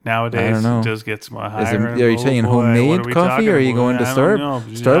Nowadays, I don't know. it just gets more higher. Are you taking homemade coffee, or are you going to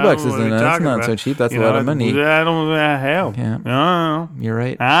Starbucks? That's not so cheap. That's a lot of money. I don't hell. Yeah. I don't know. You're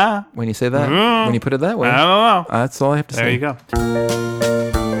right. Ah, When you say that, when you put it that way, I don't know. that's all I have to say. There you go.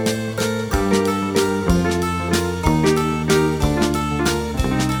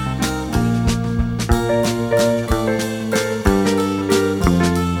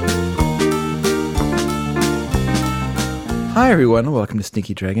 Hi everyone, welcome to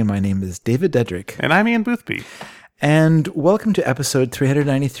Sneaky Dragon. My name is David Dedrick. And I'm Ian Boothby. And welcome to episode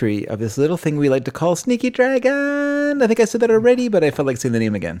 393 of this little thing we like to call Sneaky Dragon. I think I said that already, but I felt like saying the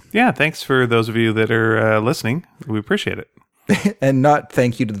name again. Yeah, thanks for those of you that are listening. We appreciate it. And not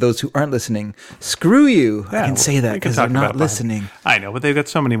thank you to those who aren't listening. Screw you. Yeah, I can say that we can because talk they're not about listening. I know, but they've got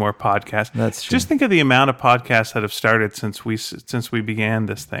so many more podcasts. That's true. Just think of the amount of podcasts that have started since we began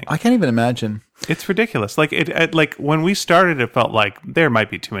this thing. I can't even imagine. It's ridiculous. Like like when we started, it felt like there might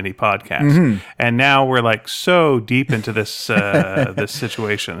be too many podcasts, and now we're like so deep into this this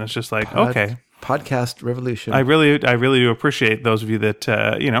situation. It's just like okay. Podcast revolution. I really do appreciate those of you that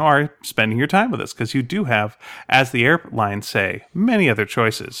are spending your time with us, because you do have, as the airlines say, many other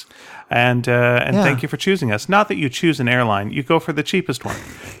choices, and thank you for choosing us. Not that you choose an airline, you go for the cheapest one.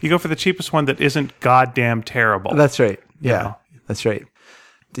 You go for the cheapest one that isn't goddamn terrible. That's right. Yeah, know? that's right.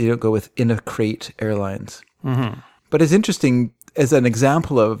 You don't go with in a crate airlines. Mm-hmm. But it's interesting as an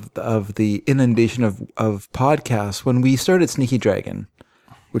example of the inundation of podcasts. When we started Sneaky Dragon.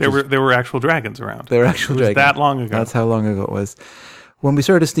 There were actual dragons around. There were actual dragons. That long ago. That's how long ago it was. When we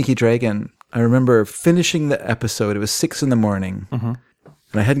started Sneaky Dragon, I remember finishing the episode. It was 6 a.m, and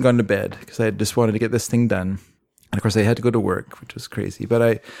I hadn't gone to bed because I just wanted to get this thing done. And of course, I had to go to work, which was crazy. But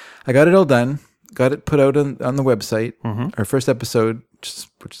I got it all done, got it put out on the website. Our first episode,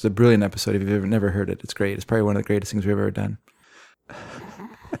 which is a brilliant episode. If you've never heard it, it's great. It's probably one of the greatest things we've ever done.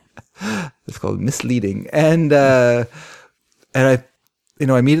 It's called Misleading, and I.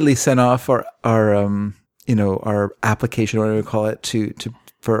 I immediately sent off our application, whatever we call it,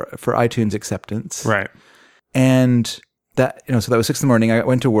 for iTunes acceptance. Right. And that, so that was 6 a.m. I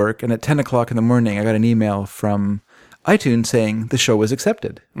went to work, and at 10 o'clock in the morning, I got an email from iTunes saying the show was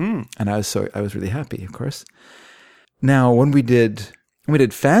accepted. And I was really happy, of course. Now, when we did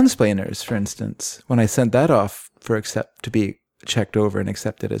Fansplainers, for instance, when I sent that off to be checked over and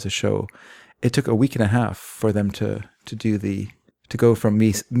accepted as a show, it took a week and a half for them to go from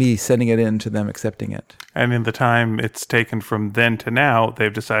me sending it in to them accepting it. And in the time it's taken from then to now,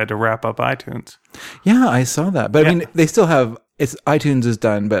 they've decided to wrap up iTunes. Yeah, I saw that. But I mean, they still have, iTunes is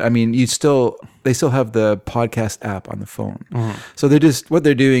done, but I mean, they still have the podcast app on the phone. So what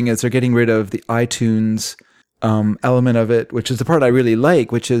they're doing is they're getting rid of the iTunes element of it, which is the part I really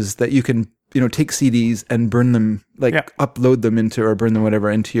like, which is that you can, take CDs and burn them, upload them or burn them,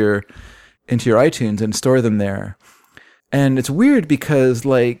 whatever, into your iTunes and store them there. And it's weird because,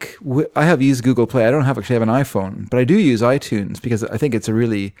 I have used Google Play. I don't actually have an iPhone, but I do use iTunes because I think it's a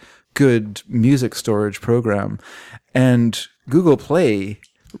really good music storage program. And Google Play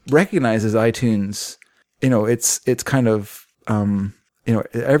recognizes iTunes. It's kind of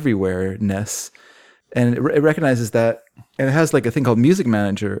everywhere-ness, and it recognizes that. And it has a thing called Music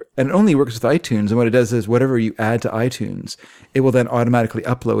Manager, and it only works with iTunes. And what it does is whatever you add to iTunes, it will then automatically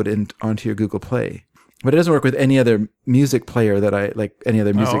upload onto your Google Play. But it doesn't work with any other music player any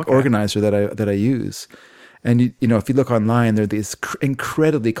other music organizer that I use. And if you look online, there are these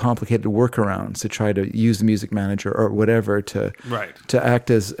incredibly complicated workarounds to try to use the Music Manager or whatever to act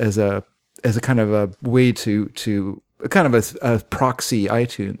as a kind of a way to kind of a proxy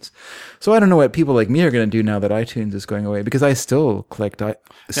iTunes. So I don't know what people like me are going to do now that iTunes is going away, because I still collect CDs.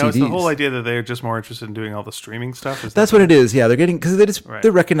 Now, is the whole idea that they're just more interested in doing all the streaming stuff? That's what it is. Yeah,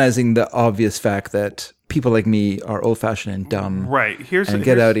 they're recognizing the obvious fact that people like me are old-fashioned and dumb. Right.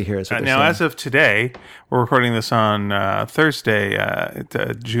 Get out of here. Is what now, as of today, we're recording this on Thursday,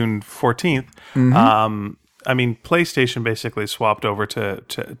 June 14th. I mean, PlayStation basically swapped over to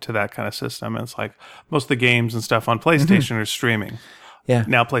that kind of system. And it's like most of the games and stuff on PlayStation are streaming. Yeah.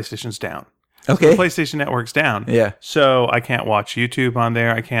 Now PlayStation's down. Okay. So the PlayStation Network's down. Yeah. So I can't watch YouTube on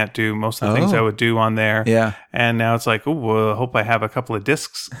there. I can't do most of the things I would do on there. Yeah. And now it's like, I hope I have a couple of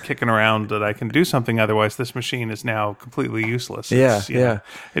discs kicking around that I can do something. Otherwise, this machine is now completely useless.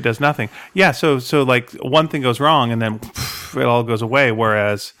 It does nothing. Yeah. So one thing goes wrong and then it all goes away.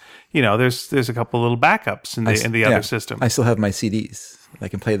 Whereas, there's a couple little backups in the other system. I still have my CDs. I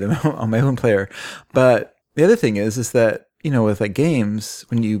can play them on my own player. But the other thing is that, with games,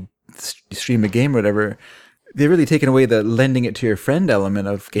 when you stream a game or whatever, they've really taken away the lending it to your friend element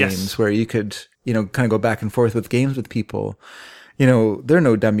of games, where you could, kind of go back and forth with games with people. they're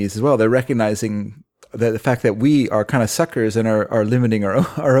no dummies as well. They're recognizing the fact that we are kind of suckers and are limiting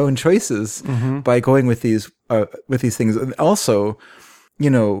our own choices by going with these things. And also,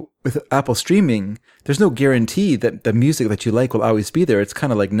 with Apple streaming, there's no guarantee that the music that you like will always be there. It's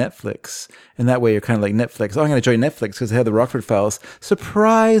kind of like Netflix. And that way you're kind of like Netflix. Oh, I'm going to join Netflix because they have the Rockford Files.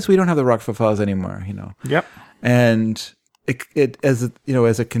 Surprise, we don't have the Rockford Files anymore, Yep. And it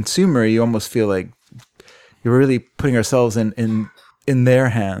as a consumer, you almost feel like you're really putting ourselves in their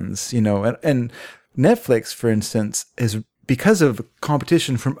hands, and Netflix, for instance, is because of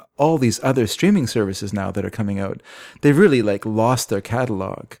competition from all these other streaming services now that are coming out, they've really like lost their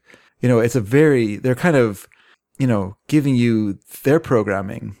catalog. They're kind of, giving you their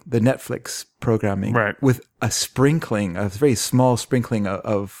programming, the Netflix programming, right, with a very small sprinkling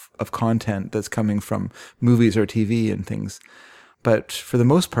of content that's coming from movies or TV and things. But for the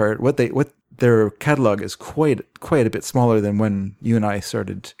most part, what their catalog is quite a bit smaller than when you and I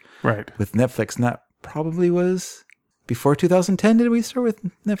started with Netflix. And that probably was before 2010. Did we start with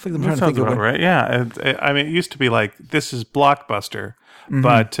Netflix? I'm trying to think of it. Right. Yeah. It used to be like, this is Blockbuster,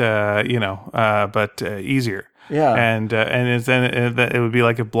 but easier. Yeah. And it would be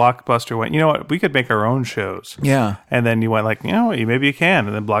like if Blockbuster went, you know what, we could make our own shows. Yeah. And then you went like, maybe you can.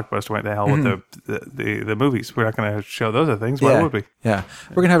 And then Blockbuster went to hell with the movies. We're not going to show those other things. Why would we? Yeah.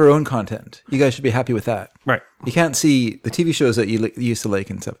 We're going to have our own content. You guys should be happy with that. Right. You can't see the TV shows that you used to like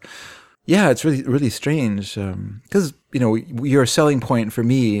and stuff. Yeah, it's really, really strange. Because, your selling point for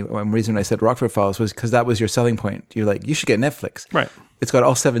me, one reason I said Rockford Files was because that was your selling point. You're like, you should get Netflix. Right. It's got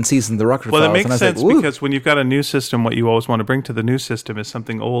all 7 seasons of the Rockford Files. Well, it makes sense because when you've got a new system, what you always want to bring to the new system is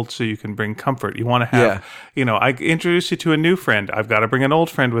something old so you can bring comfort. You want to have, I introduce you to a new friend. I've got to bring an old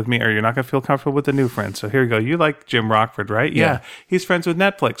friend with me or you're not going to feel comfortable with the new friend. So here you go. You like Jim Rockford, right? Yeah. He's friends with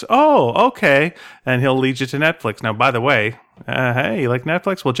Netflix. Oh, okay. And he'll lead you to Netflix. Now, by the way, hey, you like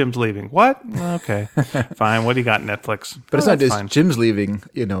Netflix? Well, Jim's leaving. What? Okay. Fine. What do you got, Netflix? But it's not just Jim's leaving.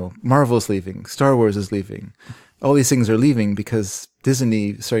 Marvel's leaving. Star Wars is leaving. All these things are leaving because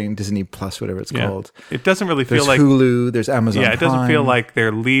Disney Plus, whatever it's called. It doesn't really feel like Hulu. There's Amazon. Yeah, it doesn't feel like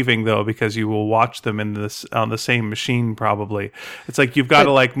they're leaving though, because you will watch them on the same machine. Probably, it's like you've got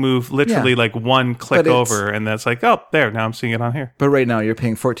to move literally one click over, and that's like, oh, there. Now I'm seeing it on here. But right now you're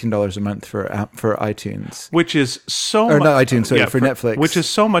paying $14 a month for iTunes, which is so or not iTunes, sorry, for Netflix, which is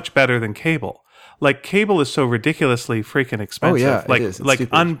so much better than cable. Like, cable is so ridiculously freaking expensive. Oh, yeah, it is. It's stupid.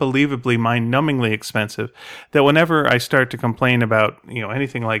 Unbelievably, mind-numbingly expensive, that whenever I start to complain about,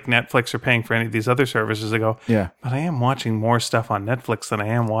 anything like Netflix or paying for any of these other services, I go, but I am watching more stuff on Netflix than I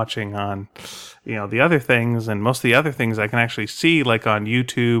am watching on, the other things. And most of the other things I can actually see, like on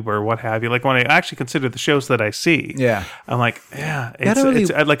YouTube or what have you. Like, when I actually consider the shows that I see, I'm like, I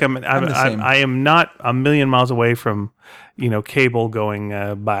am not a million miles away from, cable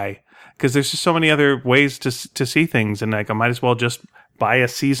going by. Because there's just so many other ways to see things, and I might as well just buy a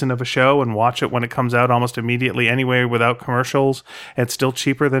season of a show and watch it when it comes out almost immediately anyway without commercials. It's still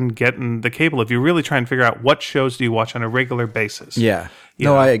cheaper than getting the cable if you really try and figure out what shows do you watch on a regular basis. Yeah,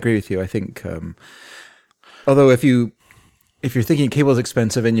 I agree with you. I think, although if you're thinking cable is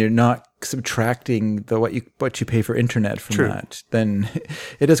expensive and you're not subtracting what you pay for internet from that, then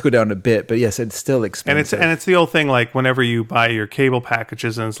it does go down a bit. But yes, it's still expensive. And it's the old thing, like whenever you buy your cable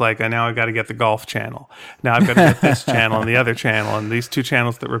packages, and it's like, now I got to get the golf channel. Now I've got to get this channel and the other channel, and these two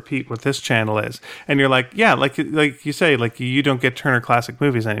channels that repeat what this channel is. And you're like, like you say, like you don't get Turner Classic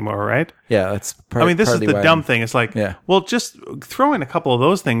Movies anymore, right? Yeah, that's. This is the dumb thing. It's like, well, just throw in a couple of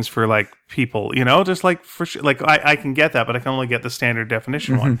those things for like people, just like for sure. Like I can get that, but I can only get the standard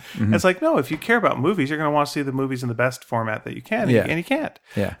definition one. Mm-hmm. It's like, no, if you care about movies, you're going to want to see the movies in the best format that you can, and you can't.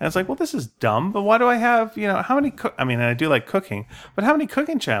 Yeah. And it's like, well, this is dumb, but why do I have, how many, I do like cooking, but how many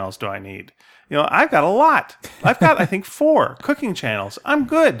cooking channels do I need? I've got a lot. I've got, I think, 4 cooking channels. I'm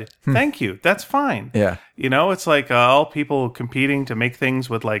good. Thank you. That's fine. Yeah. It's like all people competing to make things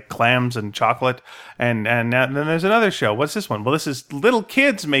with like clams and chocolate. And then there's another show. What's this one? Well, this is little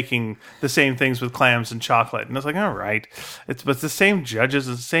kids making the same things with clams and chocolate. And it's like, all right. But it's the same judges,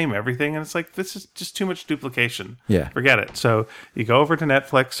 it's the same everything. And it's like, this is just too much duplication. Yeah. Forget it. So you go over to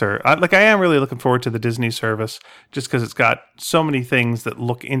Netflix or I am really looking forward to the Disney service just because it's got so many things that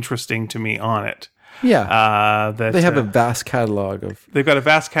look interesting to me on it. Yeah, they have a vast catalog of. They've got a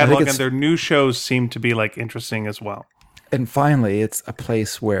vast catalog, and their new shows seem to be like interesting as well. And finally, it's a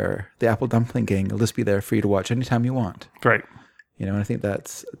place where the Apple Dumpling Gang will just be there for you to watch anytime you want. Right. And I think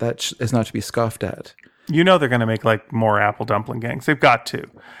that is not to be scoffed at. They're going to make like more Apple Dumpling Gangs. They've got to.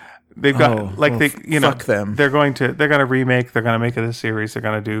 They've got fuck them. They're going to remake. They're going to make it a series. They're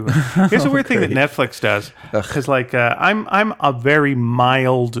going to do. Here's a weird thing that Netflix does, because I'm a very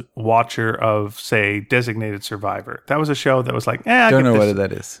mild watcher of, say, Designated Survivor. That was a show that was like, I don't know what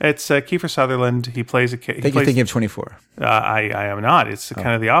that is. It's Kiefer Sutherland. He plays a kid. You're thinking of 24. I am not. It's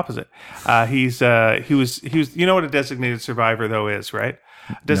kind of the opposite. He was. You know what a Designated Survivor though is, right?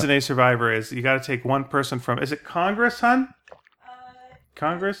 Designated Survivor is you got to take one person from. Is it Congress, hon?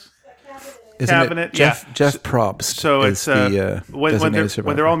 Congress? Cabinet? Jeff Probst. So it's the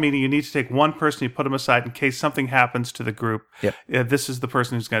when they're all meeting, you need to take one person, you put them aside in case something happens to the group. Yep. This is the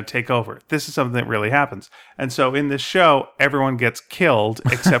person who's going to take over. This is something that really happens. And so in this show, everyone gets killed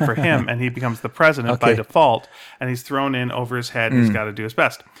except for him, and he becomes the president by default, and he's thrown in over his head, and he's got to do his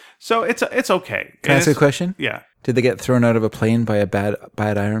best. So it's okay. Can I ask a question? Yeah. Did they get thrown out of a plane by a bad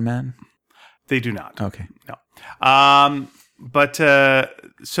Iron Man? They do not. Okay. No. But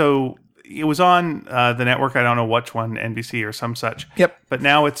so it was on the network. I don't know which one, NBC or some such. Yep. But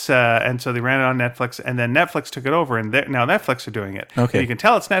now it's and so they ran it on Netflix, and then Netflix took it over, and now Netflix are doing it. Okay. And you can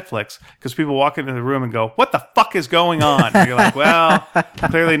tell it's Netflix because people walk into the room and go, "What the fuck is going on?" And you're like, "Well,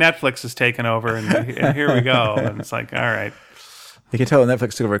 clearly Netflix has taken over, and here we go." And it's like, all right. You can tell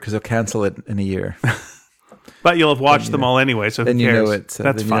Netflix took over because they'll cancel it in a year. But you'll have watched them all anyway, so who cares?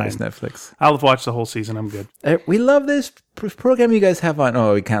 That's fine. It's Netflix. I'll have watched the whole season. I'm good. We love this program you guys have on.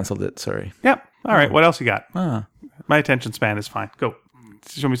 Oh, we canceled it. Sorry. Yep. All right. What else you got? My attention span is fine. Go.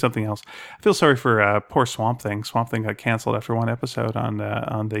 Show me something else. I feel sorry for poor Swamp Thing. Swamp Thing got canceled after one episode on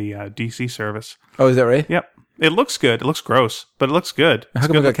the DC service. Oh, is that right? Yep. It looks good. It looks gross, but it looks good. How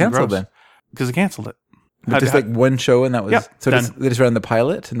come it got canceled then? Because they canceled it. Just like one show, and that was yep, so. They just ran the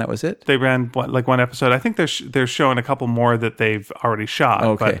pilot, and that was it. They ran one episode. I think they're showing a couple more that they've already shot.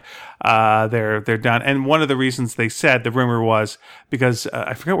 Okay, but they're done. And one of the reasons they said the rumor was because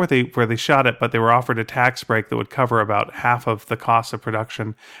I forget where they shot it, but they were offered a tax break that would cover about half of the cost of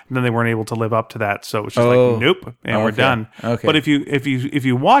production, and then they weren't able to live up to that. So it was just like nope, and we're done. Okay. But if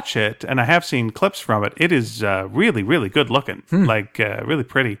you watch it, and I have seen clips from it, it is really really good looking, really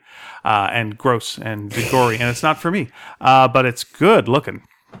pretty. And gross and gory, and it's not for me. But it's good looking,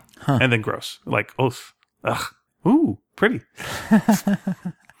 and then gross, like oof, ugh, ooh, pretty.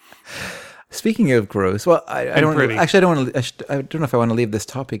 Speaking of gross, well, I don't know if I want to leave this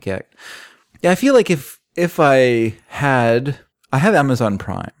topic yet. Yeah, I feel like if I have Amazon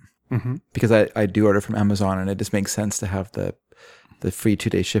Prime because I do order from Amazon, and it just makes sense to have the free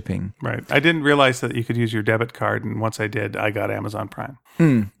 2-day shipping. Right. I didn't realize that you could use your debit card, and once I did, I got Amazon Prime.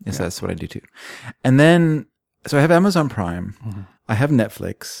 Yes, that's what I do too. And then, so I have Amazon Prime, I have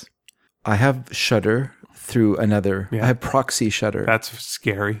Netflix, I have Shudder through another, I have Proxy Shudder. That's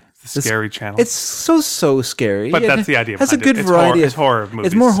scary. The scary channel. It's so scary. But that's the idea. It has a good variety. It's horror movies.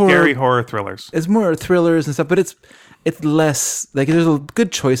 It's more scary horror thrillers. It's more thrillers and stuff, but it's less, like there's a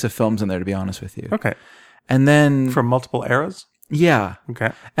good choice of films in there, to be honest with you. Okay. And then... From multiple eras? Yeah.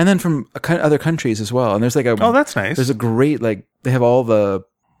 Okay. And then from other countries as well. And there's like oh, that's nice. There's a great, they have all the,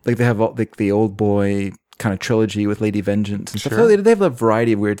 they have all the Old Boy kind of trilogy with Lady Vengeance and stuff. So they have a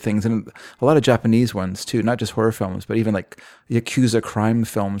variety of weird things, and a lot of Japanese ones too, not just horror films, but even like Yakuza crime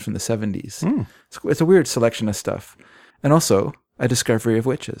films from the 70s. It's a weird selection of stuff. And also, A Discovery of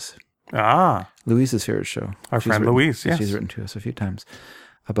Witches. Louise's favorite show. Our friend Louise, yes. She's written to us a few times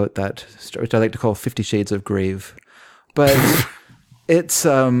about that, which I like to call 50 Shades of Grave. But... It's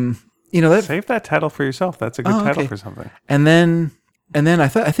save that title for yourself. That's a good title for something. And then I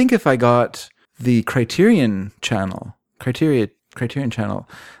think if I got the Criterion channel,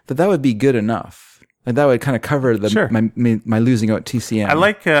 that would be good enough. Like that would kind of cover my losing out TCM.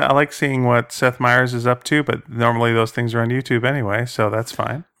 I like seeing what Seth Meyers is up to, but normally those things are on YouTube anyway, so that's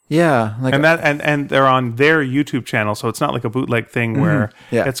fine. Yeah, and they're on their YouTube channel, so it's not like a bootleg thing where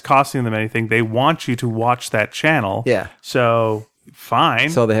it's costing them anything. They want you to watch that channel. Yeah. So fine.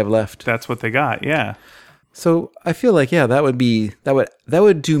 That's all they have left. That's what they got. Yeah. So I feel like that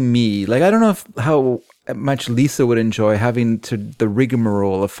would do me. Like I don't know how much Lisa would enjoy having the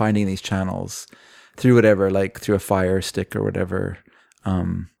rigmarole of finding these channels through whatever, like through a Fire Stick or whatever.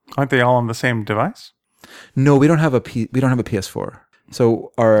 Aren't they all on the same device? No, we don't have a PS4.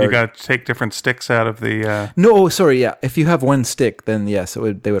 So you got to take different sticks out of the. No, sorry, yeah. If you have one stick, then yes,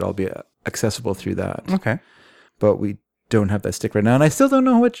 they would all be accessible through that. Okay, but we don't have that stick right now, and I still don't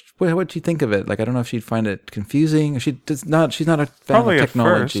know what you think of it. Like I don't know if she'd find it confusing. She's not a fan probably of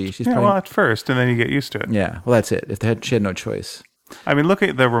technology. At first. Well, at first, and then you get used to it. Yeah, well, that's it. She had no choice. I mean, look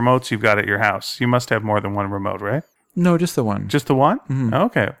at the remotes you've got at your house. You must have more than one remote, right? No, just the one. Just the one? Mm-hmm.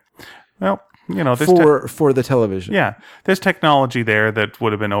 Okay. Well, for the television. Yeah, there's technology there that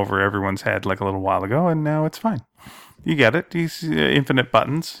would have been over everyone's head like a little while ago, and now it's fine. You get it. These infinite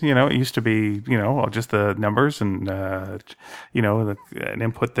buttons. It used to be just the numbers and an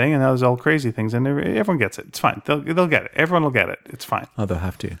input thing, and now there's all crazy things, and everyone gets it. It's fine. They'll get it. Everyone will get it. It's fine. Oh, they'll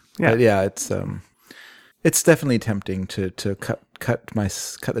have to. Yeah, but yeah. It's definitely tempting to cut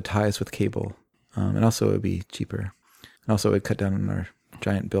the ties with cable, and also it would be cheaper, and also it would cut down on our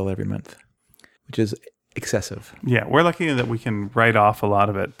giant bill every month, which is excessive. Yeah, we're lucky that we can write off a lot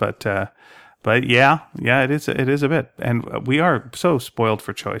of it, but yeah, it is a bit, and we are so spoiled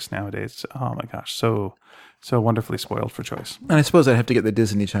for choice nowadays. Oh my gosh, so wonderfully spoiled for choice. And I suppose I'd have to get the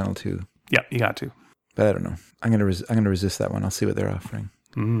Disney Channel too. Yeah, you got to. But I don't know. I'm gonna resist that one. I'll see what they're offering.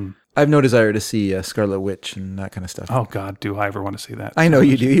 I have no desire to see Scarlet Witch and that kind of stuff. Oh God, do I ever want to see that? I know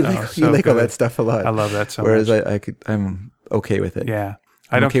you do. You like all that stuff a lot. I love that so much. Whereas I'm okay with it. Yeah,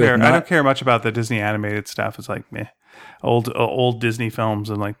 I don't care. I don't care much about the Disney animated stuff. It's like meh. Old Disney films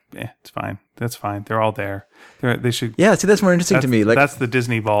and like it's fine. That's fine. They're all there. They should. Yeah, see, that's more interesting to me. Like that's the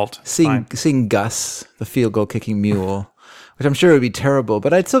Disney vault. Seeing Gus, the field goal kicking mule, which I'm sure would be terrible,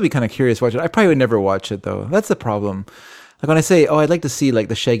 but I'd still be kind of curious to watch it. I probably would never watch it though. That's the problem. Like when I say, I'd like to see like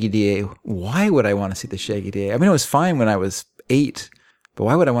the Shaggy DA, why would I want to see the Shaggy DA? I mean, it was fine when I was 8, but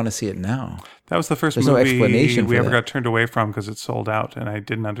why would I want to see it now? That was the first movie no explanation we ever got turned away from because it sold out, and I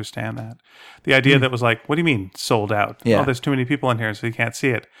didn't understand that. The idea that was like, what do you mean sold out? Yeah. Oh, there's too many people in here, so you can't see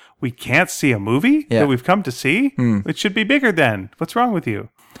it. We can't see a movie that we've come to see? It should be bigger then. What's wrong with you?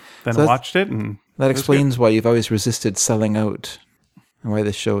 Then I watched it, and that explains why you've always resisted selling out and why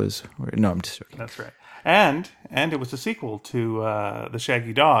this show is... No, I'm just joking. That's right. And it was a sequel to The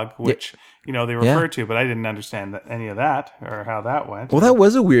Shaggy Dog, which they referred to, but I didn't understand any of that or how that went. Well, that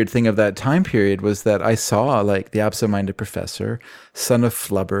was a weird thing of that time period, was that I saw like The Absent-Minded Professor, Son of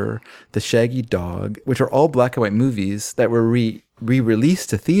Flubber, The Shaggy Dog, which are all black and white movies that were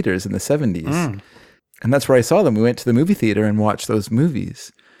re-released to theaters in the 70s. And that's where I saw them. We went to the movie theater and watched those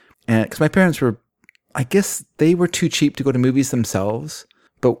movies. And because my parents I guess they were too cheap to go to movies themselves.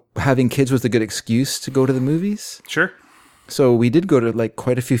 But having kids was a good excuse to go to the movies. Sure. So we did go to like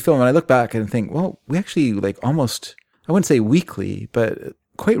quite a few films. And I look back and think, well, we actually like almost, I wouldn't say weekly, but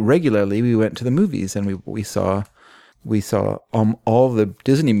quite regularly we went to the movies and we saw all the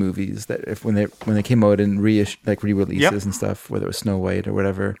Disney movies that when they came out in re-releases and stuff, whether it was Snow White or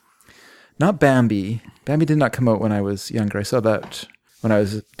whatever. Not Bambi. Bambi did not come out when I was younger. I saw that when I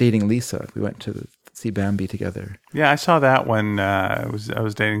was dating Lisa. We went to see Bambi together. Yeah, I saw that when I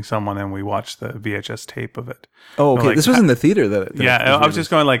was dating someone and we watched the VHS tape of it. Oh, okay. Like, this was in the theater. I was just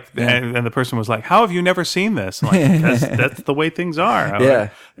going like, and the person was like, "How have you never seen this?" I'm like, that's the way things are.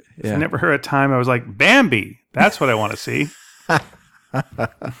 I never heard a time I was like, Bambi. That's what I want to see.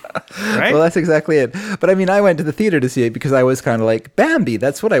 Right? Well, that's exactly it. But I mean, I went to the theater to see it because I was kind of like, Bambi,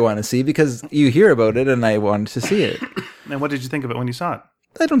 that's what I want to see because you hear about it and I wanted to see it. And what did you think of it when you saw it?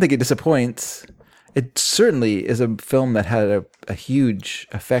 I don't think it disappoints. It certainly is a film that had a huge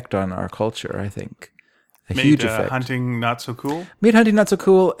effect on our culture, I think. Huge effect. Hunting not so cool? Made hunting not so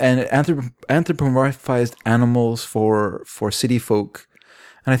cool and anthropomorphized animals for city folk.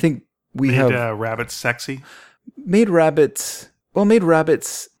 And I think made rabbits sexy? Made rabbits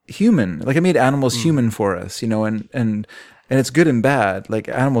human. Like it made animals human for us, and it's good and bad. Like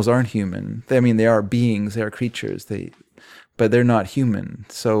animals aren't human. They are beings, they are creatures. But they're not human.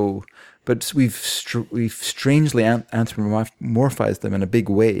 So, but we've strangely anthropomorphized them in a big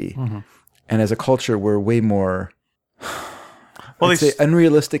way. Mm-hmm. And as a culture, we're way more,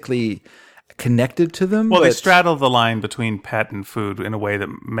 unrealistically connected to them. Well, they straddle the line between pet and food in a way that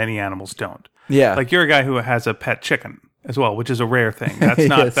many animals don't. Yeah. Like you're a guy who has a pet chicken as well, which is a rare thing. That's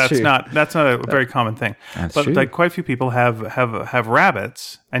not that's not a very common thing. That's but true. Like quite a few people have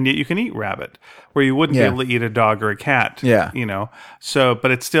rabbits, and yet you can eat rabbit, where you wouldn't be able to eat a dog or a cat. Yeah. So,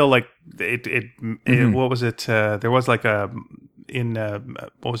 but it's still like it what was it? There was like what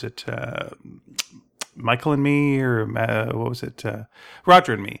was it? Michael and Me, or what was it?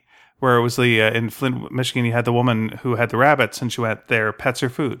 Roger and Me. Where it was in Flint, Michigan, you had the woman who had the rabbits, and she went, "Their pets or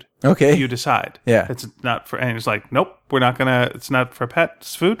food. Okay, you decide. Yeah, it's not for." And it's like, "Nope, we're not gonna. It's not for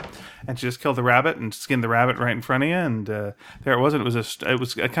pets, food." And she just killed the rabbit and skinned the rabbit right in front of you, and there it was. It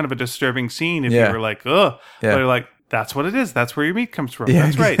was a kind of a disturbing scene if you were like, "Ugh," but you're like, "That's what it is. That's where your meat comes from." Yeah,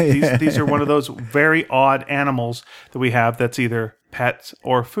 that's right. These are one of those very odd animals that we have. That's either pets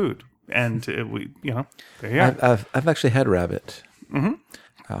or food, and there you are. I've actually had rabbit. Mm-hmm.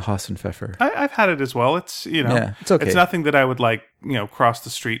 Haas and Pfeffer. I've had it as well. It's it's okay. It's nothing that I would cross the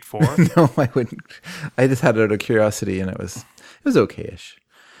street for. No, I wouldn't. I just had it out of curiosity, and it was okayish.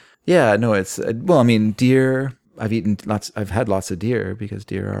 Yeah, no, it's well. I mean, deer. I've had lots of deer because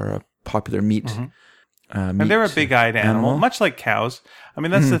deer are a popular meat. And they're a big-eyed animal, much like cows. I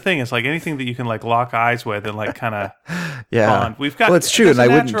mean, that's the thing. It's like anything that you can like lock eyes with and like kind of bond. We've got. Well, it's true,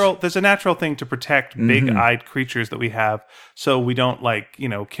 There's a natural thing to protect big-eyed creatures that we have, so we don't like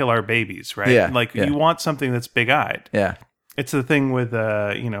kill our babies, right? Yeah, like you want something that's big-eyed. Yeah. It's the thing with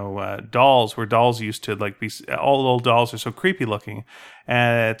dolls, where dolls used to like be all old dolls are so creepy looking,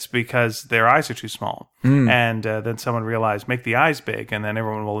 and it's because their eyes are too small. And then someone realized make the eyes big, and then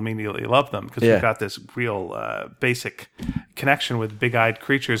everyone will immediately love them because we've got this real basic connection with big-eyed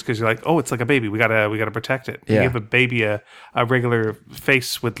creatures. Because you're like, oh, it's like a baby, we gotta protect it. You give a baby a regular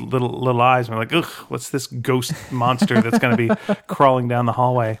face with little eyes, and we're like, ugh, what's this ghost monster that's going to be crawling down the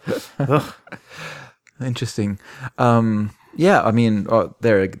hallway? Ugh. Interesting. Yeah, I mean,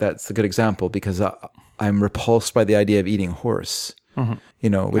 that's a good example because I'm repulsed by the idea of eating horse.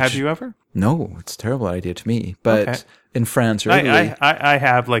 Which, have you ever? No, it's a terrible idea to me. But in France or Italy, I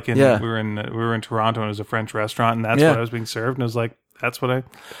have. Like we were in Toronto and it was a French restaurant, and that's what I was being served, and I was like, that's what I'm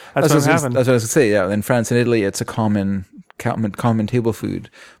having. That's what I was going to say. Yeah, in France and Italy, it's a common table food,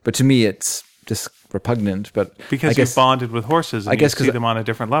 but to me, it's just repugnant. But because you bonded with horses, and you see them on a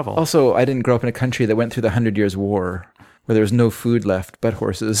different level. Also, I didn't grow up in a country that went through the 100 Years' War, where there was no food left but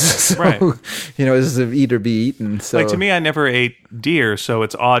horses. So, right. This is a eat or be eaten. So, like to me, I never ate deer, so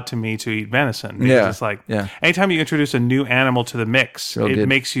it's odd to me to eat venison. Because it's like anytime you introduce a new animal to the mix, it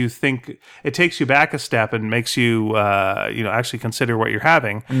makes you think. It takes you back a step and makes you, actually consider what you're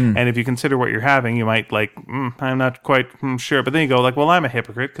having. And if you consider what you're having, you might like, I'm not quite sure. But then you go like, well, I'm a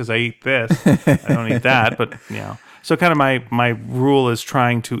hypocrite because I eat this. I don't eat that. But So kind of my rule is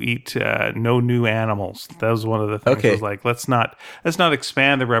trying to eat no new animals. That was one of the things. Okay. I was like, let's not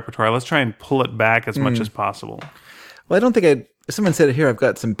expand the repertoire. Let's try and pull it back as much as possible. Well, I don't think someone said it here. I've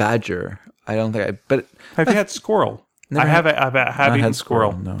got some badger. I don't think but have you had squirrel? I've eaten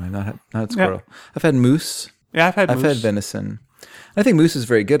squirrel. No, I've not had squirrel. Yeah. I've had moose. Yeah, I've had venison. I think moose is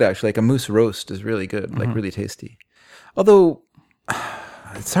very good actually. Like a moose roast is really good, like really tasty. Although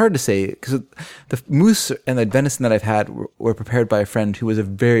it's hard to say because the moose and the venison that I've had were prepared by a friend who was a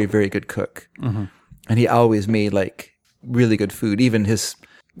very, very good cook. And he always made like really good food. Even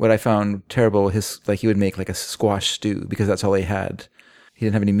what I found terrible, he would make like a squash stew because that's all he had. He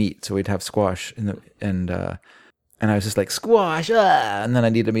didn't have any meat, so we'd have squash and I was just like squash, and then I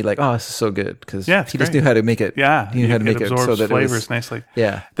needed to be like, oh, this is so good because he just knew how to make it. Yeah, he knew how to make it so that flavors it was nicely.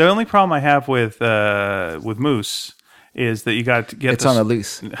 Yeah. The only problem I have with moose is that you got to get on a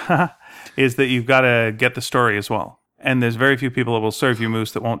loose. Is that you've got to get the story as well. And there's very few people that will serve you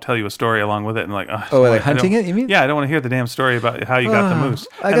moose that won't tell you a story along with it. And like, like hunting it, you mean? Yeah, I don't want to hear the damn story about how you got the moose.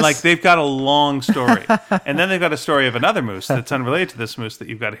 Like they've got a long story, and then they've got a story of another moose that's unrelated to this moose that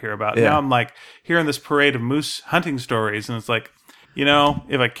you've got to hear about. Yeah. Now I'm like hearing this parade of moose hunting stories, and it's like,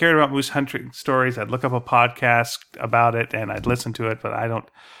 if I cared about moose hunting stories, I'd look up a podcast about it and I'd listen to it, but I don't.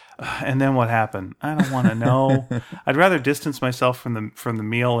 And then what happened? I don't want to know. I'd rather distance myself from the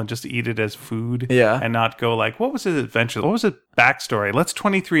meal and just eat it as food. Yeah. And not go like, what was his adventure? What was his backstory? Let's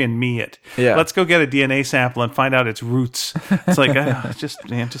 23andMe it. Yeah. Let's go get a DNA sample and find out its roots. It's like,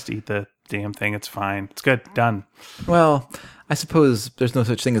 just eat the damn thing. It's fine. It's good. Done. Well, I suppose there's no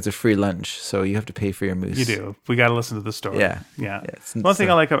such thing as a free lunch, so you have to pay for your moose. You do. We got to listen to the story. Yeah. One thing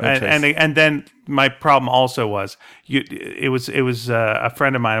I like, and then my problem also was it was a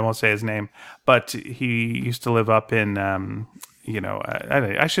friend of mine. I won't say his name, but he used to live up in.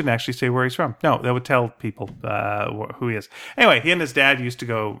 I shouldn't actually say where he's from. No, that would tell people who he is. Anyway, he and his dad used to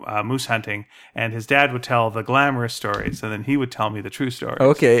go moose hunting, and his dad would tell the glamorous stories, and then he would tell me the true stories.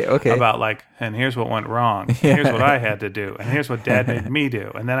 Okay. About like, and here's what went wrong. And here's what I had to do, and here's what Dad made me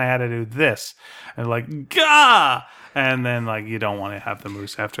do, and then I had to do this, and like, gah! And then like, you don't want to have the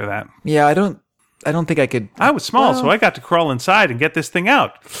moose after that. Yeah, I don't think I could. I was small, so I got to crawl inside and get this thing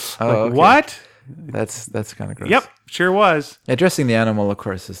out. Okay. What? That's kind of gross. Yep, sure was. Addressing the animal, of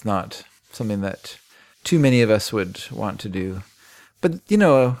course, is not something that too many of us would want to do. But,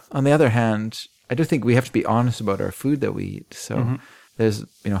 on the other hand, I do think we have to be honest about our food that we eat. So there's,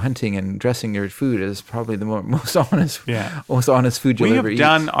 hunting and dressing your food is probably the most honest food you'll ever eat. We have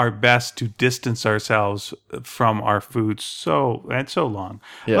done our best to distance ourselves from our food so long.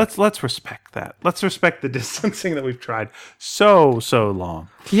 Yeah. Let's respect that. Let's respect the distancing that we've tried so long.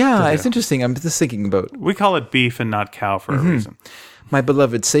 Yeah, it's interesting. I'm just thinking about. We call it beef and not cow for a reason. My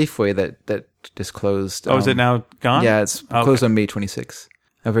beloved Safeway that just closed. Oh, is it now gone? Yeah, it's closed on May 26th.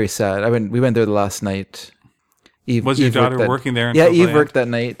 I'm very sad. We went there the last night. Was your daughter working there? Yeah, Eve worked that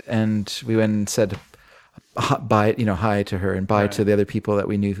night, and we went and said hi to her and bye to the other people that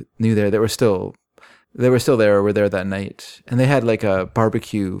we knew there that were still there or were there that night. And they had like a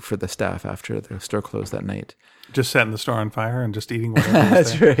barbecue for the staff after the store closed that night. Just setting the store on fire and just eating whatever.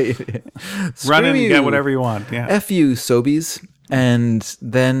 That's there. Right. Run in and get whatever you want. Yeah. F you, Sobeys. And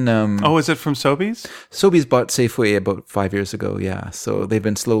then... is it from Sobeys? Sobeys bought Safeway about 5 years ago, yeah. So they've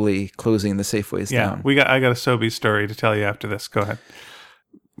been slowly closing the Safeways down. I got a Sobeys story to tell you after this. Go ahead.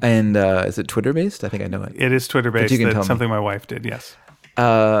 And is it Twitter-based? I think I know it. It is Twitter-based. That's something my wife did, yes.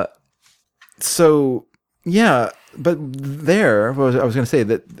 So, yeah, but there, I was going to say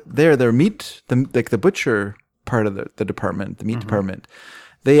that their meat, the butcher part of the department, the meat department,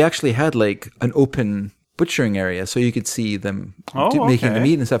 they actually had like an open butchering area, so you could see them making the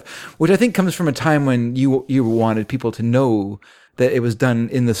meat and stuff, which I think comes from a time when you wanted people to know that it was done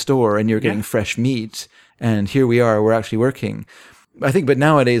in the store and you're getting fresh meat. And here we are, we're actually working. I think, but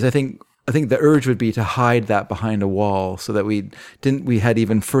nowadays, I think the urge would be to hide that behind a wall so that we had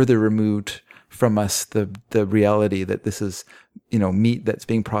even further removed from us the reality that this is, meat that's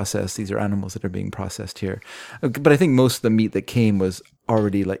being processed. These are animals that are being processed here. But I think most of the meat that came was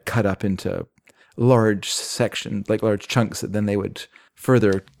already like cut up into large sections, like large chunks that then they would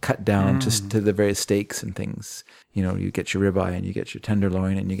further cut down to the various steaks and things. You get your ribeye and you get your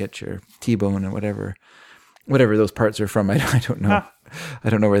tenderloin and you get your T-bone and whatever those parts are from. I don't know. I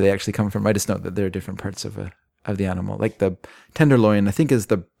don't know where they actually come from. I just know that they're different parts of the animal. Like the tenderloin, I think is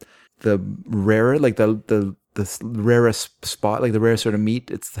the rarer, like the rarest spot, like the rarest sort of meat.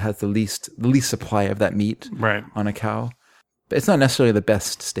 It has the least supply of that meat on a cow. But it's not necessarily the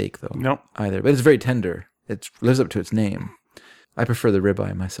best steak though. Either. But it's very tender. It lives up to its name. I prefer the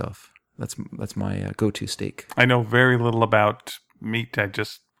ribeye myself. That's my go-to steak. I know very little about meat. I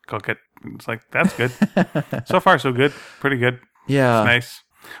just cook it. It's like, that's good. So far, so good. Pretty good. Yeah. It's nice.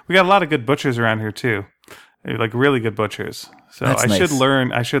 We got a lot of good butchers around here too. Like really good butchers. So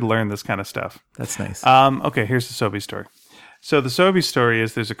I should learn this kind of stuff. That's nice. Okay, here's the Sobeys story. So the Sobeys story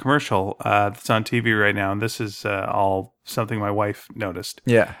is there's a commercial that's on TV right now, and this is all something my wife noticed.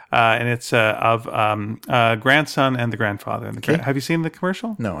 Yeah. And it's of grandson and the grandfather. Have you seen the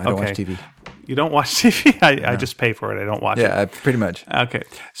commercial? No, I don't watch TV. You don't watch TV? I just pay for it. I don't watch it. Yeah, pretty much. Okay.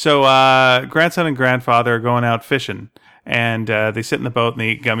 So grandson and grandfather are going out fishing. And they sit in the boat and they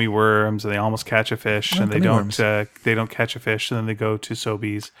eat gummy worms and they almost catch a fish and they don't catch a fish, and then they go to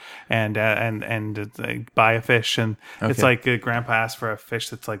Sobeys and they buy a fish, and it's like grandpa asks for a fish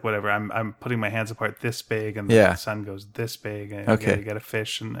that's like whatever, I'm putting my hands apart this big, and the son goes this big, and you get a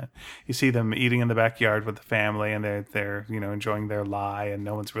fish, and you see them eating in the backyard with the family, and they're enjoying their lie, and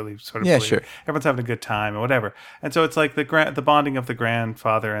no one's really sort of sure, everyone's having a good time and whatever, and so it's like the bonding of the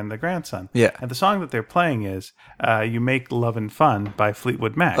grandfather and the grandson. And the song that they're playing is You Make Love and Fun by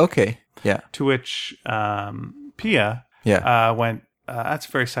Fleetwood Mac. Okay. Yeah. To which Pia went, that's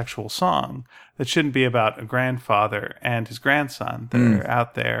a very sexual song. That shouldn't be about a grandfather and his grandson that are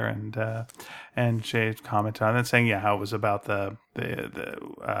out there. And she commented on it, saying, how it was about the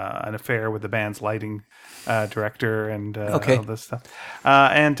an affair with the band's lighting director and all this stuff.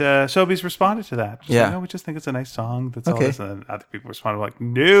 And Sobeys responded to that. Saying, we just think it's a nice song. That's all this. And then other people responded like,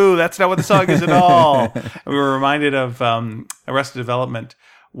 no, that's not what the song is at all. And we were reminded of Arrested Development,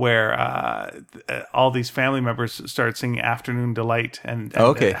 where all these family members started singing Afternoon Delight, and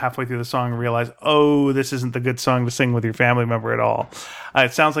halfway through the song realized, this isn't the good song to sing with your family member at all.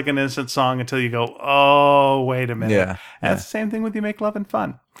 It sounds like an innocent song until you go, wait a minute. And it's the same thing with You Make Love and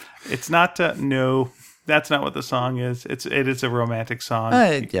Fun. It's not, no, that's not what the song is. It is a romantic song.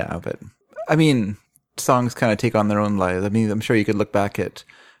 But I mean, songs kind of take on their own lives. I mean, I'm sure you could look back at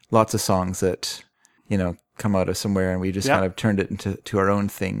lots of songs that, come out of somewhere, and we just kind of turned it into our own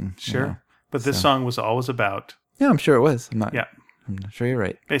thing. Sure. But this song was always about... Yeah, I'm sure it was. I'm not sure you're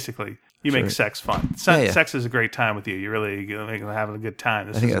right. Basically, you make sex fun. Sex is a great time with you. You really having a good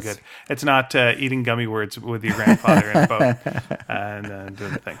time. This is good. It's not eating gummy worms with your grandfather in a boat and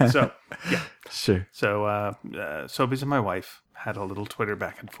doing the thing. So, Sure. So, Sobeys and my wife had a little Twitter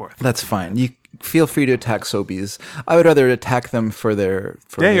back and forth. That's fine. You feel free to attack Sobeys. I would rather attack them for their...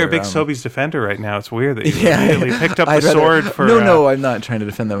 you're a big Sobeys defender right now. It's weird that you immediately picked up the sword for... No, I'm not trying to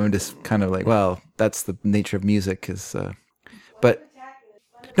defend them. I'm just kind of like, well, that's the nature of music. But...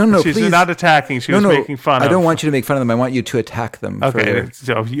 No, she's please. Not attacking. She was making fun of... I don't want you to make fun of them. I want you to attack them. Okay.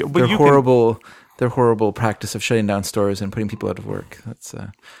 They're horrible... their horrible practice of shutting down stores and putting people out of work.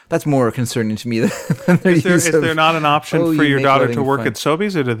 That's more concerning to me than their Is there not an option for your daughter to work at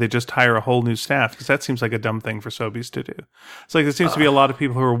Sobeys, or do they just hire a whole new staff? Because that seems like a dumb thing for Sobeys to do. It's like there seems to be a lot of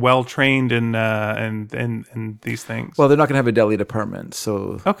people who are well trained in these things. Well, they're not going to have a deli department,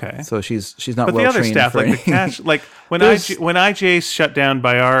 so okay. So she's not but well the other trained. Staff, like the cash, like when IGA shut down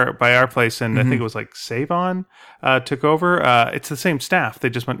by our place, and I think it was like Save-On took over. It's the same staff.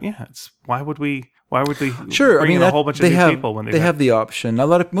 They just went, why would we sure, bring in a whole bunch of new people when they have the option?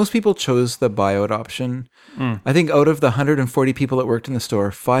 Most people chose the buyout option. I think out of the 140 people that worked in the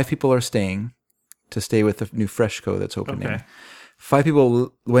store, 5 people are staying to stay with the new Freshco that's opening. Okay. 5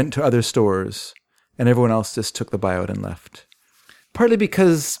 people went to other stores, and everyone else just took the buyout and left. Partly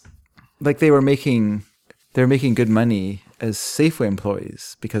because like they were making good money as Safeway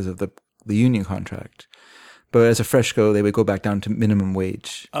employees because of the union contract. But as a Freshco, they would go back down to minimum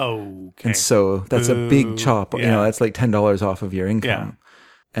wage. Oh, okay. And so that's a big chop. Yeah. That's like $10 off of your income. Yeah.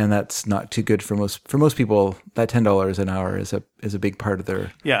 And that's not too good for most people. That $10 an hour is a big part of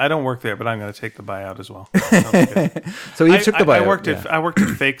their. Yeah, I don't work there, but I'm going to take the buyout as well. So you took the buyout. I worked at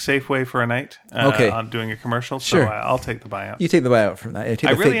fake Safeway for a night. On doing a commercial. Sure. So I'll take the buyout. You take the buyout from that.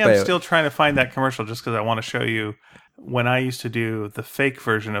 I really am still trying to find that commercial just because I want to show you when I used to do the fake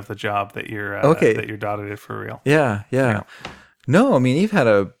version of the job that your daughter did for real. Yeah. No, I mean you've had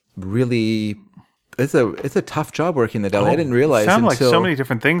a really. It's a tough job working the deli. I didn't realize. It sounded like so many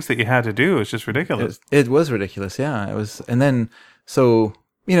different things that you had to do. It's just ridiculous. It was ridiculous. Yeah, it was. And then so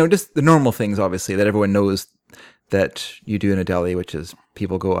just the normal things, obviously, that everyone knows that you do in a deli, which is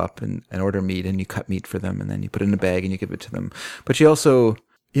people go up and order meat and you cut meat for them and then you put it in a bag and you give it to them. But you also,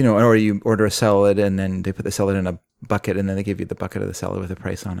 or you order a salad and then they put the salad in a bucket and then they give you the bucket of the salad with a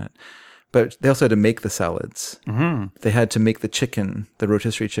price on it. But they also had to make the salads. Mm-hmm. They had to make the chicken, the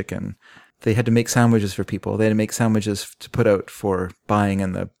rotisserie chicken. They had to make sandwiches for people. They had to make sandwiches to put out for buying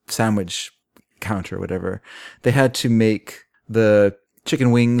in the sandwich counter or whatever. They had to make the chicken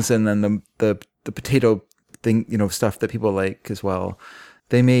wings and then the potato thing, stuff that people like as well.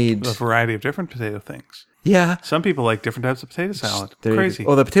 They made a variety of different potato things. Yeah. Some people like different types of potato salad. Crazy.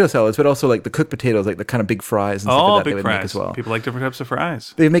 Oh, the potato salads, but also like the cooked potatoes, like the kind of big fries and stuff like that they would make as well. People like different types of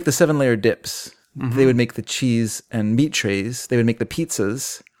fries. They would make the 7-layer dips. Mm-hmm. They would make the cheese and meat trays. They would make the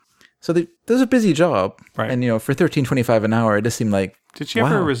pizzas. So that was a busy job. Right. And, for $13.25 an hour, it just seemed like, did you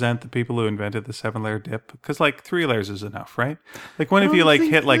ever resent the people who invented the 7-layer dip? Because 3 layers is enough, right? When have you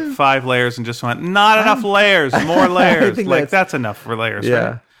hit 5 layers and just went, not enough layers, more layers? That's enough for layers,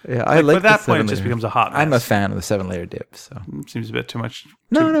 right? Yeah, I like. But at that point, it just becomes a hot mess. I'm a fan of the 7-layer dip. So seems a bit too much.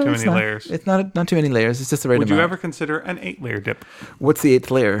 Too many layers. It's not too many layers. It's just the right amount. Would you ever consider an 8-layer dip? What's the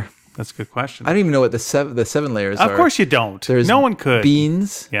 8th layer? That's a good question. I don't even know what the 7 layers are. Of course you don't. No one could.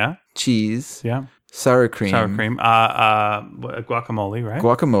 Beans. Yeah. Cheese. Yeah. Sour cream. Guacamole, right?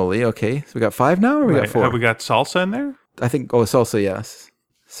 Guacamole. Okay. So we got 5 now, or we got 4? Have we got salsa in there? I think. Oh, salsa. Yes.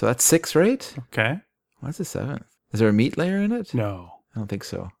 So that's 6, right? Okay. What's the 7th? Is there a meat layer in it? No. I don't think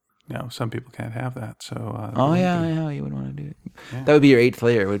so. No, some people can't have that. So. You wouldn't want to do it. Yeah. That would be your 8th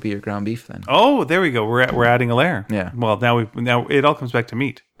layer. Would be your ground beef then. Oh, there we go. We're adding a layer. Yeah. Well, now it all comes back to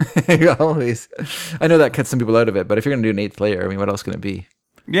meat. Always. I know that cuts some people out of it, but if you're going to do an 8th layer, what else can it be?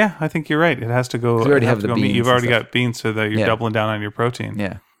 Yeah, I think you're right. It has to go. You already have the beans. Meat. You've already got beans, so that you're doubling down on your protein.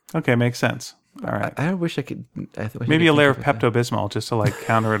 Yeah. Okay, makes sense. All right. I wish I could. Maybe a layer of Pepto-Bismol just to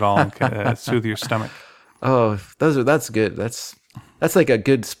counter it all and soothe your stomach. Oh, that's good. That's like a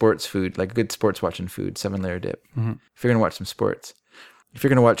good sports food, like a good sports watching food. 7-layer dip. Mm-hmm. If you're gonna watch some sports, if you're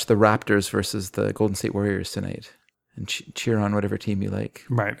gonna watch the Raptors versus the Golden State Warriors tonight, and cheer on whatever team you like.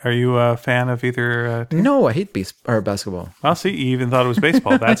 Right. Are you a fan of either team? No, I hate basketball. Well, see, you even thought it was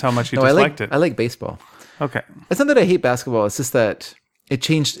baseball. That's how much you disliked it. I like baseball. Okay. It's not that I hate basketball. It's just that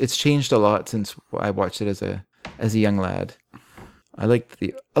it's changed a lot since I watched it as a young lad. I liked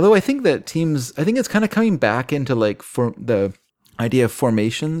although I think that teams, I think it's kind of coming back into for the idea of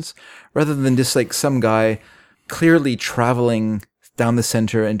formations rather than just some guy clearly traveling down the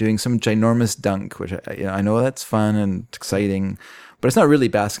center and doing some ginormous dunk, which I know that's fun and exciting, but it's not really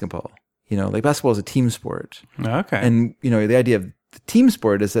basketball. Basketball is a team sport. Okay. And the idea of the team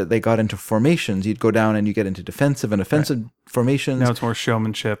sport is that they got into formations. You'd go down and you get into defensive and offensive formations. Now it's more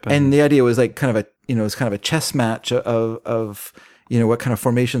showmanship. And the idea was kind of a chess match of what kind of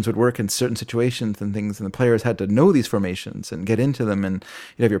formations would work in certain situations and things. And the players had to know these formations and get into them. And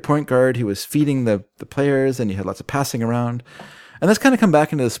you'd have your point guard who was feeding the players, and you had lots of passing around. And that's kind of come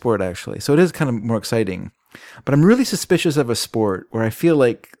back into the sport, actually. So it is kind of more exciting. But I'm really suspicious of a sport where I feel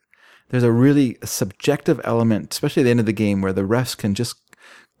like there's a really subjective element, especially at the end of the game, where the refs can just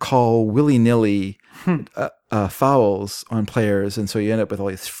call willy-nilly fouls on players, and so you end up with all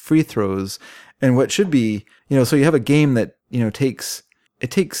these free throws. And what should be, so you have a game that takes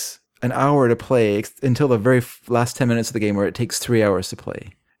an hour to play until the very last 10 minutes of the game, where it takes 3 hours to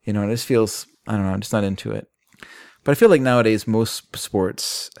play. And it just feels, I don't know, I'm just not into it. But I feel like nowadays most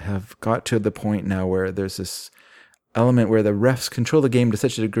sports have got to the point now where there's this element where the refs control the game to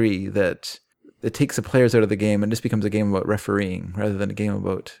such a degree that it takes the players out of the game and just becomes a game about refereeing rather than a game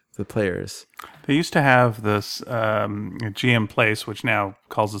about the players. They used to have this GM Place, which now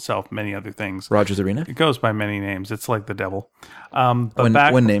calls itself many other things. Rogers Arena? It goes by many names. It's like the devil. But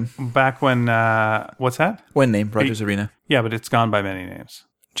one name. Back when, what's that? One name, Rogers Arena. Yeah, but it's gone by many names.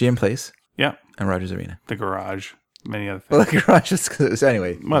 GM Place? Yeah. And Rogers Arena. The Garage. Many other things. Well, the Garage is,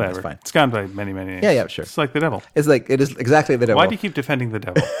 anyway. Whatever. It's fine. It's gone by many, many names. Yeah, sure. It's like the devil. It is exactly the devil. Why do you keep defending the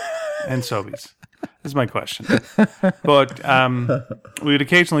devil and Sobeys? This is my question. But we would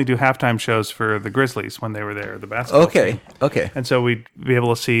occasionally do halftime shows for the Grizzlies when they were there, the basketball team. Okay. And so we'd be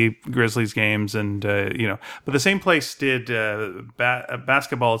able to see Grizzlies games and, But the same place did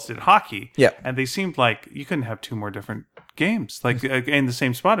basketball, did hockey. Yeah. And they seemed like you couldn't have two more different games like in the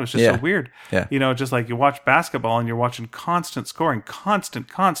same spot. It was just so weird. Yeah. Just like you watch basketball and you're watching constant scoring, constant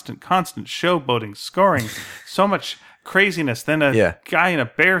showboating, scoring, so much craziness. Then a guy in a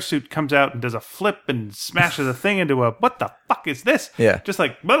bear suit comes out and does a flip and smashes a thing into a, what the fuck is this? Yeah. Just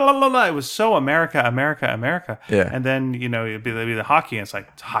like, blah, blah, blah, blah. It was so America. Yeah. And then, it'd be the hockey, and it's like,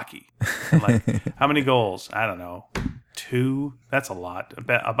 it's hockey. And like, how many goals? I don't know. 2? That's a lot.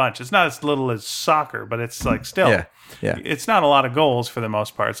 A bunch. It's not as little as soccer, but it's like still. Yeah. It's not a lot of goals for the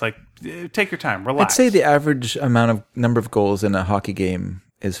most part. It's like, take your time, relax. I'd say the average number of goals in a hockey game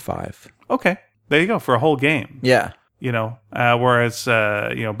is 5. Okay. There you go, for a whole game. Yeah. Whereas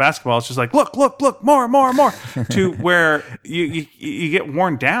basketball is just like look, more to where you get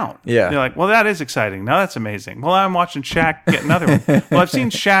worn down. Yeah, you're like, well, that is exciting. Now that's amazing. Well, I'm watching Shaq get another one. Well, I've seen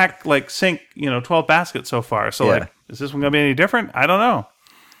Shaq like sink 12 baskets so far. So like, is this one gonna be any different? I don't know.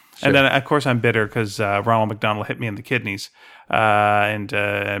 Sure. And then of course I'm bitter because Ronald McDonald hit me in the kidneys and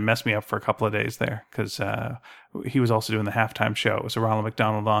messed me up for a couple of days there because he was also doing the halftime show. It was a Ronald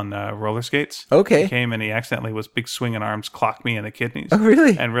McDonald on roller skates. Okay. He came and he accidentally was big swinging arms, clocked me in the kidneys. Oh,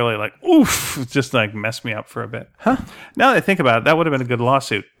 really? And really like, oof, just like messed me up for a bit. Huh. Now that I think about it, that would have been a good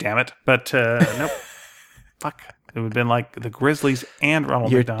lawsuit, damn it. But nope. Fuck. It would have been like the Grizzlies and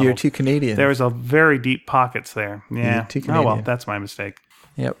Ronald McDonald. You're too Canadian. There was a very deep pockets there. Yeah. You're too Canadian. Oh, well, that's my mistake.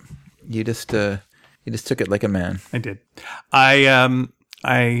 Yep. You just took it like a man. I did. I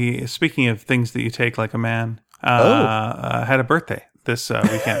speaking of things that you take like a man, had a birthday this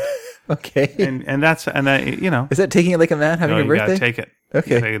weekend. Okay. And that's Is that taking it like a man having a birthday? You gotta take it.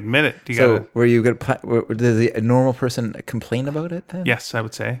 Okay. You gotta admit it. So were you gonna? Does a normal person complain about it then? Yes, I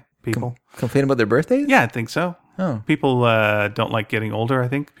would say people complain about their birthdays. Yeah, I think so. Oh. People don't like getting older. I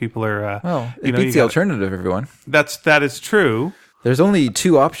think people are. Well, it beats the alternative, everyone. That is true. There's only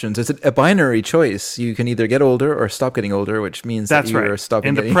 2 options. It's a binary choice. You can either get older or stop getting older, which means that you are stopping.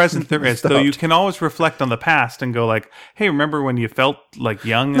 In the present, there is. Though you can always reflect on the past and go like, "Hey, remember when you felt like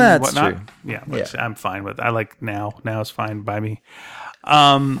young and whatnot?" True. Yeah, which I'm fine with. I like now. Now is fine by me.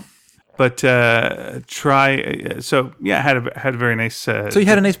 But try. So yeah, had a very nice. So you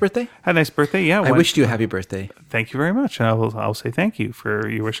had a nice birthday. Had a nice birthday. Yeah, I wished you a happy birthday. Thank you very much. And I'll say thank you for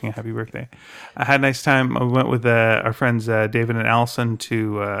you wishing a happy birthday. I had a nice time. We went with our friends David and Allison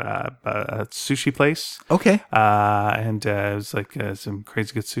to a sushi place. Okay. And it was like some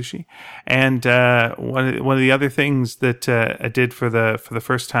crazy good sushi. And one of the other things that I did for the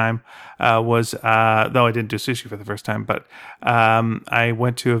first time was though I didn't do sushi for the first time, but I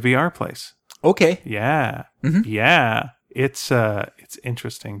went to a VR place. Okay. Yeah. Mm-hmm. Yeah. It's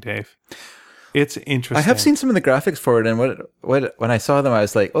interesting, Dave. It's interesting. I have seen some of the graphics for it, and what when I saw them, I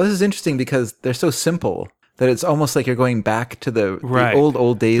was like, "Oh, this is interesting because they're so simple that it's almost like you're going back to the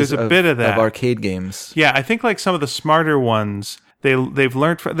old days of arcade games." Yeah, I think like some of the smarter ones, they've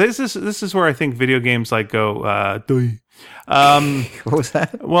learned from this is where I think video games like go die. What was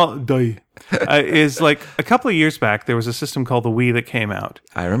that? Well, die. Is like a couple of years back there was a system called the Wii that came out.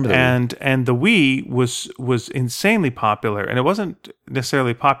 I remember that. And the Wii was insanely popular, and it wasn't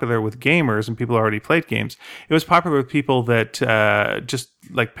necessarily popular with gamers and people who already played games. It was popular with people that just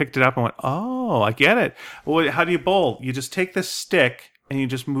like picked it up and went, "Oh, I get it. Well, how do you bowl? You just take this stick and you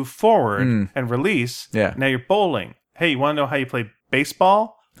just move forward and release. Yeah. Now you're bowling. Hey, you want to know how you play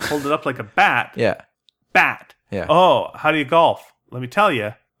baseball? Hold it up like a bat. Yeah. Bat. Yeah. Oh, how do you golf? Let me tell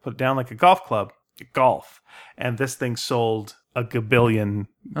you. Put it down like a golf club. You golf. And this thing sold a gabillion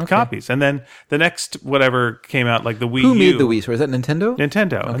copies. And then the next whatever came out, like the Wii U. Who made the Wii? So was that Nintendo?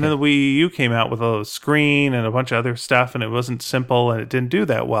 Nintendo. Okay. And then the Wii U came out with a screen and a bunch of other stuff, and it wasn't simple, and it didn't do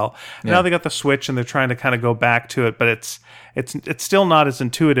that well. Yeah. Now they got the Switch, and they're trying to kind of go back to it, but it's still not as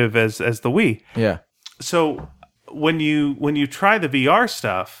intuitive as the Wii. Yeah. So when you try the VR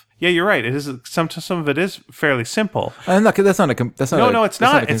stuff, yeah, you're right. It is some of it is fairly simple. No, it's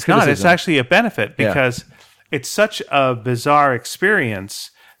not. It's not. It's actually a benefit because it's such a bizarre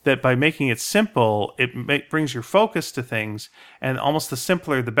experience that by making it simple, it brings your focus to things, and almost the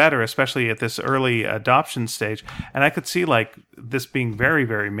simpler the better, especially at this early adoption stage. And I could see like this being very,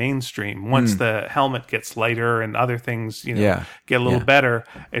 very mainstream once the helmet gets lighter and other things, get a little better.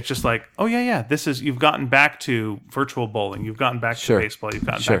 It's just like, oh yeah, you've gotten back to virtual bowling, you've gotten back to baseball, you've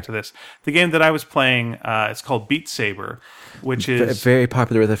gotten back to this. The game that I was playing, it's called Beat Saber, which is very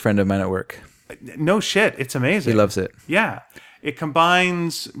popular with a friend of mine at work. No shit, it's amazing. He loves it. Yeah. It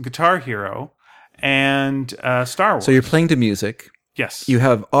combines Guitar Hero and Star Wars. So you're playing to music. Yes. You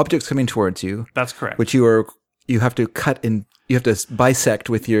have objects coming towards you. That's correct. Which you have to cut in. You have to bisect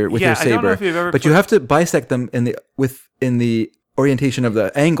with your saber. I don't know if you've ever you have to bisect them in the orientation of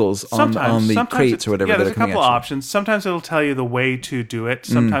the angles on the crates or whatever. Yeah, there's a couple of options. Sometimes it'll tell you the way to do it.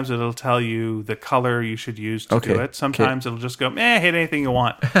 Sometimes it'll tell you the color you should use to do it. Sometimes it'll just go, hit anything you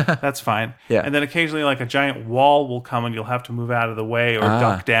want. That's fine. Yeah. And then occasionally like a giant wall will come and you'll have to move out of the way or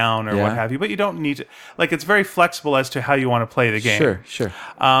duck down or what have you. But you don't need to. Like it's very flexible as to how you want to play the game. Sure.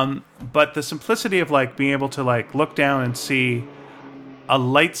 But the simplicity of like being able to like look down and see a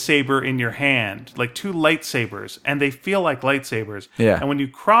lightsaber in your hand, like two lightsabers, and they feel like lightsabers. Yeah. And when you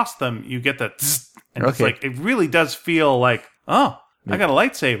cross them, you get the tss, and it's like it really does feel like, oh, I got a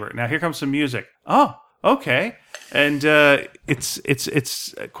lightsaber. Now here comes some music. Oh, okay. And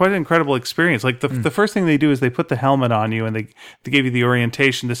it's quite an incredible experience. Like the first thing they do is they put the helmet on you and they give you the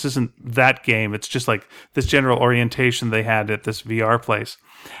orientation. This isn't that game. It's just like this general orientation they had at this VR place.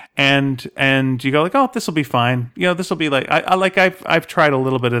 And you go like, oh, this will be fine. This will be like I've tried a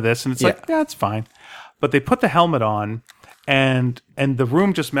little bit of this, and it's like, yeah, it's fine. But they put the helmet on, and the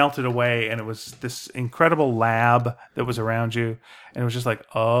room just melted away, and it was this incredible lab that was around you, and it was just like,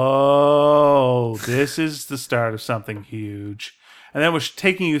 oh, this is the start of something huge. And that was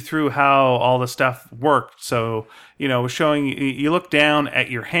taking you through how all the stuff worked. So, it was showing you look down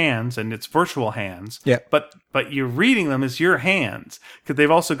at your hands, and it's virtual hands. Yeah. But you're reading them as your hands, because they've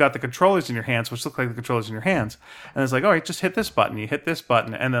also got the controllers in your hands, which look like the controllers in your hands. And it's like, all right, just hit this button. You hit this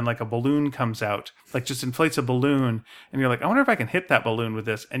button, and then like a balloon comes out, like just inflates a balloon, and you're like, I wonder if I can hit that balloon with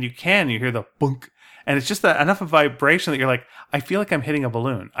this. And you can. You hear the bunk. And it's just enough of vibration that you're like, I feel like I'm hitting a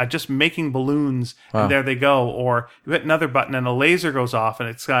balloon. I'm just making balloons, and there they go. Or you hit another button, and a laser goes off, and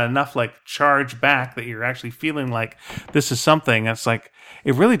it's got enough like charge back that you're actually feeling like this is something. And it's like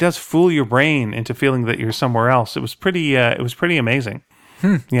it really does fool your brain into feeling that you're somewhere else. It was pretty amazing.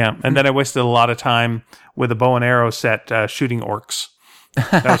 Yeah. And then I wasted a lot of time with a bow and arrow set shooting orcs.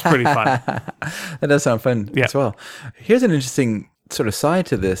 That was pretty fun. That does sound fun as well. Here's an interesting sort of side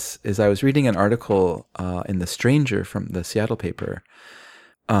to this is I was reading an article in The Stranger from the Seattle paper.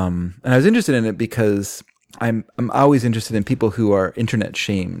 And I was interested in it because I'm always interested in people who are internet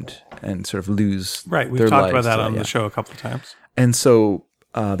shamed and sort of lose their lives. We've talked about that on the show a couple of times. And so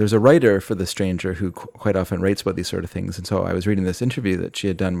there's a writer for The Stranger who quite often writes about these sort of things. And so I was reading this interview that she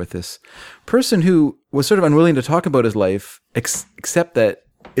had done with this person who was sort of unwilling to talk about his life, except that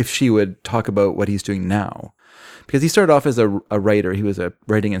if she would talk about what he's doing now. Because he started off as a writer. He was a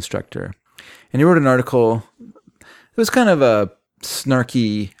writing instructor. And he wrote an article. It was kind of a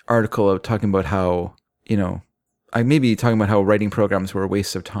snarky article of talking about how, maybe talking about how writing programs were a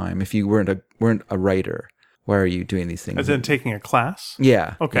waste of time. If you weren't a writer, why are you doing these things? As in taking a class?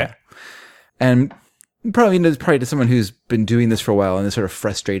 Yeah. Okay. Yeah. And probably to someone who's been doing this for a while, and this sort of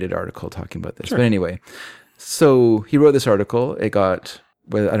frustrated article talking about this. Sure. But anyway, so he wrote this article. It got...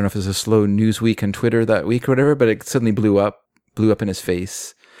 I don't know if it was a slow news week on Twitter that week or whatever, but it suddenly blew up in his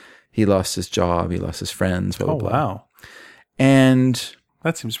face. He lost his job. He lost his friends. Blah, blah, blah. Wow. And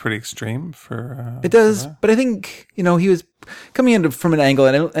that seems pretty extreme for... it does, but I think, he was coming in from an angle,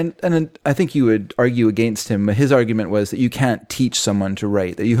 and I think you would argue against him. His argument was that you can't teach someone to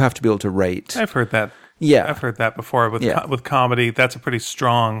write, that you have to be able to write. I've heard that. Yeah. I've heard that before with comedy. That's a pretty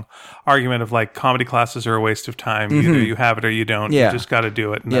strong argument of like comedy classes are a waste of time. Mm-hmm. Either you have it or you don't. Yeah. You just got to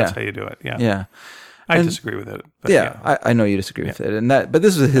do it, and that's how you do it. Yeah. Yeah. I disagree with it. But I know you disagree with it. But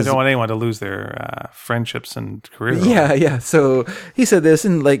this was his... I don't want anyone to lose their friendships and career. Yeah. So he said this,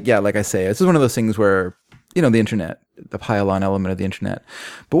 and like I say, this is one of those things where, the internet, the pile-on element of the internet.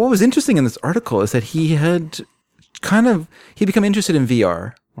 But what was interesting in this article is that he had he became interested in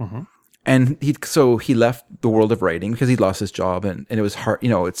VR. Mm-hmm. And he left the world of writing because he'd lost his job and it was hard.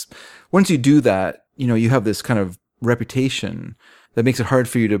 It's once you do that, you have this kind of reputation that makes it hard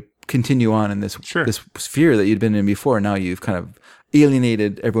for you to continue on in this sphere that you'd been in before. Now you've kind of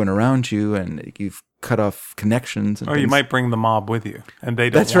alienated everyone around you and you've cut off connections. Or you might bring the mob with you, and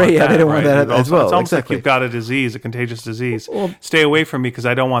they don't. That's right. Yeah, they don't want that as well. It's almost like you've got a disease, a contagious disease. Well, stay away from me because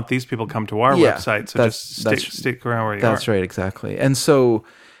I don't want these people come to our website. So just stick around where you are. That's right, exactly. And so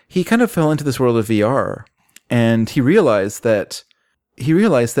he kind of fell into this world of VR, and he realized that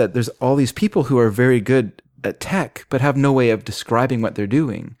there's all these people who are very good at tech, but have no way of describing what they're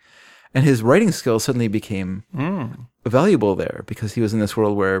doing. And his writing skills suddenly became valuable there because he was in this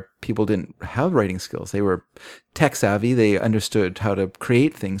world where people didn't have writing skills. They were tech savvy. They understood how to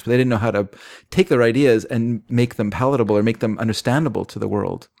create things, but they didn't know how to take their ideas and make them palatable or make them understandable to the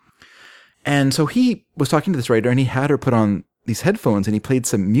world. And so he was talking to this writer and he had her put on these headphones and he played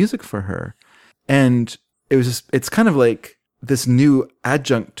some music for her. And it's kind of like this new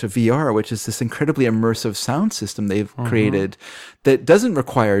adjunct to VR, which is this incredibly immersive sound system they've created that doesn't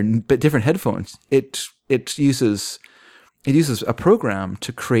require different headphones. It uses a program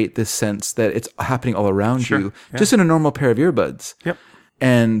to create this sense that it's happening all around you, just in a normal pair of earbuds. Yep.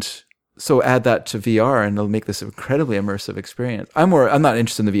 And so add that to VR and it'll make this incredibly immersive experience. I'm not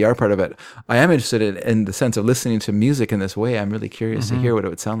interested in the VR part of it. I am interested in the sense of listening to music in this way. I'm really curious to hear what it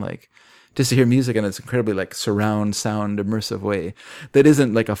would sound like. Just to hear music in this incredibly like surround sound immersive way that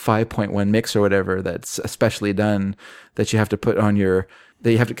isn't like a 5.1 mix or whatever that's especially done that you have to put on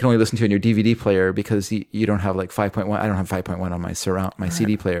can only listen to in your DVD player because you don't have like 5.1. I don't have 5.1 on my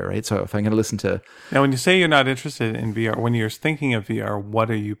CD player, right? So if I'm going to listen to... Now, when you say you're not interested in VR, when you're thinking of VR, what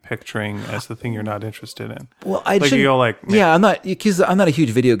are you picturing as the thing you're not interested in? Well, I'm not a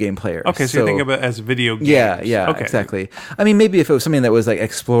huge video game player. Okay, so you're thinking of it as video games. Yeah, okay. Exactly. I mean, maybe if it was something that was like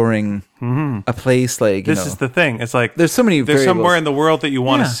exploring a place like, This is the thing. It's like... There's somewhere in the world that you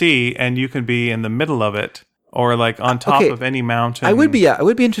want to see and you can be in the middle of it. Or like on top of any mountain. I would be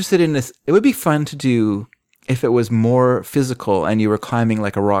interested in this. It would be fun to do if it was more physical and you were climbing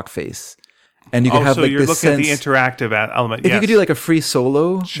like a rock face. And you could have like this sense. So you're looking at the interactive element. If you could do like a free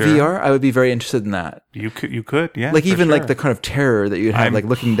solo VR, I would be very interested in that. You could, yeah. Like even like the kind of terror that you'd have, like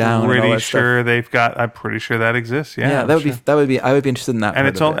looking down. I'm pretty sure that exists. Yeah, I would be interested in that. And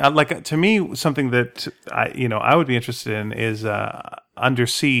it's all like to me something that I would be interested in is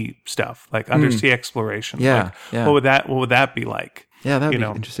undersea stuff, like undersea exploration. Yeah, like, What would that be like? Yeah, that would be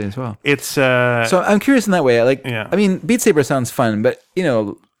interesting as well. It's so I'm curious in that way. I mean, Beat Saber sounds fun, but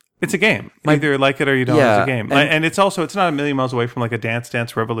it's a game. Either like it or you don't. It's a game, and it's not a million miles away from like a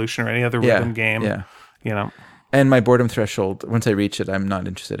Dance Revolution or any other rhythm game. Yeah, And my boredom threshold, once I reach it, I'm not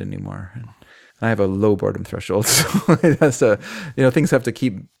interested anymore. And I have a low boredom threshold, so it has to, things have to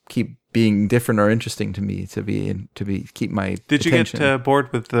keep being different or interesting to me to keep my. Did attention. You get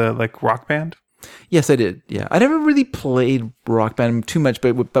bored with the like Rock Band? Yes, I did. Yeah, I never really played Rock Band too much,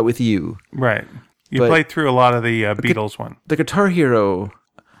 but with you, right? You played through a lot of the Beatles one. The Guitar Hero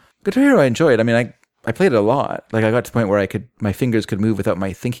I enjoyed. I mean, I played it a lot. Like I got to the point where my fingers could move without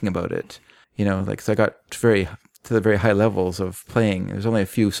my thinking about it. So I got to the very high levels of playing. There's only a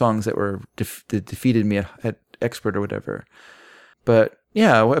few songs that were that defeated me at expert or whatever. But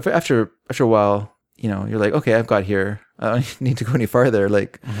yeah, after a while, you're like, okay, I've got here. I don't need to go any farther.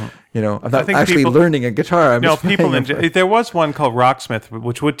 Like, I'm not actually learning a guitar. There was one called Rocksmith,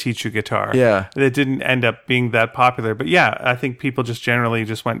 which would teach you guitar. Yeah. It didn't end up being that popular. But yeah, I think people just generally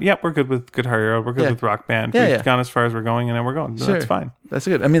just went, yeah, we're good with Guitar Hero. We're good with Rock Band. We've gone as far as we're going, and then we're going. Sure. That's fine. That's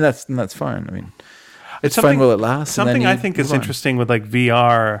good. I mean, that's fine. I mean, it's fun while it lasts. Something I think is interesting with like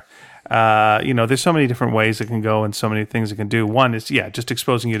VR. There's so many different ways it can go and so many things it can do. One is, just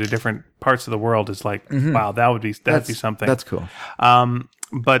exposing you to different parts of the world is like, wow, that'd be something. That's cool.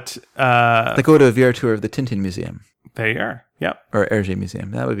 But like go to a VR tour of the Tintin Museum. There you are. Yep. Or Hergé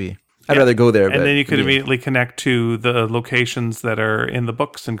Museum. That would be. I'd rather go there. And then you could immediately connect to the locations that are in the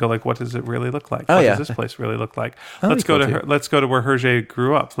books and go like, what does it really look like? What does this place really look like? Let's go to where Hergé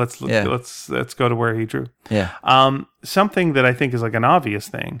grew up. Let's go to where he drew. Yeah. Something that I think is like an obvious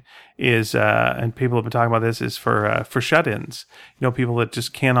thing is, and people have been talking about this, is for shut-ins. People that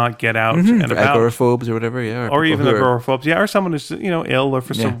just cannot get out and about. Agoraphobes or whatever, yeah. Or even agoraphobes, or someone who's ill or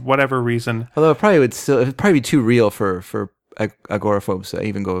for some whatever reason. Although it'd probably be too real for agoraphobes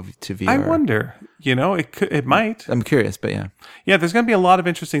even go to VR. I wonder. It might. I'm curious, but yeah. Yeah, there's going to be a lot of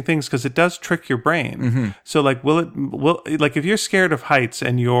interesting things because it does trick your brain. Mm-hmm. So, like, like if you're scared of heights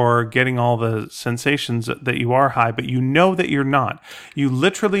and you're getting all the sensations that you are high, but you know that you're not, you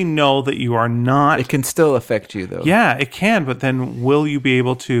literally know that you are not. It can still affect you, though. Yeah, it can. But then, will you be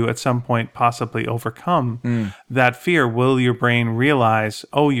able to, at some point, possibly overcome that fear? Will your brain realize,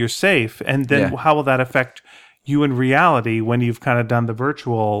 oh, you're safe, and then how will that affect you in reality when you've kind of done the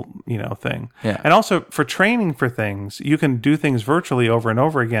virtual, thing. Yeah. And also for training for things, you can do things virtually over and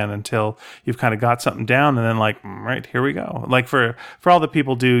over again until you've kind of got something down, and then right, here we go. Like for all the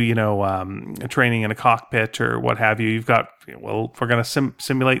people do, training in a cockpit or what have you, you've got, we're going to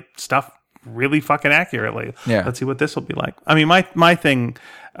simulate stuff really fucking accurately. Yeah. Let's see what this will be like. I mean, my thing,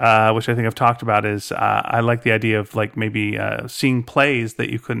 which I think I've talked about, is I like the idea of like maybe seeing plays that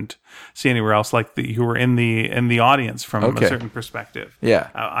you couldn't see anywhere else, like that you were in the audience from a certain perspective. Yeah.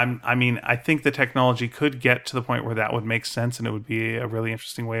 I think the technology could get to the point where that would make sense, and it would be a really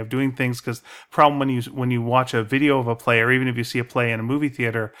interesting way of doing things. Because the problem when you watch a video of a play, or even if you see a play in a movie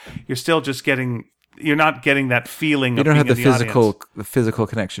theater, you're not getting that feeling. You don't have the physical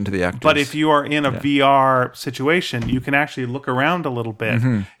connection to the actors. But if you are in a VR situation, you can actually look around a little bit.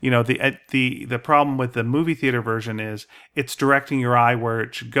 Mm-hmm. The problem with the movie theater version is it's directing your eye where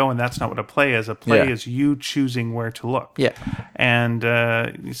it should go, and that's not what a play is. A play is you choosing where to look. Yeah. And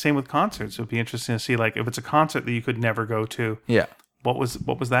same with concerts. It would be interesting to see, like, if it's a concert that you could never go to. Yeah. What was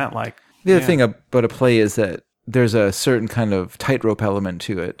that like? The other thing about a play is that there's a certain kind of tightrope element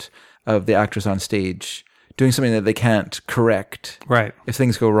to it, of the actors on stage doing something that they can't correct. Right. If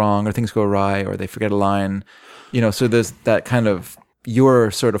things go wrong or things go awry or they forget a line, so there's that kind of, you're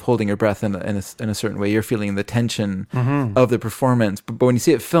sort of holding your breath in a certain way. You're feeling the tension of the performance. But when you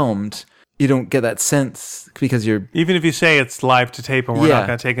see it filmed, you don't get that sense because you're... Even if you say it's live to tape and we're not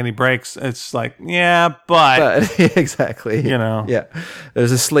going to take any breaks, it's like, but exactly. Yeah.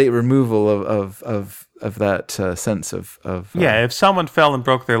 There's a slight removal of that sense of if someone fell and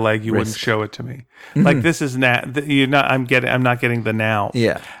broke their leg, you wouldn't show it to me. Mm-hmm. Like, this is I'm not getting the now.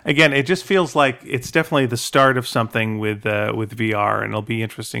 Yeah. Again, it just feels like it's definitely the start of something with VR, and it'll be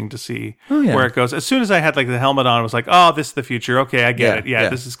interesting to see where it goes. As soon as I had like the helmet on, I was like, oh, this is the future. Okay, I get it. Yeah,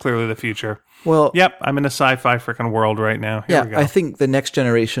 this is clearly the future. Well, yep, I'm in a sci-fi freaking world right now. Here we go. I think the next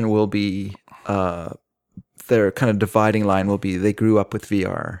generation will be their kind of dividing line will be they grew up with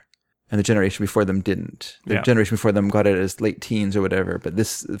VR. And the generation before them didn't. The generation before them got it as late teens or whatever. But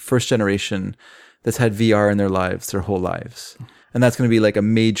this first generation that's had VR in their lives, their whole lives. And that's going to be like a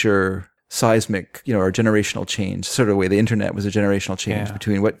major seismic, or generational change. Sort of way the internet was a generational change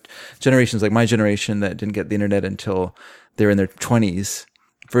between what generations, like my generation that didn't get the internet until they're in their 20s,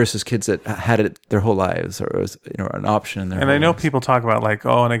 versus kids that had it their whole lives, or it was an option in their. And I know people talk about like,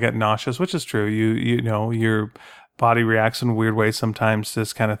 oh, and I get nauseous, which is true. Your body reacts in weird ways sometimes to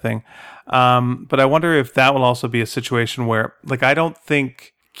this kind of thing. But I wonder if that will also be a situation where, like, I don't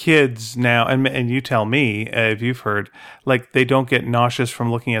think kids now, and you tell me if you've heard, like, they don't get nauseous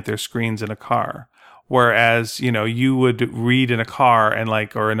from looking at their screens in a car. Whereas, you would read in a car and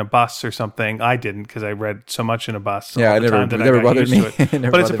or in a bus or something. I didn't, because I read so much in a bus. Yeah, it never bothered me.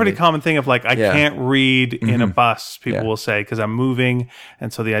 But it's a pretty common thing of I can't read in a bus, people will say, because I'm moving.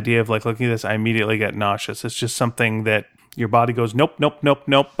 And so the idea of looking at this, I immediately get nauseous. It's just something that your body goes, nope, nope, nope,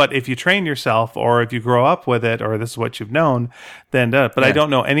 nope. But if you train yourself, or if you grow up with it, or this is what you've known, then I don't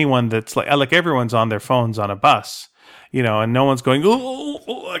know anyone that's like everyone's on their phones on a bus. And no one's going,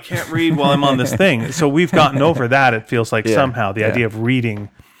 oh, I can't read while I'm on this thing. So we've gotten over that. It feels like somehow the idea of reading,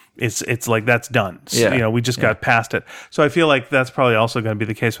 it's like that's done. So, we just got past it. So I feel like that's probably also going to be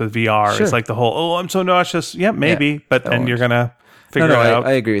the case with VR. Sure. It's like the whole, oh, I'm so nauseous. Yeah, maybe, but then you're going to figure it out.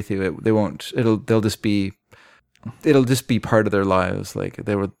 I agree with you. They won't. It'll just be part of their lives. Like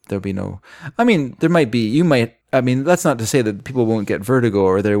there'll be no. I mean, there might be. You might. I mean, that's not to say that people won't get vertigo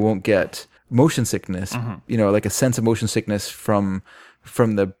or they won't get motion sickness, like a sense of motion sickness from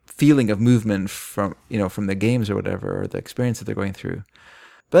the feeling of movement from the games or whatever, or the experience that they're going through.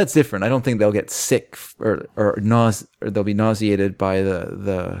 But that's different. I don't think they'll get sick or they'll be nauseated by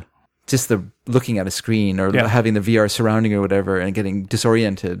the looking at a screen or having the VR surrounding or whatever and getting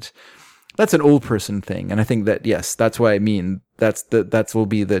disoriented. That's an old person thing. And I think that, yes, that's why I mean that will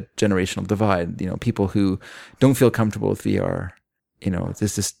be the generational divide. People who don't feel comfortable with VR,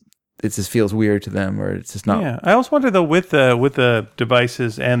 it just feels weird to them, or it's just not. Yeah, I also wonder though with the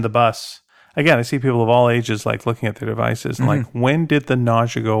devices and the bus. Again, I see people of all ages looking at their devices and when did the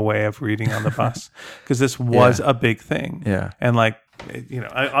nausea go away of reading on the bus? Because this was a big thing. Yeah, and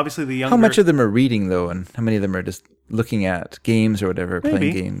obviously the younger. How much of them are reading though, and how many of them are just looking at games or whatever,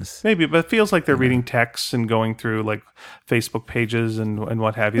 playing games. Maybe, but it feels like they're reading texts and going through like Facebook pages and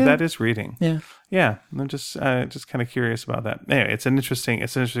what have you. That is reading. Yeah. Yeah, I'm just kind of curious about that. Anyway, it's an interesting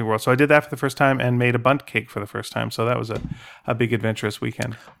world. So I did that for the first time and made a bundt cake for the first time. So that was a big adventurous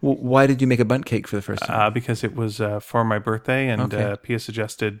weekend. Well, why did you make a bundt cake for the first time? Because it was for my birthday, and Pia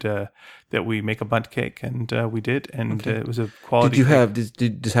suggested that we make a bundt cake, and we did, and it was a quality. Did you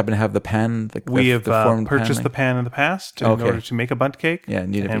just happen to have the pan? We have purchased the pan in the past in order to make a bundt cake. Yeah,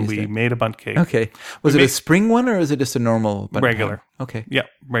 and we made a bundt cake. Okay, was it a spring one or is it just a normal bundt regular? Pan? Okay, yeah,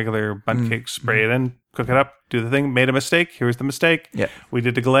 regular bundt cake. Spray it in, cook it up, do the thing. Made a mistake. Here's the mistake. Yeah, we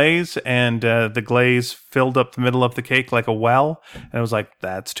did the glaze, and the glaze filled up the middle of the cake like a well, and it was like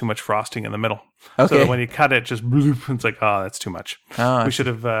that's too much frosting in the middle. Okay. So when you cut it, just bloop, it's like, oh, that's too much. We should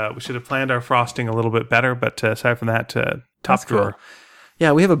have planned our frosting a little bit better, but aside from that, top drawer. Cool.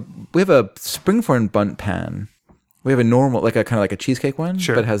 Yeah, we have a springform bundt pan. We have a normal, like a kind of like a cheesecake one,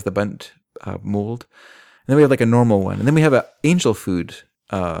 but has the bundt mold. And then we have like a normal one, and then we have an angel food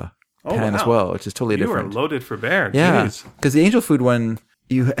pan as well, which is totally different. You are loaded for bear. Yeah, because the angel food one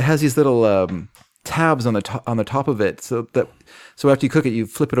has these little tabs on the top of it, so after you cook it, you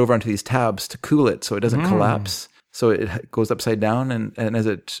flip it over onto these tabs to cool it, so it doesn't collapse. So it goes upside down, and as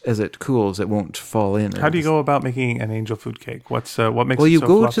it cools, it won't fall in. How do you go about making an angel food cake? What makes it so fluffy? Well, you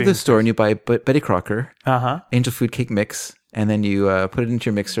go to the store and you buy Betty Crocker Uh-huh. angel food cake mix, and then you put it into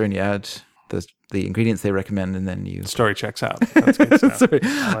your mixer and you add the ingredients they recommend, and then you... Story checks out. That's good stuff. Sorry.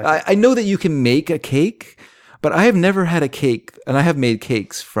 I know that you can make a cake, but I have never had a cake, and I have made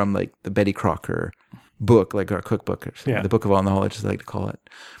cakes from like the Betty Crocker book, like our cookbook, or the Book of All Knowledge, as I like to call it.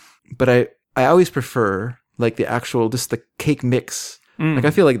 But I always prefer like the actual, just the cake mix. Like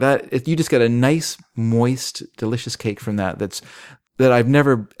I feel like that, you just get a nice, moist, delicious cake from that I've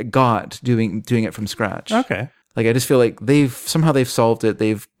never got doing it from scratch. Okay. Like I just feel like they've solved it.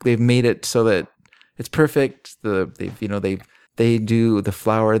 They've made it so that it's perfect. They do the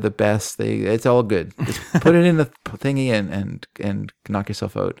flour the best. It's all good. Just put it in the thingy and knock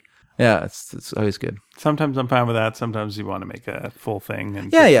yourself out. Yeah, it's always good. Sometimes I'm fine with that. Sometimes you want to make a full thing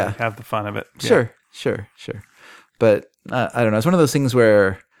and have the fun of it. Sure. But I don't know. It's one of those things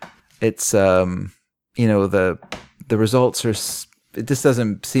where it's the results are. It just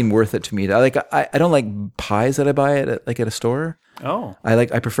doesn't seem worth it to me. I don't like pies that I buy at a store. Oh.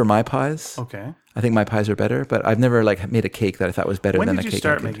 I prefer my pies. Okay. I think my pies are better, but I've never made a cake that I thought was better than a cake. When did you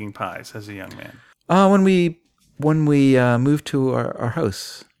start making pies as a young man? When we moved to our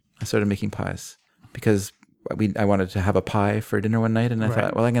house, I started making pies because I wanted to have a pie for dinner one night, and I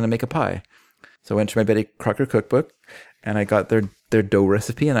thought, well, I'm going to make a pie. So I went to my Betty Crocker cookbook, and I got their dough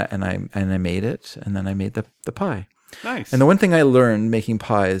recipe, and I made it, and then I made the pie. Nice. And the one thing I learned making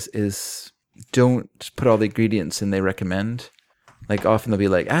pies is don't put all the ingredients in they recommend. Like often they'll be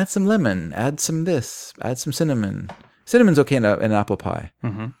like, add some lemon, add some this, add some cinnamon. Cinnamon's okay in an apple pie.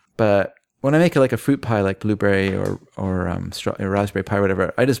 Mm-hmm. But when I make like a fruit pie, like blueberry or raspberry pie, or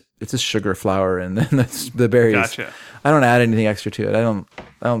whatever, it's just sugar, flour, and then the berries. Gotcha. I don't add anything extra to it. I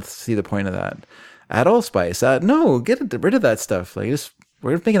don't see the point of that. Add allspice. No, get rid of that stuff. Like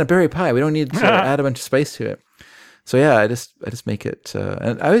we're making a berry pie. We don't need to add a bunch of spice to it. So yeah, I just make it,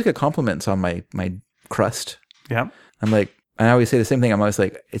 and I always get compliments on my crust. Yeah, I always say the same thing. I'm always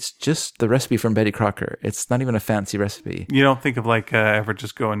like, it's just the recipe from Betty Crocker. It's not even a fancy recipe. You don't think of ever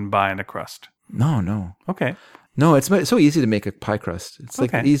just going and buying a crust? No. Okay. No, it's so easy to make a pie crust. It's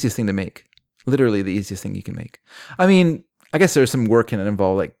like the easiest thing to make. Literally the easiest thing you can make. I mean, I guess there's some work in it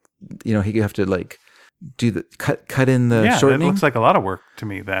involved. Like, you have to like do the cut in the shortening. It looks like a lot of work to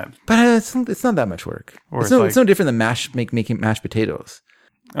me. But it's not that much work. It's no different than making mashed potatoes.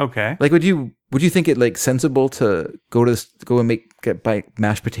 Okay. Like, would you think it like sensible to go and buy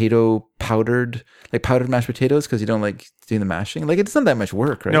mashed potato powdered mashed potatoes because you don't like doing the mashing? Like, it's not that much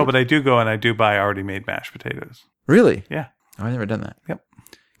work, right? No, but I do go and I do buy already made mashed potatoes. Really? Yeah. Oh, I've never done that. Yep.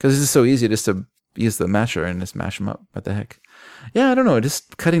 Because it's just so easy just to use the masher and just mash them up. What the heck? Yeah, I don't know.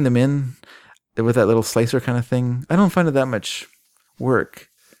 Just cutting them in with that little slicer kind of thing. I don't find it that much work.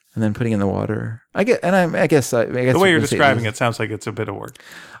 And then putting in the water. I guess the way you're describing it sounds like it's a bit of work.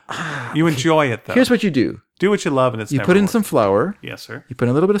 You enjoy it though. Here's what you do. Do what you love, and it's you put in some flour. Yes, sir. You put in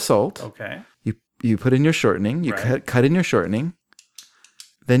a little bit of salt. Okay. You put in your shortening. You cut in your shortening.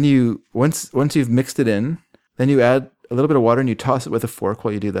 Then you once you've mixed it in, then you add a little bit of water and you toss it with a fork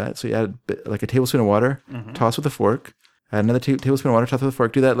while you do that. So you add like a tablespoon of water, toss with a fork. Add another tablespoon of water, toss with a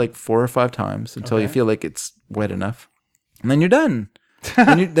fork. Do that like 4 or 5 times until you feel like it's wet enough, and then you're done.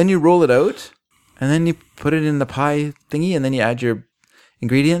 then you roll it out, and then you put it in the pie thingy, and then you add your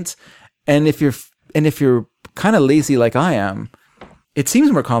ingredients. And if your kind of lazy like I am, it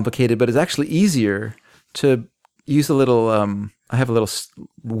seems more complicated, but it's actually easier to use a little. I have a little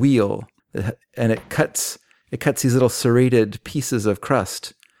wheel, and it cuts these little serrated pieces of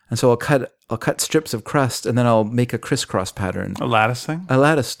crust, and so I'll cut strips of crust, and then I'll make a crisscross pattern. A lattice thing? A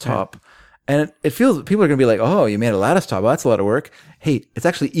lattice top. Yeah. And it feels, people are going to be like, oh, you made a lattice top. Well, that's a lot of work. Hey, it's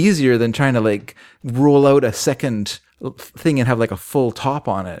actually easier than trying to like roll out a second thing and have like a full top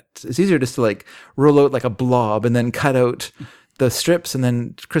on it. It's easier just to like roll out like a blob and then cut out the strips and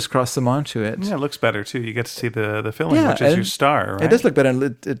then crisscross them onto it. Yeah, it looks better too. You get to see the filling, which is your star, right? It does look better.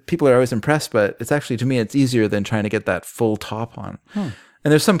 People are always impressed, but it's actually, to me, it's easier than trying to get that full top on.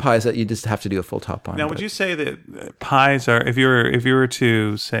 And there's some pies that you just have to do a full top on. Now, would you say that pies are, if you were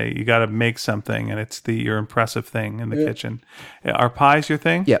to say you got to make something and it's your impressive thing in the kitchen, are pies your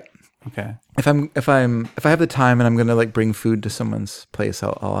thing? Yeah. Okay. If I have the time and I'm gonna like bring food to someone's place,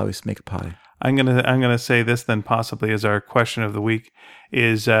 I'll always make a pie. I'm gonna say this then possibly as our question of the week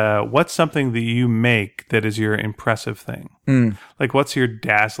is what's something that you make that is your impressive thing? Like what's your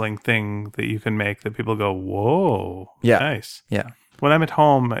dazzling thing that you can make that people go, whoa, nice. Yeah. When I'm at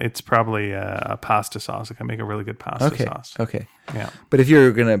home, it's probably a pasta sauce. I can make a really good pasta sauce. Okay. Yeah. But if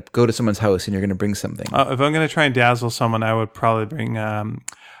you're going to go to someone's house and you're going to bring something. If I'm going to try and dazzle someone, I would probably bring an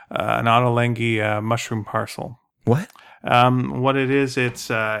Ottolenghi mushroom parcel. What? What it is,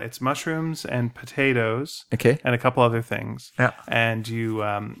 it's mushrooms and potatoes, and a couple other things. Yeah. And you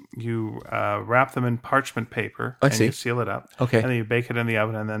wrap them in parchment paper, you seal it up. Okay. And then you bake it in the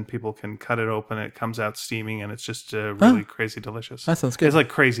oven, and then people can cut it open. It comes out steaming, and it's just really crazy delicious. That sounds good. It's like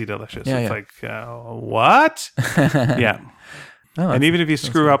crazy delicious. Yeah, it's like what? Yeah. Oh, and even if you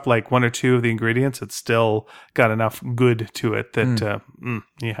screw up like one or two of the ingredients, it's still got enough good to it that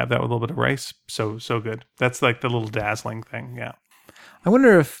you have that with a little bit of rice. So good. That's like the little dazzling thing. Yeah. I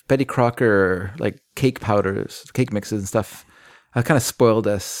wonder if Betty Crocker, like cake powders, cake mixes and stuff, kind of spoiled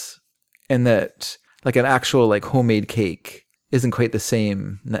us in that like an actual like homemade cake isn't quite the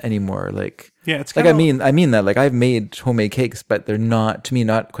same anymore. Like, yeah, it's like I mean that like I've made homemade cakes, but they're not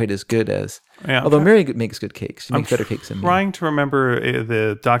quite as good as. Yeah, although Mary makes good cakes. She makes better cakes than me. I'm trying to remember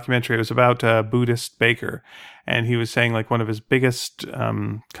the documentary. It was about a Buddhist baker, and he was saying like one of his biggest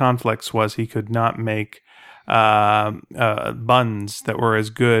conflicts was he could not make buns that were as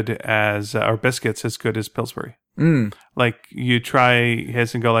good as, or biscuits as good as Pillsbury. Like you try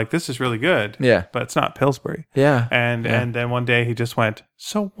his and go like, this is really good. Yeah. But it's not Pillsbury. Yeah. And then one day he just went,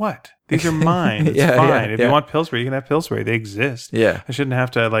 so what? These are mine. It's fine. If you want Pillsbury, you can have Pillsbury. They exist. Yeah. I shouldn't have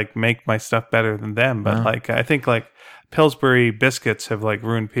to like make my stuff better than them. But like, I think like Pillsbury biscuits have like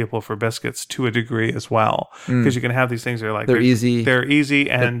ruined people for biscuits to a degree as well. Because you can have these things that are like, they're easy. They're easy.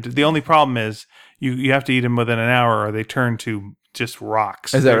 And the only problem is you have to eat them within an hour or they turn to just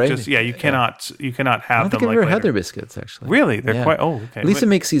rocks. Is that right? Just, you cannot have them. I don't think I've ever had their biscuits actually. Really? They're quite. Oh, okay. Lisa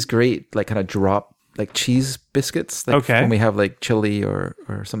makes these great like kind of drop like cheese biscuits. Like when we have like chili or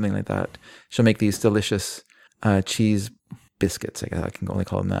something like that, she'll make these delicious cheese biscuits. I guess I can only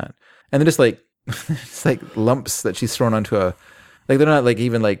call them that. And they're just like it's like lumps that she's thrown onto a like they're not like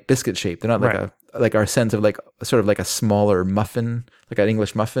even like biscuit shaped. They're not like like our sense of like sort of like a smaller muffin, like an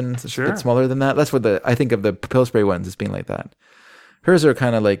English muffin. It's a bit smaller than that. That's what I think of the Pillsbury ones as being like that. Hers are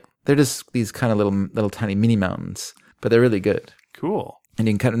kind of like they're just these kind of little tiny mini mountains, but they're really good. Cool. And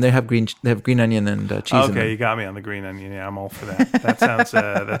you can cut them. They have green onion and cheese. Okay, you got me on the green onion. Yeah, I'm all for that.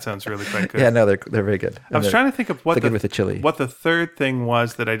 That sounds really quite good. Yeah, no, they're very good. I was trying to think of what with the chili. What the third thing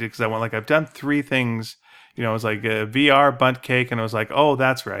was that I did because I went like I've done three things. You know, it was like a VR bundt cake, and I was like, oh,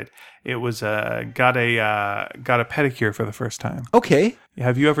 that's right. It was got a pedicure for the first time. Okay.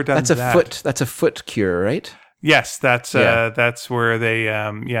 Have you ever done that? That's a foot cure, right? Yes, that's where they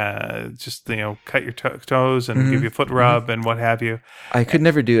just cut your toes and give you a foot rub and what have you. I could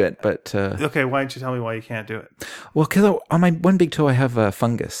never do it, but okay. Why don't you tell me why you can't do it? Well, because on my one big toe I have a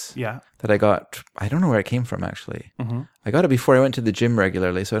fungus. Yeah. That I got. I don't know where it came from actually. Mm-hmm. I got it before I went to the gym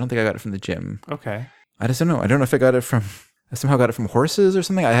regularly, so I don't think I got it from the gym. Okay. I just don't know. I don't know if I got it from. I somehow got it from horses or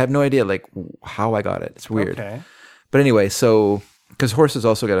something. I have no idea like how I got it. It's weird. Okay. But anyway, so because horses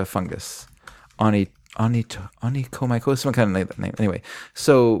also get a fungus, onychomycosis, some kind of name. Anyway,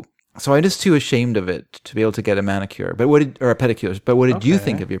 so I'm just too ashamed of it to be able to get a manicure. But or a pedicure. But what did you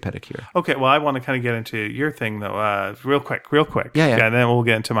think of your pedicure? Okay, well, I want to kind of get into your thing though, real quick. Yeah. And then we'll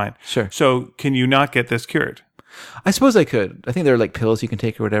get into mine. Sure. So, can you not get this cured? I suppose I could. I think there are like pills you can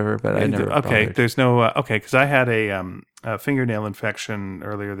take or whatever, but I never. Okay, bothered. There's no. Okay, because I had a fingernail infection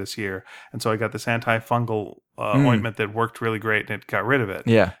earlier this year, and so I got this antifungal ointment that worked really great, and it got rid of it.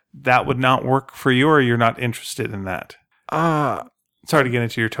 Yeah, that would not work for you, or you're not interested in that. Sorry to get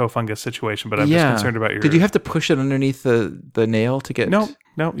into your toe fungus situation, but I'm just concerned about your... Did you have to push it underneath the nail to get... No,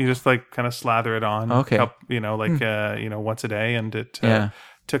 you just like kind of slather it on. Okay. Once a day, and it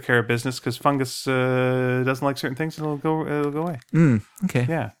took care of business, because fungus doesn't like certain things, and it'll go away. Okay.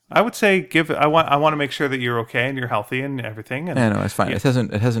 Yeah. I would say I want to make sure that you're okay and you're healthy and everything. And no, it's fine. Yeah.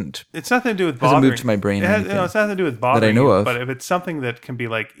 It hasn't. It's nothing to do with bothering. It hasn't moved to my brain. It's nothing to do with bothering. That I know of. But if it's something that can be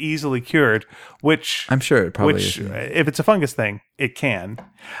like easily cured, which I'm sure it probably is. If it's a fungus thing, it can.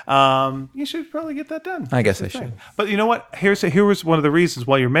 You should probably get that done. I guess I should. But you know what? Here was one of the reasons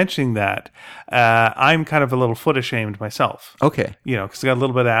while you're mentioning that. I'm kind of a little foot ashamed myself. Okay. Because I got a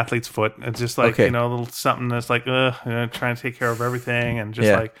little bit of athlete's foot. It's just like a little something that's like trying to take care of everything, and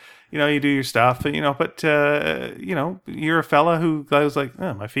just like. You do your stuff, but you're a fella who goes like,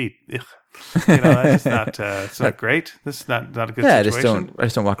 oh, my feet. That's not, it's not great. This is not a good situation. I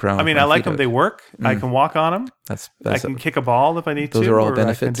just don't walk around. I mean, I like them. They work. I can walk on them. I can kick a ball if I need to. Those are all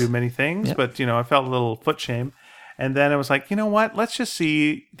benefits. I can do many things, but, I felt a little foot shame. And then I was like, you know what? Let's just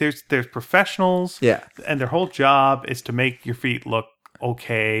see. There's professionals. And their whole job is to make your feet look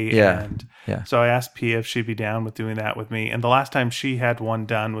okay. And so I asked Pia if she'd be down with doing that with me. And the last time she had one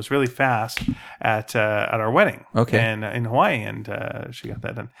done was really fast at our wedding in Hawaii, and she got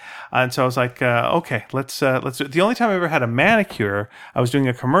that done. And so I was like, okay, let's do it. The only time I ever had a manicure, I was doing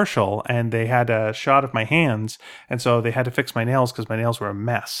a commercial, and they had a shot of my hands, and so they had to fix my nails because my nails were a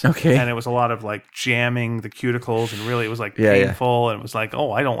mess. And it was a lot of like jamming the cuticles, and really it was like painful, and it was like,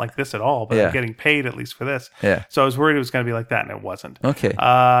 oh, I don't like this at all, but I'm getting paid at least for this. So I was worried it was going to be like that, and it wasn't.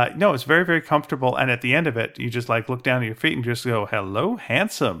 No, it's very, very comfortable. And at the end of it, you just like look down at your feet and just go, hello,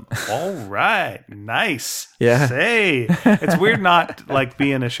 handsome. All right. Nice. Say. It's weird not like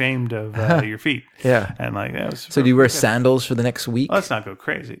being ashamed of your feet. And like, so do you wear sandals for the next week? Let's not go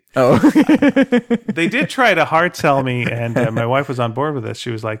crazy. Oh. They did try to hard sell me, and my wife was on board with this.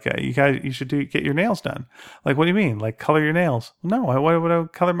 She was like, you should get your nails done. Like, what do you mean? Like color your nails? No, why would I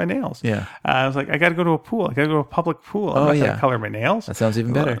color my nails? I was like, I got to go to a pool. I got to go to a public pool. I'm not going to color my nails. That sounds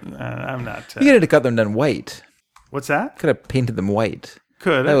even better. I'm not. You could have got them done white. What's that? Could have painted them white.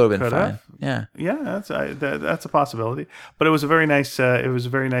 That would have been fine. That's a possibility. But it was a very nice. It was a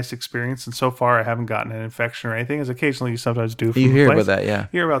very nice experience. And so far, I haven't gotten an infection or anything. As occasionally you sometimes do. You hear about that, You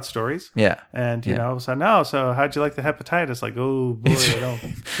hear about stories, And so how'd you like the hepatitis? Like, oh boy, I don't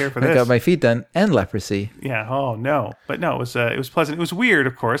care for this. I got my feet done and leprosy. Yeah. Oh no, but no, it was pleasant. It was weird,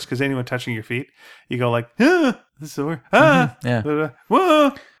 of course, because anyone touching your feet, you go like, this is so weird.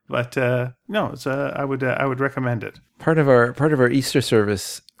 Whoa. But no, it's I would recommend it. Part of our Easter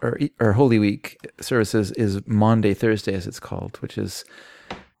service or Holy Week services is Maundy Thursday, as it's called, which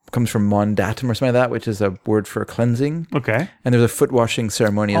comes from Maundatum or something like that, which is a word for cleansing. Okay. And there's a foot washing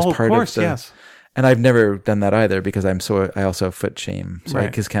ceremony as part of the. Yes. And I've never done that either because I also have foot shame, so I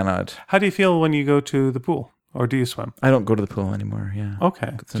just cannot. How do you feel when you go to the pool, or do you swim? I don't go to the pool anymore. Yeah.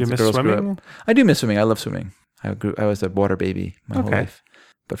 Okay. Do you miss swimming? I do miss swimming. I love swimming. I was a water baby my whole life.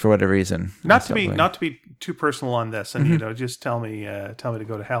 But for whatever reason, not to be too personal on this, and just tell me to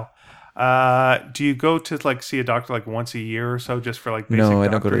go to hell. Do you go to like see a doctor like once a year or so, just for like basic? No, I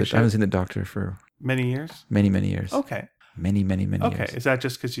don't go to. I haven't seen the doctor for many years. Many years. Okay. Many years. Okay, is that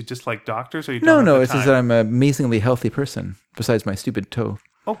just because you dislike doctors, or you? No. It's just that I'm an amazingly healthy person. Besides my stupid toe.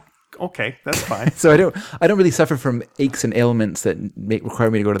 Oh, okay, that's fine. So I don't really suffer from aches and ailments that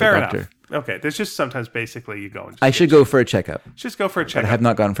require me to go to the doctor. Enough. Okay, there's just sometimes basically you go and I should go for a checkup. Just go for a checkup. I have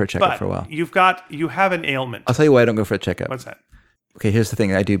not gone for a checkup for a while. You have an ailment. I'll tell you why I don't go for a checkup. What's that? Okay, here's the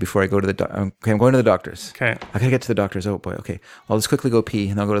thing I do before I go to the doctor. Okay, I'm going to the doctors. Okay. I gotta get to the doctors. Oh boy, okay. I'll just quickly go pee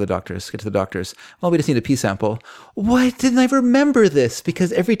and I'll go to the doctors. Get to the doctors. Well, we just need a pee sample. Why didn't I remember this?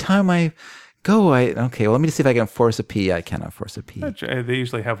 Because every time I go, well, let me just see if I can force a pee. I cannot force a pee. They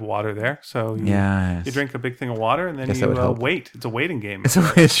usually have water there. So you drink a big thing of water and then you wait. It's a waiting game.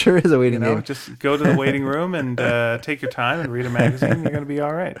 It sure is a waiting game. Just go to the waiting room and take your time and read a magazine. You're going to be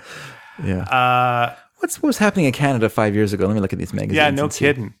all right. Yeah. What was happening in Canada 5 years ago? Let me look at these magazines. Yeah, no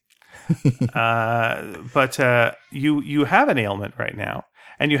kidding. But you have an ailment right now.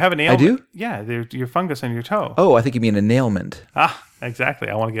 And you have an ailment. I do? Yeah, your fungus on your toe. Oh, I think you mean an ailment. Ah, exactly.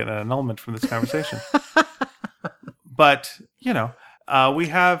 I want to get an annulment from this conversation. But, we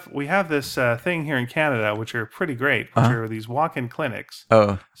have this thing here in Canada, which are pretty great, which are these walk-in clinics.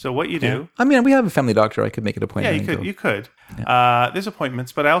 Oh. So what you do... I mean, we have a family doctor. I could make an appointment. Yeah, you could. Yeah. There's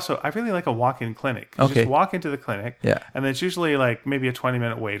appointments, but I really like a walk-in clinic. You just walk into the clinic, and it's usually like maybe a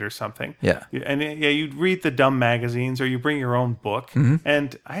 20-minute wait or something. Yeah. And you read the dumb magazines, or you bring your own book. Mm-hmm.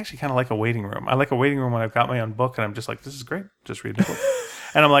 And I actually kind of like a waiting room. I like a waiting room when I've got my own book, and I'm just like, this is great. Just read the book.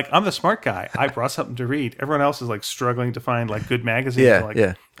 And I'm like, I'm the smart guy. I brought something to read. Everyone else is like struggling to find like good magazines.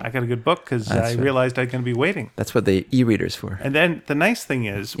 Yeah, I got a good book because I realized I'm going to be waiting. That's what the e-reader's for. And then the nice thing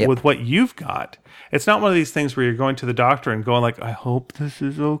is with what you've got, it's not one of these things where you're going to the doctor and going like, I hope this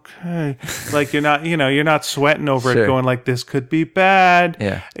is okay. Like you're not sweating over it going like, this could be bad.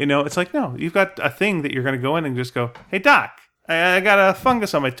 Yeah. It's like, no, you've got a thing that you're going to go in and just go, hey, doc, I got a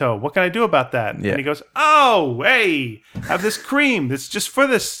fungus on my toe. What can I do about that? Yeah. And he goes, oh, hey, have this cream that's just for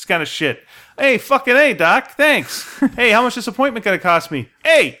this kind of shit. Hey, fucking hey, doc, thanks. Hey, how much is this appointment going to cost me?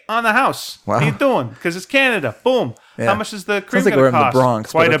 Hey, on the house. Wow. How you doing? Because it's Canada. Boom. Yeah. How much is the cream going to cost? The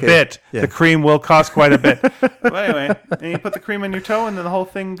Bronx, quite a bit. Yeah. The cream will cost quite a bit. But anyway, and you put the cream in your toe, and then the whole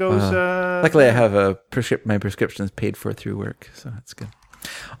thing goes. Luckily, I have my prescriptions paid for through work, so that's good.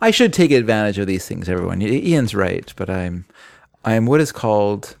 I should take advantage of these things, everyone. Ian's right, but I'm what is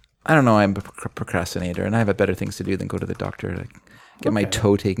called, I don't know, I'm a procrastinator, and I have better things to do than go to the doctor to get my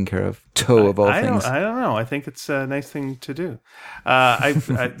toe taken care of. Of all things. I don't know. I think it's a nice thing to do.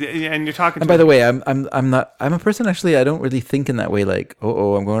 And you're talking. And by the way, I'm a person actually. I don't really think in that way. Like,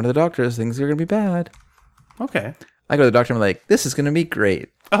 I'm going to the doctors. Things are going to be bad. Okay. I go to the doctor. I'm like, this is going to be great.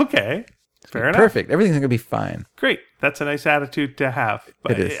 Okay. Fair enough. Perfect. Everything's going to be fine. Great. That's a nice attitude to have.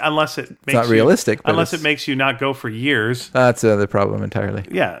 But it is. Unless it makes it's not realistic. Unless it makes you not go for years. That's another problem entirely.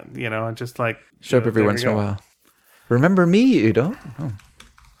 Yeah. Just like. Show up every once in a while. Remember me, Udo? Oh.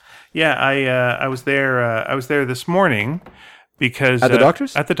 Yeah, I was there. I was there this morning because at the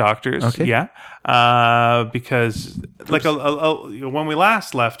doctor's. At the doctor's, okay. Yeah. Because like when we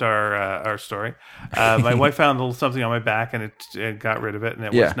last left our story, my wife found a little something on my back and it got rid of it, and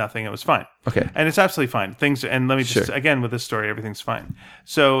it was nothing. It was fine. Okay. And it's absolutely fine. Things, and let me just again with this story, everything's fine.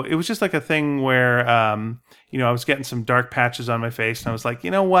 So it was just like a thing where I was getting some dark patches on my face, and I was like, you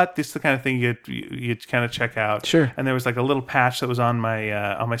know what, this is the kind of thing you kind of check out. Sure. And there was like a little patch that was on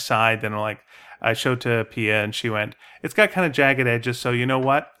my side, and I showed to Pia, and she went, it's got kind of jagged edges, so you know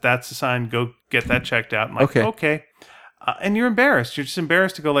what? That's a sign. Go get that checked out. I'm like, okay. And you're embarrassed. You're just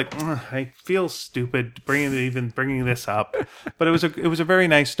embarrassed to go like, I feel stupid bringing this up. But it was a very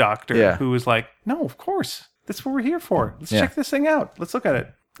nice doctor who was like, no, of course. That's what we're here for. Let's check this thing out. Let's look at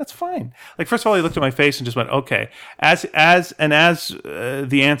it. That's fine. Like, first of all, he looked at my face and just went, okay. As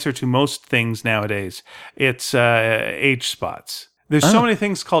the answer to most things nowadays, it's age spots. There's so many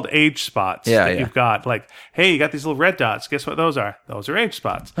things called age spots that you've got. Like, hey, you got these little red dots. Guess what those are? Those are age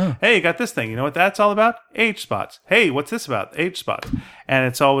spots. Oh. Hey, you got this thing. You know what that's all about? Age spots. Hey, what's this about? Age spots. And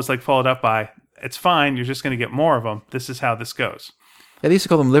it's always like followed up by, it's fine. You're just going to get more of them. This is how this goes. Yeah, they used to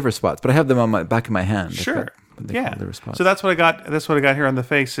call them liver spots, but I have them on my back of my hand. Sure. Liver spots. So that's what I got. That's what I got here on the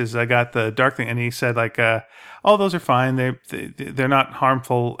face. Is I got the dark thing, and he said like, those are fine. They're not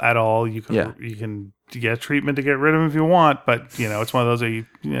harmful at all. You can get treatment to get rid of them if you want, but it's one of those where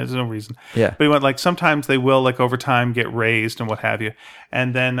there's no reason. Yeah. But he went like, sometimes they will like over time get raised and what have you.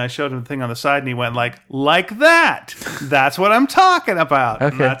 And then I showed him the thing on the side, and he went like that. That's what I'm talking about.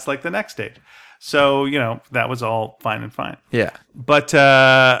 Okay. And that's like the next stage. So, that was all fine and fine. Yeah. But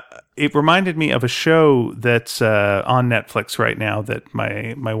it reminded me of a show that's on Netflix right now that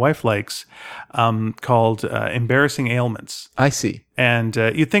my wife likes called Embarrassing Ailments. I see. And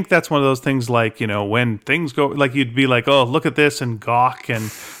you'd think that's one of those things like, when things go, like you'd be like, oh, look at this and gawk, and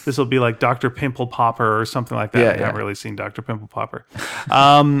this will be like Dr. Pimple Popper or something like that. I haven't really seen Dr. Pimple Popper.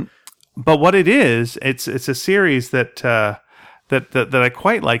 But what it is, it's a series that I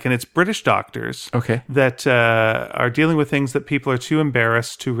quite like, and it's British doctors that are dealing with things that people are too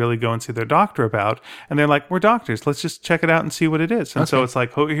embarrassed to really go and see their doctor about, and they're like, we're doctors, let's just check it out and see what it is. And so it's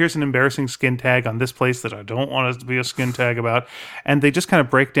like, oh, here's an embarrassing skin tag on this place that I don't want us to be a skin tag about, and they just kind of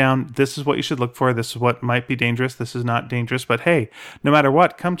break down, this is what you should look for, this is what might be dangerous, this is not dangerous, but hey, no matter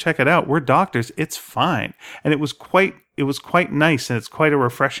what, come check it out, we're doctors, it's fine. And it was quite nice, and it's quite a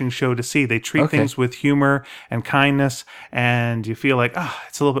refreshing show to see. They treat things with humor and kindness, and you feel like,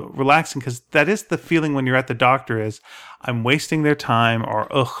 it's a little bit relaxing, because that is the feeling when you're at the doctor is, I'm wasting their time, or,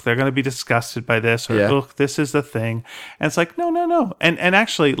 they're going to be disgusted by this, or, this is the thing. And it's like, no. And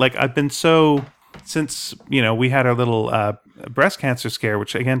actually, like, I've been so, since, we had our little breast cancer scare,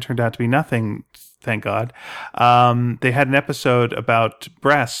 which again turned out to be nothing, thank God. They had an episode about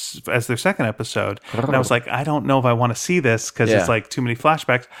breasts as their second episode. And I was like, I don't know if I want to see this, because it's like too many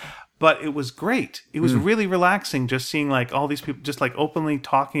flashbacks. But it was great. It was really relaxing just seeing like all these people just like openly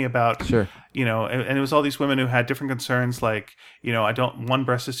talking about, and it was all these women who had different concerns, like, one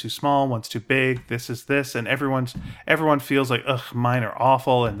breast is too small, one's too big, this is this, and everyone feels like, ugh, mine are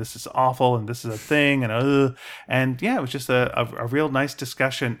awful, and this is awful, and this is a thing, and yeah, it was just a real nice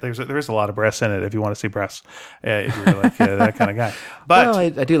discussion. There is a lot of breasts in it if you want to see breasts, if you're like that kind of guy. But well, I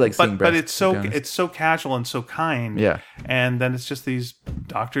do like seeing breasts. But it's so casual and so kind. Yeah. And then it's just these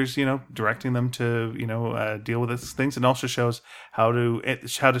doctors, directing them to deal with these things, and also shows how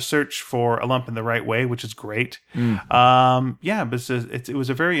to search for a lump in the right way, which is great. But it was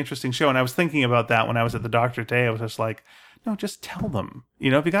a very interesting show, and I was thinking about that when I was at the doctor today. I was just like, no, just tell them.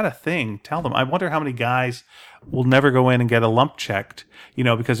 If you got a thing, tell them. I wonder how many guys will never go in and get a lump checked,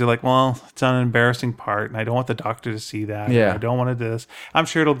 because they're like, well, it's an embarrassing part, and I don't want the doctor to see that. Yeah. I don't want to do this. I'm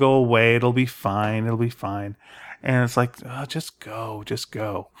sure it'll go away. It'll be fine. And it's like, oh, just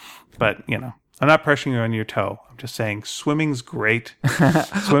go. But, I'm not pressuring you on your toe. I'm just saying swimming's great.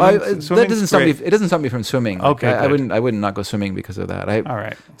 It doesn't stop me from swimming. Okay, I wouldn't not go swimming because of that. All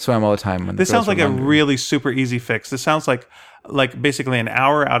right. Swam all the time. When this sounds like a really super easy fix. This sounds like basically an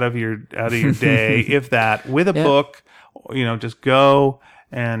hour out of your day, if that, with a book. Just go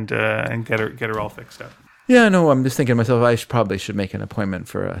and get her all fixed up. Yeah, no, I'm just thinking to myself, I probably should make an appointment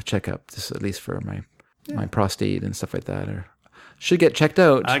for a checkup, just at least for my prostate and stuff like that, or should get checked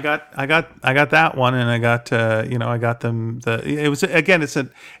out. I got that one, and I got I got them. It was, again,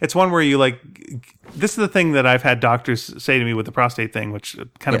 it's one where you like. This is the thing that I've had doctors say to me with the prostate thing, which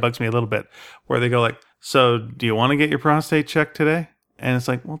kind of bugs me a little bit, where they go like, "So, do you want to get your prostate checked today?" And it's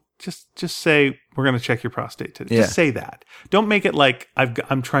like, well, just say we're going to check your prostate today. Just say that. Don't make it like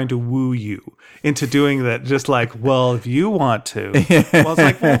I'm trying to woo you into doing that. Just like, well, if you want to. Well, it's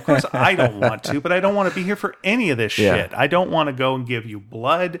like, well, of course I don't want to, but I don't want to be here for any of this shit. I don't want to go and give you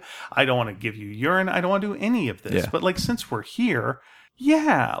blood. I don't want to give you urine. I don't want to do any of this. But like, since we're here,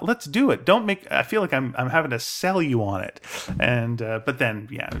 yeah, let's do it. I feel like I'm having to sell you on it. And, but then,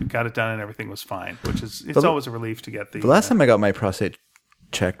 we got it done and everything was fine, it's always a relief to get the last time I got my prostate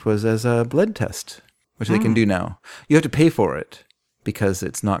checked was as a blood test, which they can do now. You have to pay for it because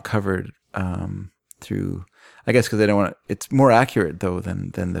it's not covered through, I guess, because they don't want it's more accurate though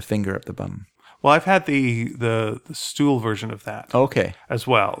than the finger up the bum. Well, I've had the stool version of that. Okay. As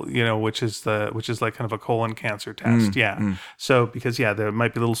well, which is like kind of a colon cancer test. So because there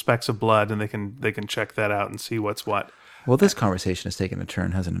might be little specks of blood, and they can check that out and see what's what. Well, this conversation has taken a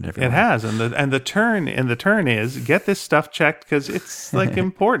turn, hasn't it? Everyone? It has, and the turn is get this stuff checked because it's like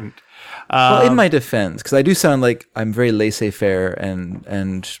important. Well, in my defense, because I do sound like I'm very laissez-faire and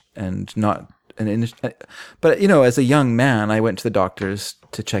not but as a young man, I went to the doctors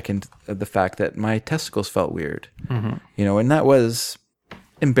to check into the fact that my testicles felt weird. And that was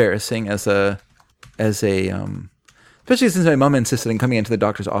embarrassing as a especially since my mom insisted on coming into the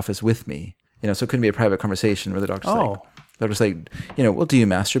doctor's office with me. So it couldn't be a private conversation where the doctor's like, well, do you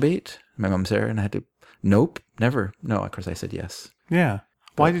masturbate? My mom's there, and I had to, nope, never. No, of course I said yes. Yeah.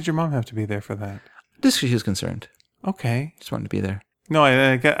 Why did your mom have to be there for that? Just because she was concerned. Okay. Just wanted to be there. No,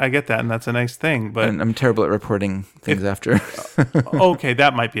 I get that, and that's a nice thing. But and I'm terrible at reporting things after. Okay,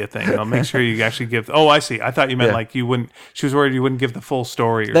 that might be a thing. I'll make sure you actually give. Oh, I see. I thought you meant like you wouldn't. She was worried you wouldn't give the full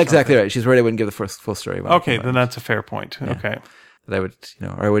story. That's exactly right. She's worried I wouldn't give the full story. Okay, then that's a fair point. Yeah. Okay. That I would,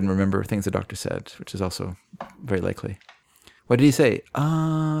 or I wouldn't remember things the doctor said, which is also very likely. What did he say?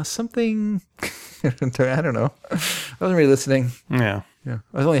 Something. I don't know. I wasn't really listening. Yeah. I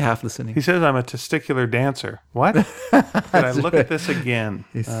was only half listening. He says I'm a testicular dancer. What? Did I look at this again?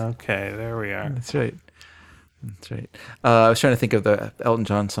 Okay, there we are. That's right. I was trying to think of the Elton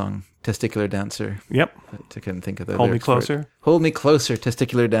John song, Testicular Dancer. Yep. I couldn't think of the Hold Me Closer. Hold Me Closer,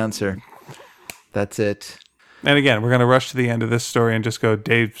 Testicular Dancer. That's it. And again, we're going to rush to the end of this story and just go,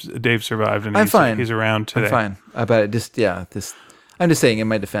 Dave survived, and he's around today. I'm fine. But I'm just saying in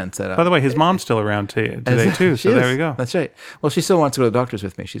my defense that... By the way, his mom's still around today too, so there we go. That's right. Well, she still wants to go to the doctors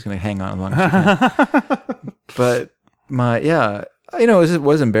with me. She's going to hang on as long as she can. But it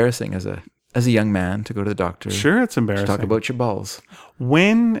was embarrassing as a young man to go to the doctor. Sure, it's embarrassing. To talk about your balls.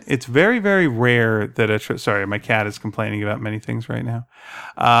 When it's very, very rare that sorry, my cat is complaining about many things right now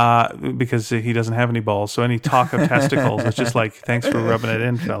because he doesn't have any balls. So any talk of testicles, it's just like, thanks for rubbing it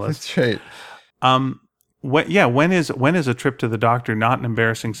in, fellas. That's right. When is a trip to the doctor not an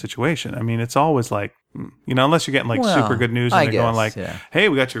embarrassing situation? I mean, it's always like, unless you're getting super good news and they're going like, hey,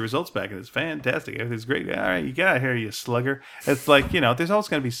 we got your results back and it's fantastic. Everything's great. All right, you get out of here, you slugger. It's like, there's always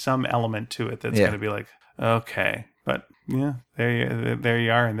going to be some element to it that's going to be like, okay, but yeah, there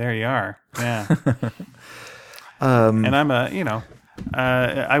you are and there you are. Yeah. And I'm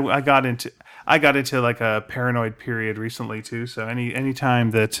I I got into like a paranoid period recently too. So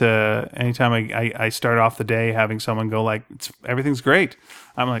anytime I start off the day having someone go like, everything's great,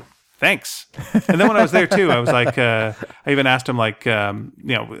 I'm like, thanks. And then when I was there too, I was like, I even asked him like,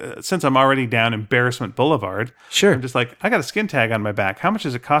 since I'm already down Embarrassment Boulevard, sure, I'm just like, I got a skin tag on my back. How much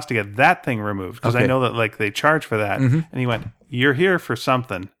does it cost to get that thing removed? Because I know that like they charge for that. And he went, you're here for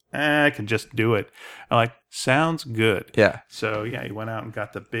something. I can just do it. I'm like, sounds good. Yeah. So yeah, he went out and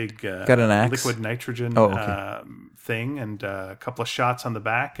got the big got an axe? liquid nitrogen thing and a couple of shots on the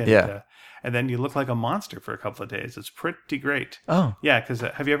back. And, and then you look like a monster for a couple of days. It's pretty great. Oh. Yeah, because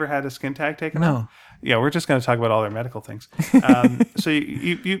have you ever had a skin tag taken No. off? Yeah, we're just going to talk about all their medical things. So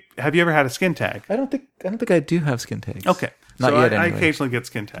you have you ever had a skin tag? I don't think I do have skin tags. Okay. Not so yet, I anyway. occasionally get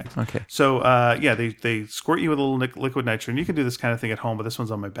skin tags. Okay. So they squirt you with a little liquid nitrogen. You can do this kind of thing at home, but this one's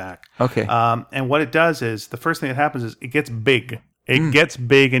on my back. Okay. And what it does is the first thing that happens is it gets big. It gets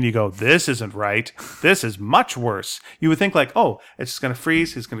big, and you go, this isn't right. This is much worse. You would think like, oh, it's just going to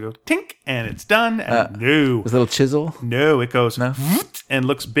freeze. It's going to go tink, and it's done. And no. With a little chisel? No, it goes and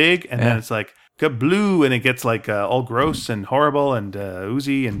looks big, and then it's like blue, and it gets like all gross and horrible and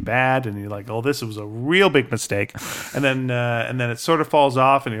oozy and bad, and you're like, oh, this was a real big mistake. And then it sort of falls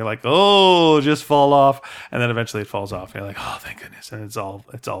off, and you're like, oh, just fall off, and then eventually it falls off. And you're like, oh, thank goodness, and it's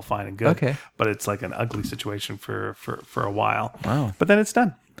all fine and good. Okay. But it's like an ugly situation for a while. Wow. But then it's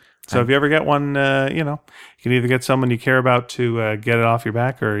done. So if you ever get one, you can either get someone you care about to get it off your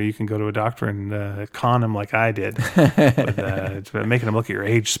back, or you can go to a doctor and con him like I did, with, making him look at your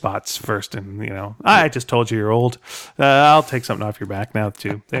age spots first. And, I just told you you're old. I'll take something off your back now,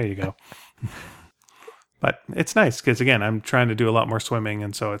 too. There you go. But it's nice because, again, I'm trying to do a lot more swimming,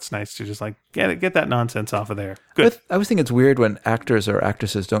 and so it's nice to just like get that nonsense off of there. Good. I always think it's weird when actors or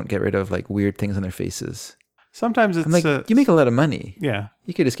actresses don't get rid of like weird things on their faces. Sometimes it's I'm like, you make a lot of money. Yeah.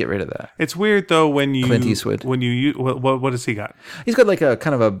 You could just get rid of that. It's weird though when you Clint Eastwood. When you what has he got? He's got like a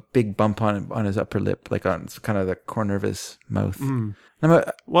kind of a big bump on his upper lip, like on kind of the corner of his mouth.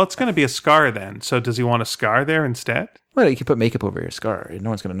 Well, it's going to be a scar then. So does he want a scar there instead? Well, you can put makeup over your scar. No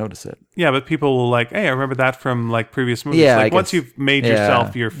one's going to notice it. Yeah, but people will like, hey, I remember that from like previous movies. Yeah, like once you've made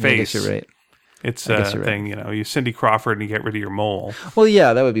yourself your face, I guess you're right. It's a thing, you Cindy Crawford and you get rid of your mole. Well,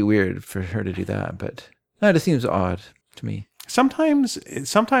 yeah, that would be weird for her to do that, but no, it just seems odd to me. Sometimes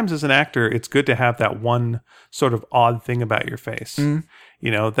as an actor, it's good to have that one sort of odd thing about your face.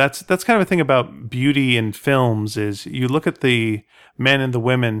 That's kind of a thing about beauty in films is you look at the men and the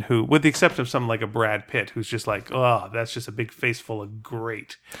women who, with the exception of someone like a Brad Pitt, who's just like, oh, that's just a big face full of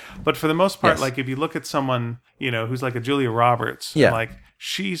great. But for the most part, like if you look at someone, who's like a Julia Roberts, like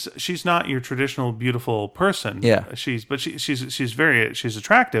she's not your traditional beautiful person. Yeah. She's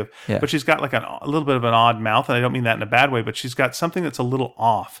attractive, but she's got like a little bit of an odd mouth, and I don't mean that in a bad way, but she's got something that's a little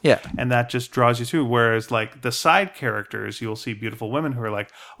off. Yeah. And that just draws you through. Whereas like the side characters, you'll see beautiful women who are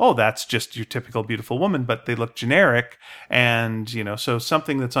like, oh, that's just your typical beautiful woman, but they look generic, and so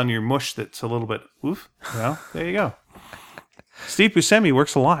something that's on your mush that's a little bit oof. Well, there you go. Steve Buscemi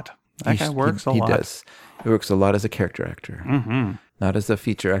works a lot. That guy works a lot. He does. He works a lot as a character actor. Mm-hmm. Not as a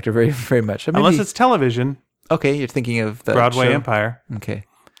feature actor, very, very much. Unless it's television. Okay, you're thinking of the Broadway show? Empire. Okay.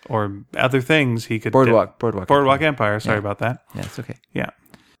 Or other things he could Boardwalk Empire. Sorry about that. Yeah, it's okay. Yeah.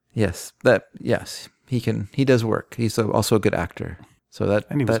 Yes, he does work. He's also a good actor. So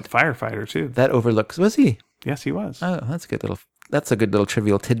and he was a firefighter too. That overlooks. Was he? Yes, he was. Oh, that's a good little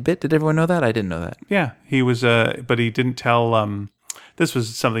trivial tidbit. Did everyone know that? I didn't know that. Yeah, he was. But he didn't tell. This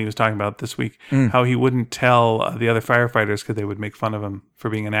was something he was talking about this week. How he wouldn't tell the other firefighters because they would make fun of him for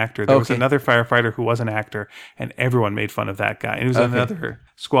being an actor. There was another firefighter who was an actor, and everyone made fun of that guy. And he was in another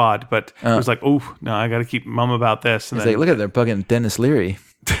squad, but it was like, oh no, I got to keep mum about this. And he's like, look at they're bugging Dennis Leary.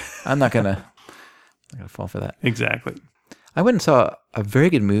 I'm not gonna fall for that. Exactly. I went and saw a very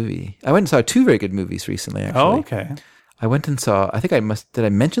good movie. I went and saw two very good movies recently, actually. Oh, okay. I went and saw, did I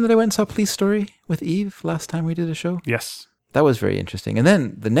mention that I went and saw Police Story with Eve last time we did a show? Yes. That was very interesting. And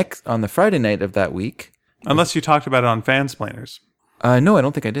then on the Friday night of that week. Unless you talked about it on Fansplainers. No, I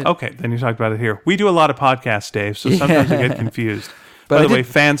don't think I did. Okay, then you talked about it here. We do a lot of podcasts, Dave, so sometimes I get confused. By the way,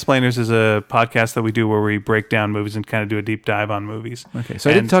 Fansplainers is a podcast that we do where we break down movies and kind of do a deep dive on movies. Okay, so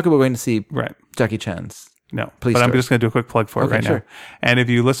I didn't talk about going to see Jackie Chan's. No, but I'm just going to do a quick plug for it right now. And if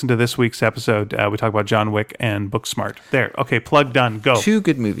you listen to this week's episode, we talk about John Wick and Booksmart. There. Okay, plug done. Go. Two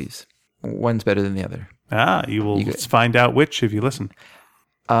good movies. One's better than the other. You will find out which if you listen.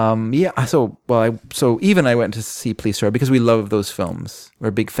 Yeah. So Eve and I went to see Police Story because we love those films.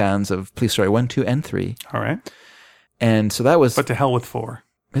 We're big fans of Police Story 1, 2, and 3. All right. And so that was. But to hell with 4.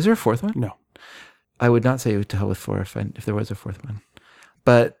 Is there a fourth one? No. I would not say to hell with 4 if there was a fourth one.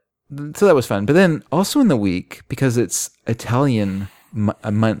 But so that was fun. But then also in the week, because it's Italian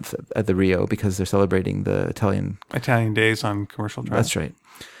a month at the Rio, because they're celebrating the Italian days on Commercial Drive. That's right.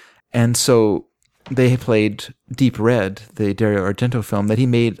 And so they played Deep Red, the Dario Argento film that he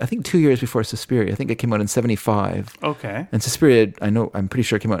made, I think 2 years before Suspiria. I think it came out in 1975. Okay. And Suspiria, I'm pretty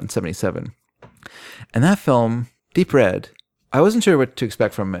sure it came out in 1977. And that film, Deep Red, I wasn't sure what to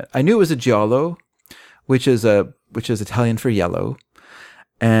expect from it. I knew it was a giallo, which is Italian for yellow.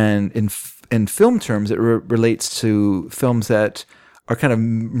 And in film terms, it relates to films that are kind of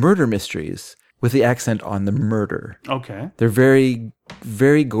murder mysteries with the accent on the murder. Okay. They're very,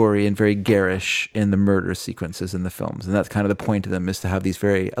 very gory and very garish in the murder sequences in the films. And that's kind of the point of them, is to have these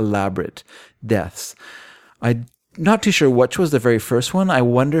very elaborate deaths. I'm not too sure which was the very first one. I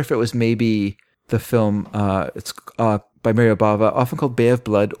wonder if it was maybe the film, it's by Mario Bava, often called Bay of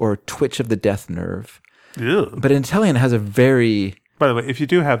Blood or Twitch of the Death Nerve. Ew. But in Italian, it has a very... By the way, if you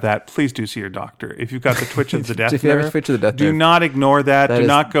do have that, please do see your doctor. If you've got the twitch of the death if you have a twitch of the death do nerve, not ignore that. Do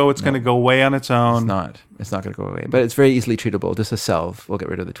not go. It's going to go away on its own. It's not going to go away. But it's very easily treatable. Just a salve will get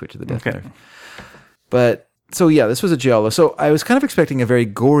rid of the twitch of the death nerve. But, so yeah, this was a giallo. So I was kind of expecting a very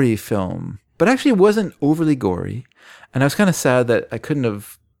gory film, but actually it wasn't overly gory. And I was kind of sad that I couldn't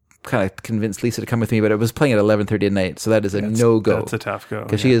have kind of convinced Lisa to come with me, but it was playing at 11:30 at night. So that is a no-go. That's a tough go.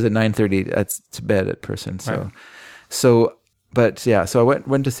 Because she is at 9:30 to bed at person. So But yeah, so I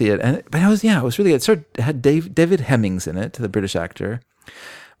went to see it, but it was really good. It had David Hemmings in it, the British actor,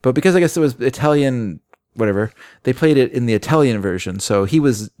 but because I guess it was Italian, whatever, they played it in the Italian version, so he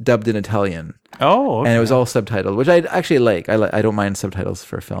was dubbed in Italian. Oh, okay. And it was all subtitled, which I actually like. I don't mind subtitles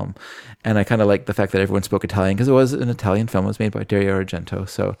for a film, and I kind of like the fact that everyone spoke Italian because it was an Italian film. It was made by Dario Argento,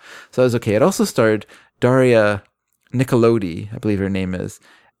 so it was okay. It also starred Daria Nicolodi, I believe her name is,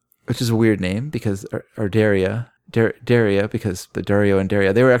 which is a weird name because or Daria, because the Dario and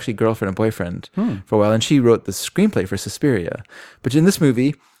Daria, they were actually girlfriend and boyfriend for a while, and she wrote the screenplay for Suspiria. But in this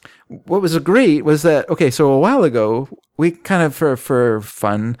movie, what was great was that, okay, so a while ago, we kind of, for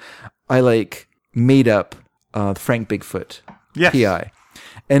fun, I made up Frank Bigfoot, yes. P.I.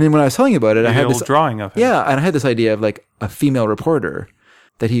 And then when I was telling you about it, I had this drawing of him. Yeah, and I had this idea of a female reporter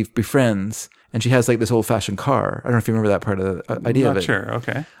that he befriends, and she has this old-fashioned car. I don't know if you remember that part of the idea of it. Not sure,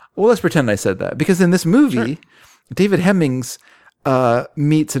 okay. Well, let's pretend I said that, because in this movie... Sure. David Hemmings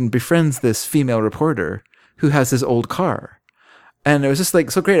meets and befriends this female reporter who has this old car. And it was just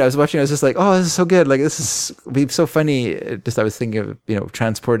so great. I was watching, I was just oh, this is so good. This is be so funny. I was thinking of,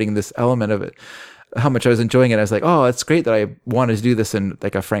 transporting this element of it, how much I was enjoying it. I was like, oh, it's great that I wanted to do this in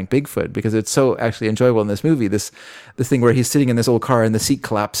a Frank Bigfoot, because it's so actually enjoyable in this movie. This thing where he's sitting in this old car and the seat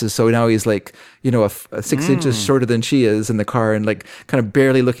collapses. So now he's a 6 inches shorter than she is in the car, and kind of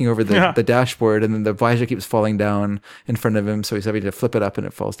barely looking over the dashboard. And then the visor keeps falling down in front of him. So he's having to flip it up and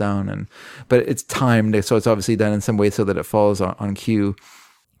it falls down. But it's timed. So it's obviously done in some way so that it falls on cue.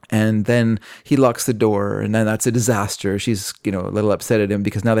 And then he locks the door, and then that's a disaster. She's, a little upset at him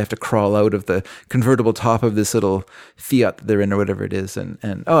because now they have to crawl out of the convertible top of this little Fiat that they're in or whatever it is. And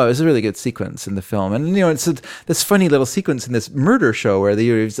it was a really good sequence in the film. And, it's this funny little sequence in this murder show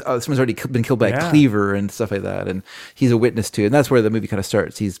where someone's already been killed by a cleaver and stuff like that. And he's a witness to it. And that's where the movie kind of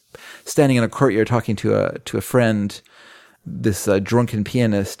starts. He's standing in a courtyard talking to a friend, this drunken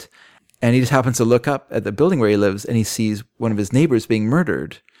pianist. And he just happens to look up at the building where he lives, and he sees one of his neighbors being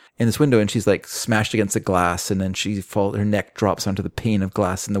murdered in this window, and she's smashed against the glass, and then her neck drops onto the pane of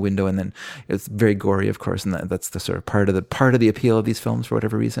glass in the window, and then it's very gory, of course, and that's the sort of part of the appeal of these films for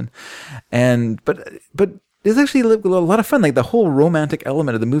whatever reason. But it's actually a lot of fun. The whole romantic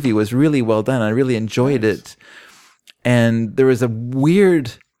element of the movie was really well done. I really enjoyed it, and there's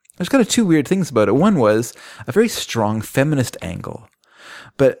kind of two weird things about it. One was a very strong feminist angle,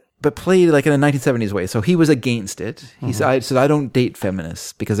 but played in a 1970s way. So he was against it. He said, I don't date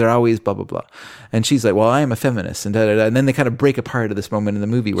feminists because they're always blah, blah, blah. And she's like, well, I am a feminist. And And then they kind of break apart at this moment in the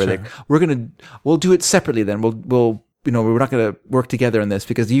movie where we'll do it separately then. We're not going to work together on this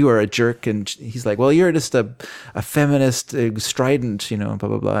because you are a jerk. And he's like, well, you're just a feminist, strident, blah,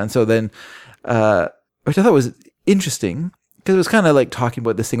 blah, blah. And so then, which I thought was interesting, because it was kind of talking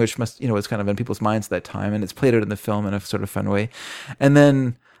about this thing, which must, was kind of in people's minds at that time. And it's played out in the film in a sort of fun way. And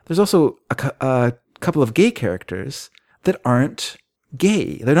then, there's also a couple of gay characters that aren't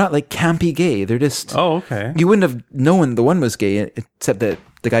gay. They're not campy gay. They're just... Oh, okay. You wouldn't have known the one was gay, except that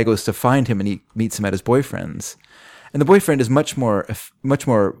the guy goes to find him and he meets him at his boyfriend's. And the boyfriend is much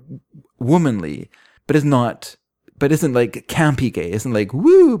more womanly, but is not but isn't like campy gay. Isn't like,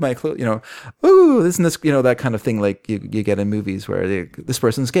 woo, my clothes, ooh, isn't this, that kind of thing like you get in movies where this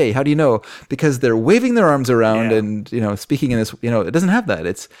person's gay. How do you know? Because they're waving their arms around and, speaking in this, it doesn't have that.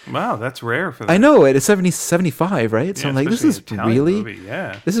 It's wow, that's rare for that. I know it is 75, right? So I'm like, this is really,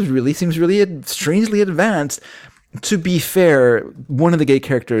 this is really, seems really strangely advanced. To be fair, one of the gay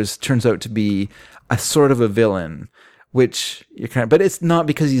characters turns out to be a sort of a villain, which you're but it's not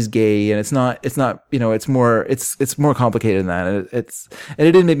because he's gay, and it's not, it's more complicated than that. And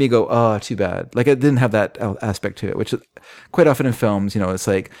it didn't make me go, oh, too bad. Like, it didn't have that aspect to it, which quite often in films, it's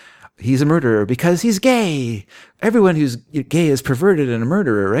like, he's a murderer because he's gay. Everyone who's gay is perverted and a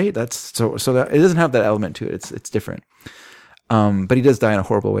murderer, right? That's so that it doesn't have that element to it. It's different. But he does die in a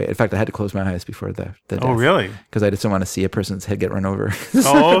horrible way. In fact, I had to close my eyes before the death. Oh, really? Because I just don't want to see a person's head get run over.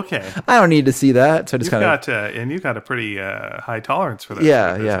 Oh, okay. I don't need to see that. So I just and you've got a pretty high tolerance for that.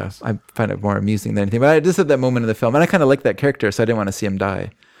 Yeah. I find it more amusing than anything. But I just at that moment in the film, and I kind of like that character, so I didn't want to see him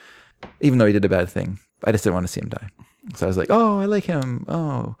die, even though he did a bad thing. I just didn't want to see him die. So I was like, oh, I like him.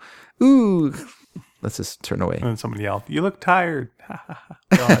 Oh, ooh. Let's just turn away. And then somebody yelled, "You look tired."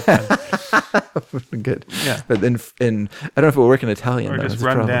 Good. Yeah. But then, I don't know if it will work in Italian. Or just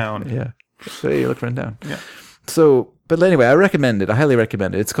run down. Yeah. So you look run down. Yeah. So, but anyway, I recommend it. I highly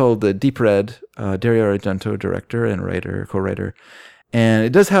recommend it. It's called The Deep Red. Dario Argento, director and co-writer, and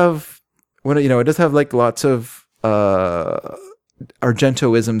it does have it does have like lots of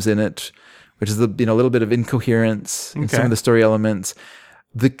Argentoisms in it, which is a little bit of incoherence in some of the story elements.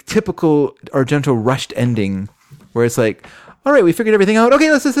 The typical Argento rushed ending, where it's like, all right, we figured everything out. Okay,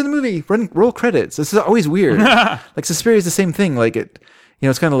 let's just end the movie. Roll credits. This is always weird. Like Suspiria is the same thing. Like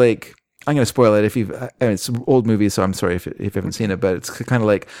it's kind of like, I'm going to spoil it it's an old movie, so I'm sorry if you haven't seen it, but it's kind of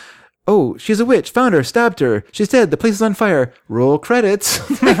like, oh, she's a witch, found her, stabbed her, she's dead, the place is on fire, roll credits.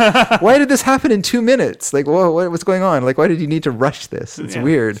 Why did this happen in 2 minutes? Like, whoa, what's going on? Like, why did you need to rush this? It's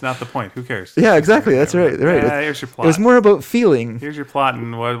weird. It's not the point. Who cares? Yeah, exactly. That's right. Yeah, here's your plot. It was more about feeling. Here's your plot,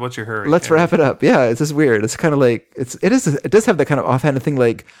 and what's your hurry? Let's wrap it up. Yeah, it's just weird. It's kind of like, it does have that kind of offhanded thing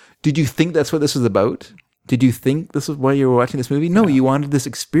like, did you think that's what this was about? Did you think this was why you were watching this movie? No, you wanted this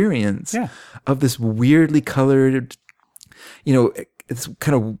experience of this weirdly colored, it's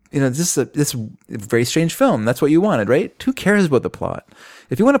kind of, this very strange film. That's what you wanted, right? Who cares about the plot?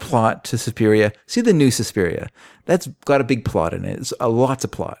 If you want a plot to Suspiria, see the new Suspiria. That's got a big plot in it. It's lots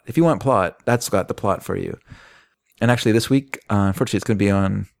of plot. If you want plot, that's got the plot for you. And actually this week, unfortunately, it's going to be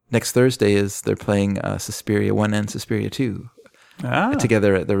on next Thursday they're playing Suspiria 1 and Suspiria 2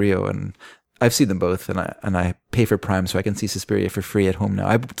 together at the Rio. And I've seen them both, and I pay for Prime so I can see Suspiria for free at home now.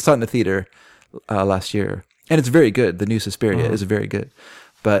 I saw it in the theater last year. And it's very good. The new Suspiria is very good.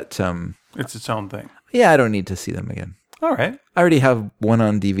 But it's its own thing. Yeah, I don't need to see them again. All right. I already have one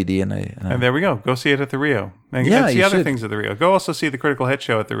on DVD, and there we go. Go see it at the Rio. And see other things at the Rio. Go also see the Critical Hit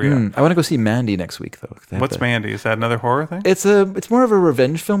show at the Rio. I want to go see Mandy next week, though. What's Mandy? Is that another horror thing? It's more of a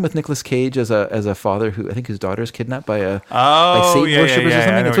revenge film with Nicolas Cage as a father who I think his daughter is kidnapped by Satan worshippers or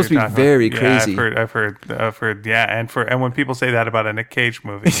something. It's supposed to be very crazy. I've heard. Yeah, and when people say that about a Nick Cage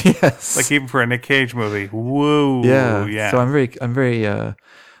movie, yes, like even for a Nick Cage movie, whoa, yeah. So I'm very.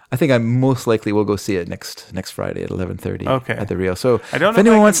 I think I most likely will go see it next Friday at 11:30 at the Rio. So if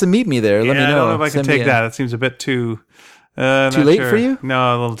anyone wants to meet me there, let me know. I don't know if I can take that. It seems a bit too late for you?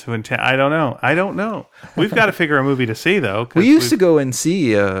 No, a little too intense. I don't know. We've got to figure a movie to see though. We used to go and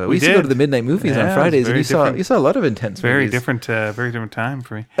see. We used to go to the midnight movies on Fridays, and you saw a lot of intense. Very movies. Very different time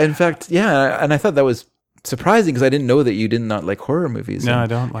for me. In fact, and I thought that was surprising because I didn't know that you did not like horror movies. No, I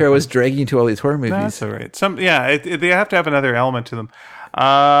don't. Here I was dragging you to all these horror movies. No, that's all right. They have to have another element to them.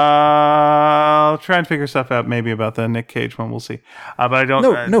 I'll try and figure stuff out maybe about the Nick Cage one. We'll see. But I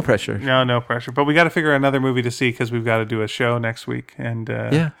don't. No pressure. No pressure. But we got to figure another movie to see because we've got to do a show next week and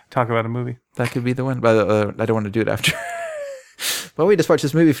talk about a movie. That could be the one. But I don't want to do it after. Well, we just watched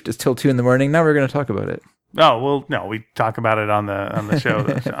this movie till 2 a.m. Now we're going to talk about it. Oh well, no, we talk about it on the show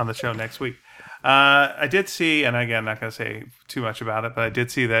on the show next week. I did see, and again, not going to say too much about it, but I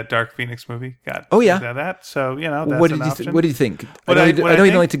did see that Dark Phoenix movie. That. So that's what an option. What do you think? I know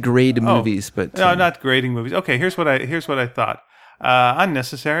you don't like to grade movies, but no, not grading movies. Okay, here's what I thought.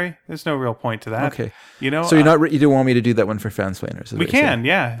 Unnecessary. There's no real point to that. Okay. So you don't want me to do that one for Fansplainers? We can,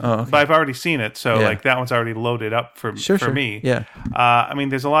 yeah. Oh, okay. But I've already seen it, so that one's already loaded up for me. Yeah. I mean,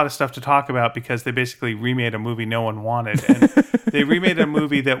 there's a lot of stuff to talk about because they basically remade a movie no one wanted, and they remade a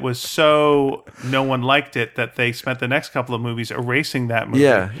movie that was so no one liked it that they spent the next couple of movies erasing that movie.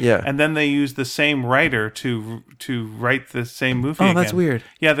 Yeah. And then they used the same writer to write the same movie. Oh, that's weird.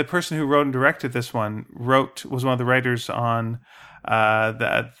 Yeah, the person who wrote and directed this one was one of the writers on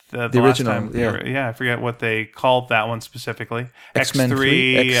The original, last time, I forget what they called that one specifically. X-Men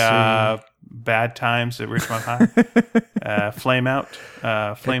X3, Bad Times at Richmond High, Flame Out,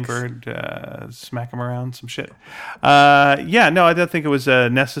 Flame Bird, smack 'em around, some shit. No, I don't think it was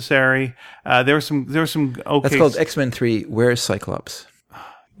necessary. There was some okay. That's called X-Men 3. Where's Cyclops?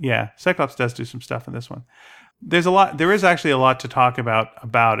 Yeah, Cyclops does do some stuff in this one. There's a lot. There is actually a lot to talk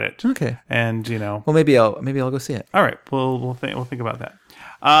about it. Okay. And well, maybe I'll go see it. All right. We'll think about that.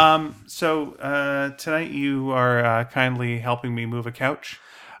 So tonight you are kindly helping me move a couch.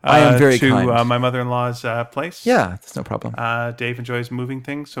 I am very kind. To my mother-in-law's place. Yeah, that's no problem. Dave enjoys moving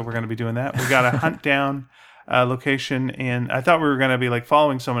things, so we're going to be doing that. We got to hunt down location, and I thought we were going to be like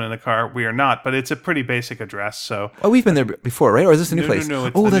following someone in the car. We are not, but it's a pretty basic address. So we've been there before, right? Or is this a new place? No,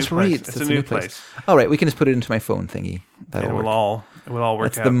 that's right. It's a new place. All right, we can just put it into my phone thingy. It will all work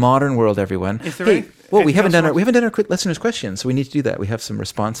That's out. the modern world, everyone. Is there we haven't done our quick listeners' questions, so we need to do that. We have some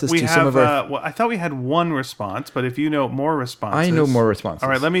responses to some of our. I thought we had one response, but if you know more responses, I know more responses. All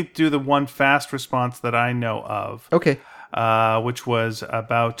right, let me do the one fast response that I know of. Okay. Which was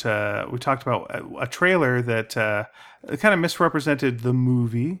about we talked about a trailer that kind of misrepresented the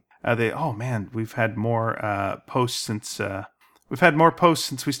movie. We've had more posts since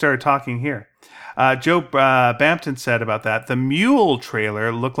we started talking here. Joe Bampton said about that, the Mule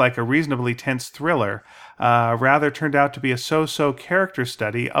trailer looked like a reasonably tense thriller, rather turned out to be a so-so character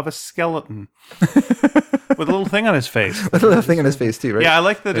study of a skeleton. With a little thing on his face. With a little thing on his face too, right? Yeah, I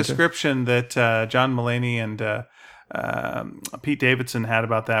like the description that John Mulaney and Pete Davidson had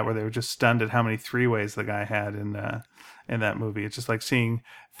about that, where they were just stunned at how many three-ways the guy had in that movie. It's just like seeing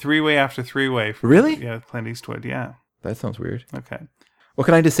three-way after three-way. Really? Yeah, Clint Eastwood, yeah. That sounds weird. Okay. Well,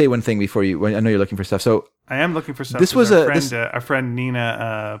 can I just say one thing before you? I know you're looking for stuff. So I am looking for stuff. This was our friend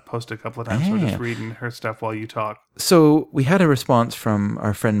Nina posted a couple of times. So we're just reading her stuff while you talk. So we had a response from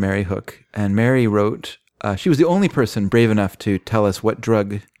our friend Mary Hook, and Mary wrote. She was the only person brave enough to tell us what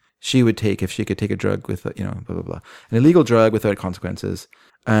drug she would take if she could take a drug with, blah, blah, blah. An illegal drug without consequences.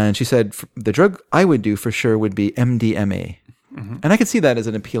 And she said, the drug I would do for sure would be MDMA. Mm-hmm. And I could see that as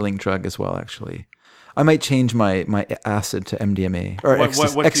an appealing drug as well, actually. I might change my acid to MDMA or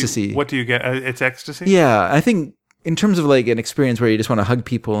ecstasy. What do you get? It's ecstasy? Yeah. I think in terms of like an experience where you just want to hug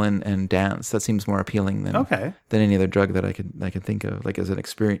people and dance, that seems more appealing than any other drug that I could think of, like as an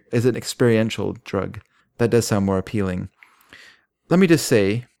experiential drug. That does sound more appealing. Let me just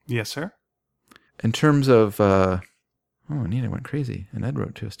say. Yes, sir. In terms of, Nina went crazy, and Ed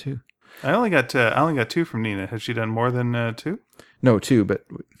wrote to us too. I only got 2 from Nina. Has she done more than 2? No, 2, but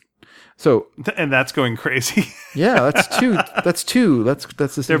so. And that's going crazy. Yeah, that's 2. That's 2. That's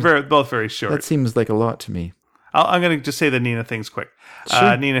the. They're both very short. That seems like a lot to me. I'm going to just say the Nina things quick.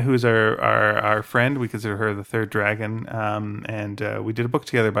 Sure. Nina, who's our friend, we consider her the third dragon, and we did a book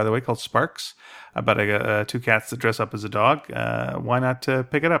together, by the way, called Sparks, about 2 cats that dress up as a dog. Why not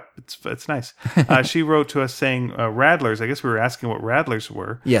pick it up? It's nice. She wrote to us saying Radlers. I guess we were asking what Radlers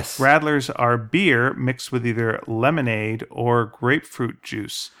were. Yes. Radlers are beer mixed with either lemonade or grapefruit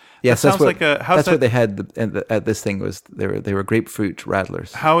juice. Yes, that's what they had at this thing was they were grapefruit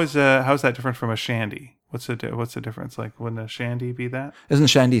Radlers. How is that different from a shandy? What's the difference? Like, wouldn't a shandy be that? Isn't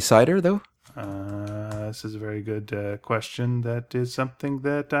shandy cider though? This is a very good question. That is something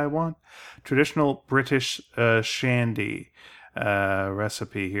that I want. Traditional British shandy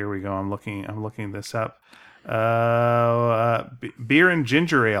recipe. Here we go. I'm looking this up. Beer and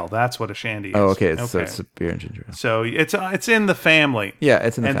ginger ale. That's what a shandy is. Oh, okay. So it's a beer and ginger ale. So it's in the family. Yeah,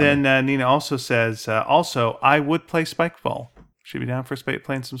 it's in the family. And then Nina also says, I would play spikeball. She'd be down for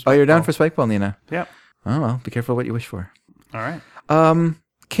playing some spikeball. Oh, you're down for spikeball, Nina? Yep. Oh, well, be careful what you wish for. All right.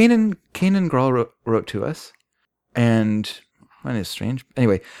 Kanan Grawl wrote to us, and that is strange.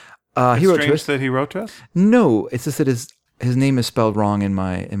 Anyway, he wrote to us. That he wrote to us? No, it's just that his name is spelled wrong in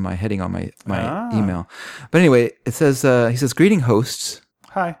my heading on my email. But anyway, it says he says, "Greeting hosts."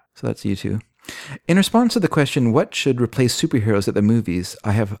 Hi. So that's you two. In response to the question, what should replace superheroes at the movies,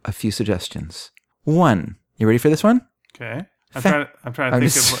 I have a few suggestions. 1, you ready for this one? Okay. I'm trying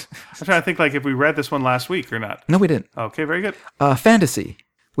to think like if we read this one last week or not. No, we didn't. Okay, very good. Fantasy.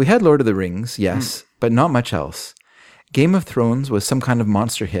 We had Lord of the Rings, yes, but not much else. Game of Thrones was some kind of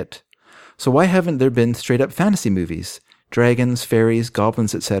monster hit. So why haven't there been straight-up fantasy movies? Dragons, fairies,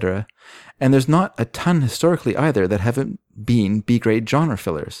 goblins, etc. And there's not a ton historically either that haven't been B-grade genre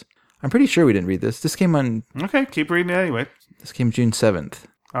fillers. I'm pretty sure we didn't read this. This came on... Okay, keep reading it anyway. This came June 7th.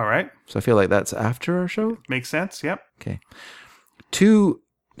 All right. So I feel like that's after our show? Makes sense, yep. Okay. 2,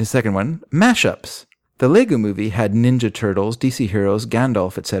 the second one, mashups. The Lego movie had Ninja Turtles, DC Heroes,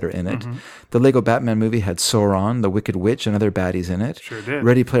 Gandalf, etc. in it. The Lego Batman movie had Sauron, the Wicked Witch, and other baddies in it. Sure did.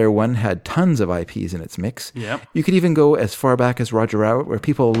 Ready Player One had tons of IPs in its mix. Yep. You could even go as far back as Roger Rabbit, where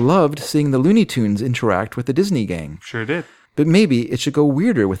people loved seeing the Looney Tunes interact with the Disney gang. Sure did. But maybe it should go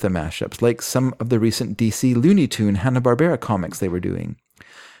weirder with the mashups, like some of the recent DC Looney Tune Hanna-Barbera comics they were doing.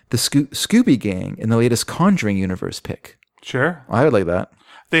 The Scooby Gang in the latest Conjuring universe pick. Sure. I would like that.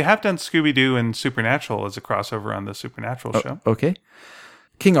 They have done Scooby-Doo and Supernatural as a crossover on the Supernatural show. Okay.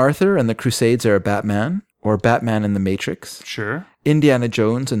 King Arthur and the Crusades are Batman, or Batman and the Matrix. Sure. Indiana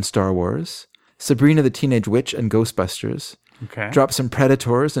Jones and Star Wars. Sabrina the Teenage Witch and Ghostbusters. Okay. Drop some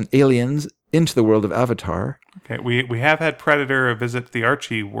Predators and aliens into the world of Avatar. Okay. We have had Predator visit the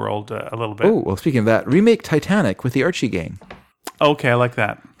Archie world a little bit. Oh, well, speaking of that, remake Titanic with the Archie gang. Okay, I like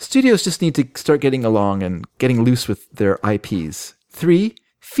that. Studios just need to start getting along and getting loose with their IPs. 3,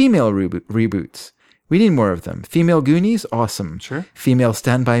 female reboots. We need more of them. Female Goonies, awesome. Sure. Female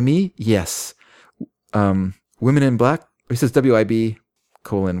Stand By Me, yes. Women in Black, it says WIB,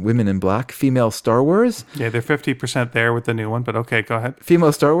 Women in Black. Female Star Wars. Yeah, they're 50% there with the new one, but okay, go ahead.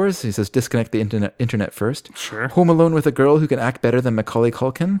 Female Star Wars, he says disconnect the internet first. Sure. Home Alone with a girl who can act better than Macaulay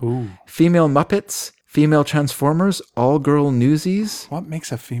Culkin. Ooh. Female Muppets. Female Transformers, all-girl Newsies. What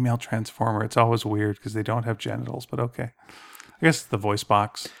makes a female Transformer? It's always weird because they don't have genitals, but okay. I guess it's the voice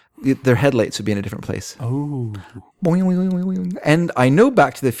box. Their headlights would be in a different place. Oh. And I know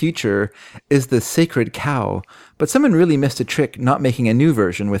Back to the Future is the sacred cow, but someone really missed a trick not making a new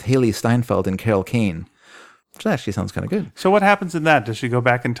version with Haley Steinfeld and Carol Kane. Which actually sounds kind of good. So what happens in that? Does she go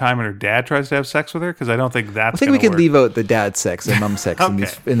back in time and her dad tries to have sex with her? Because I don't think that's I think we could work. leave out the dad sex and mom sex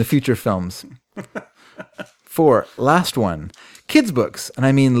in the future films. 4, last one. Kids books, and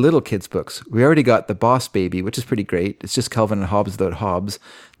I mean little kids books. We already got The Boss Baby, which is pretty great. It's just Calvin and Hobbes without Hobbes.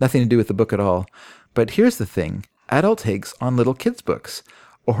 Nothing to do with the book at all. But here's the thing. Adult takes on little kids books.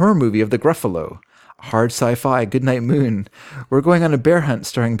 A horror movie of the Gruffalo. Hard sci-fi, Goodnight Moon. We're going on a bear hunt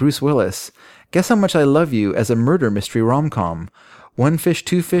starring Bruce Willis. Guess How Much I Love You as a murder mystery rom-com. One fish,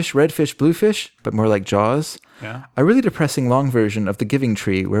 two fish, red fish, blue fish, but more like Jaws. Yeah. A really depressing long version of The Giving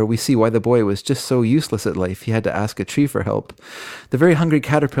Tree, where we see why the boy was just so useless at life he had to ask a tree for help. The Very Hungry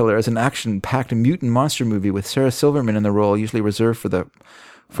Caterpillar is an action-packed mutant monster movie with Sarah Silverman in the role, usually reserved for The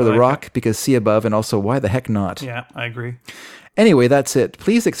Rock, because see above, and also why the heck not? Yeah, I agree. Anyway, that's it.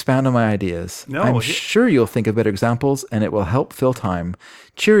 Please expound on my ideas. No, I'm sure you'll think of better examples, and it will help fill time.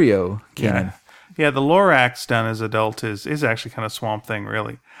 Cheerio, Kenan. Yeah, the Lorax done as adult is actually kind of Swamp Thing,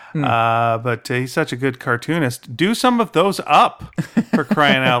 really. But he's such a good cartoonist. Do some of those up, for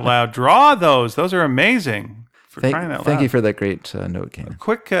crying out loud. Draw those. Those are amazing. Crying out loud. Thank you for that great note, Kenan.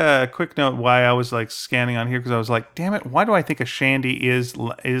 Quick note why I was like scanning on here, because I was like, damn it, why do I think a shandy is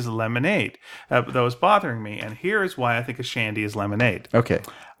lemonade? That was bothering me. And here is why I think a shandy is lemonade. Okay.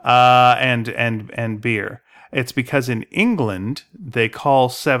 And beer. It's because in England, they call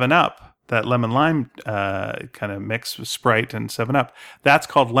 7-Up, that lemon lime kind of mix with Sprite and 7-Up, that's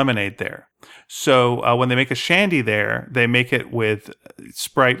called lemonade there. So when they make a shandy there, they make it with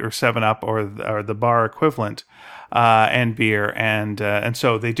Sprite or 7-Up or the bar equivalent and beer, and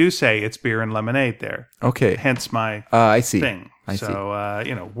so they do say it's beer and lemonade there. Okay. Hence my I see. thing. I see.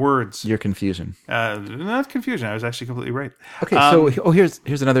 Words. Your confusion. Not confusion. I was actually completely right. Okay.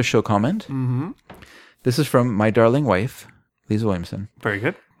 Here's another show comment. Mm-hmm. This is from my darling wife, Lisa Williamson. Very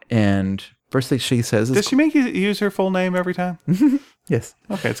good. And firstly, she says, does she make you use her full name every time? Yes.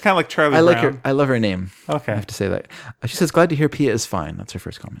 Okay, it's kind of like Charlie Brown. I love her name. Okay. I have to say that. She says, glad to hear Pia is fine. That's her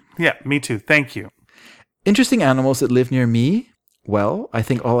first comment. Yeah, me too. Thank you. Interesting animals that live near me? Well, I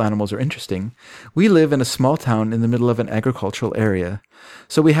think all animals are interesting. We live in a small town in the middle of an agricultural area.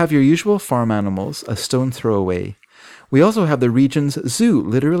 So we have your usual farm animals a stone throw away. We also have the region's zoo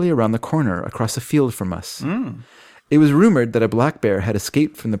literally around the corner across a field from us. It was rumored that a black bear had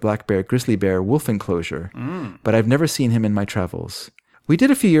escaped from the black bear grizzly bear wolf enclosure, but I've never seen him in my travels. We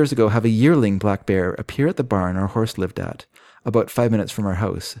did a few years ago have a yearling black bear appear at the barn our horse lived at, about 5 minutes from our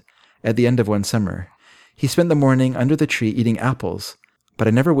house, at the end of one summer. He spent the morning under the tree eating apples, but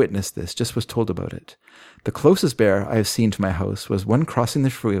I never witnessed this, just was told about it. The closest bear I have seen to my house was one crossing the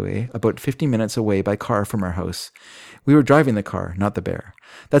freeway about 50 minutes away by car from our house. We were driving the car, not the bear.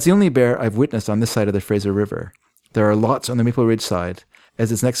 That's the only bear I've witnessed on this side of the Fraser River. There are lots on the Maple Ridge side,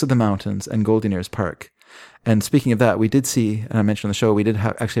 as it's next to the mountains and Golden Ears Park. And speaking of that, we did see, and I mentioned on the show, we did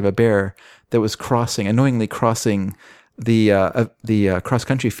actually have a bear that was unknowingly crossing the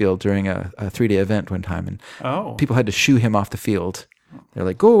cross-country field during a 3-day event one time. And people had to shoo him off the field. They're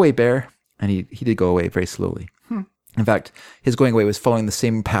like, go away, bear. And he did go away very slowly. In fact, his going away was following the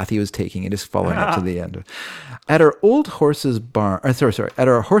same path he was taking and just following up to the end. At our horse's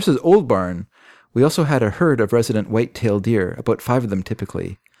old barn, we also had a herd of resident white-tailed deer, about 5 of them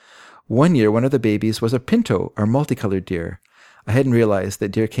typically. One year, one of the babies was a pinto, or multicolored deer. I hadn't realized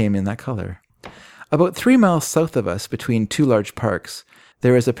that deer came in that color. About 3 miles south of us, between 2 large parks,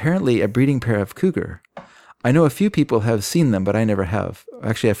 there is apparently a breeding pair of cougar. I know a few people have seen them, but I never have.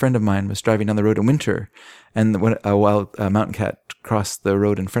 Actually, a friend of mine was driving down the road in winter, and a wild mountain cat crossed the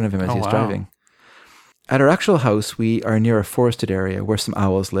road in front of him as he was driving. At our actual house, we are near a forested area where some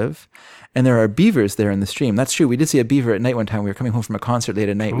owls live, and there are beavers there in the stream. That's true. We did see a beaver at night one time. We were coming home from a concert late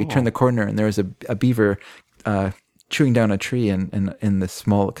at night. Ooh. We turned the corner, and there was a beaver chewing down a tree in this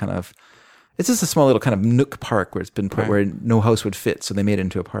small kind of... It's just a small little kind of nook park where it's been put where no house would fit, so they made it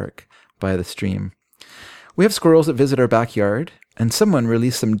into a park by the stream. We have squirrels that visit our backyard, and someone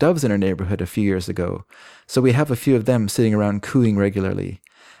released some doves in our neighborhood a few years ago, so we have a few of them sitting around cooing regularly.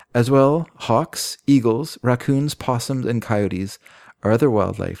 As well, hawks, eagles, raccoons, possums, and coyotes are other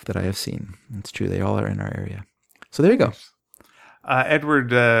wildlife that I have seen. It's true, they all are in our area. So there you go.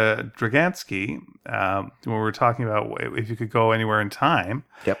 Edward Dragansky, when we were talking about if you could go anywhere in time,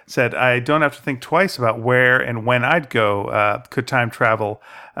 said, I don't have to think twice about where and when I'd go, could time travel,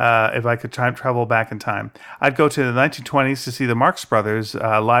 if I could time travel back in time. I'd go to the 1920s to see the Marx Brothers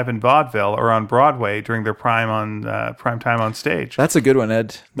live in vaudeville or on Broadway during their prime time on stage. That's a good one,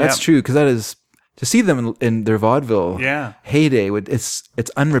 Ed. That's true, because that is... To see them in their vaudeville heyday, it's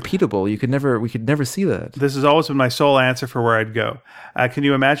unrepeatable. We could never see that. This has always been my sole answer for where I'd go. Can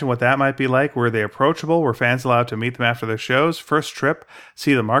you imagine what that might be like? Were they approachable? Were fans allowed to meet them after their shows? First trip,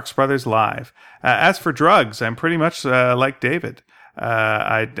 see the Marx Brothers live. As for drugs, I'm pretty much like David.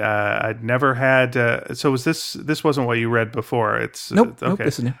 I'd never had. So was this wasn't what you read before? It's nope. Okay. Nope,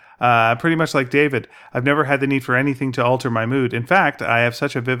 this is new. Pretty much like David, I've never had the need for anything to alter my mood. In fact, I have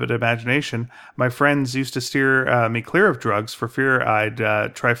such a vivid imagination. My friends used to steer me clear of drugs for fear I'd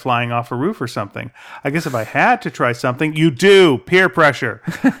try flying off a roof or something. I guess if I had to try something, peer pressure.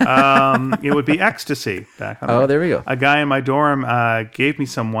 It would be ecstasy. There we go. A guy in my dorm gave me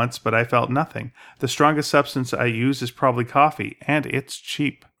some once, but I felt nothing. The strongest substance I use is probably coffee, and it's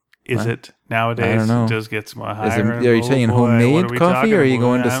cheap. Is it nowadays? I don't know. It just gets more higher. Are you saying homemade coffee, or are you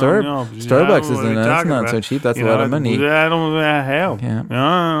going to Starbucks? That's not so cheap. That's a lot of money. I don't know.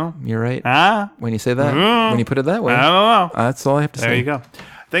 Yeah. You're right. When you say that, when you put it that way, I don't know. That's all I have to say. There you go.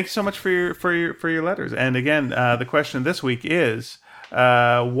 Thank you so much for your letters. And again, the question this week is,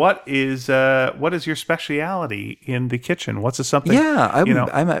 what is your speciality in the kitchen? What's something?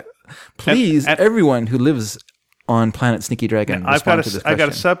 Yeah, please, everyone who lives on Planet Sneaky Dragon. I've got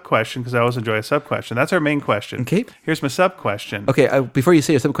a sub question because I always enjoy a sub question. That's our main question. Okay. Here's my sub question. Okay. Before you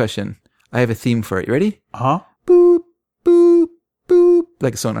say your sub question, I have a theme for it. You ready? Boop boop boop,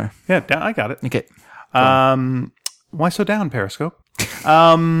 like a sonar. Yeah, I got it. Okay. Why so down, Periscope?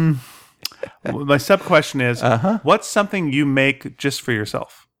 My sub question is, what's something you make just for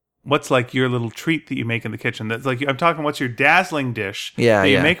yourself? What's like your little treat that you make in the kitchen? That's like, I'm talking, what's your dazzling dish that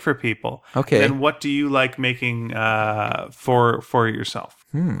you make for people? Okay. And what do you like making for yourself?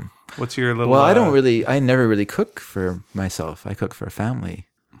 What's your little... Well, I never really cook for myself. I cook for a family.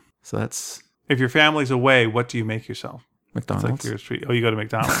 So that's... If your family's away, what do you make yourself? McDonald's. That's like your treat. Oh, you go to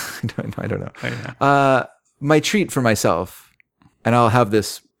McDonald's. I don't know. My treat for myself, and I'll have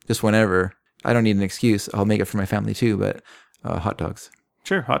this just whenever. I don't need an excuse. I'll make it for my family too, but hot dogs.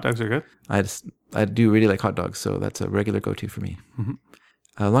 Sure, hot dogs are good. I do really like hot dogs, so that's a regular go-to for me. Mm-hmm.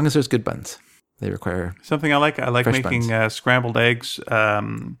 As long as there's good buns, they require something I like. I like making scrambled eggs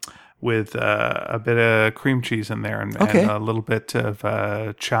with a bit of cream cheese in there and a little bit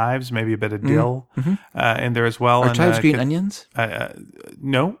of chives, maybe a bit of dill in there as well. Are chives green onions?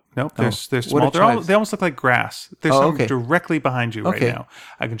 No. They're small. They almost look like grass. There's some directly behind you right now.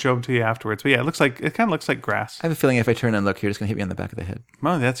 I can show them to you afterwards. But yeah, it kind of looks like grass. I have a feeling if I turn and look, you're just going to hit me on the back of the head.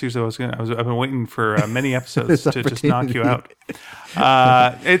 Well, that's usually what I've been waiting for many episodes to just knock you out.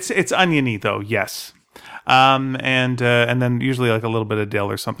 It's oniony though, yes. And then usually like a little bit of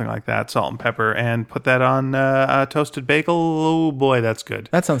dill or something like that, salt and pepper, and put that on a toasted bagel. Oh boy, that's good.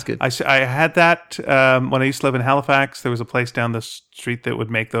 That sounds good. I had that when I used to live in Halifax. There was a place down the street that would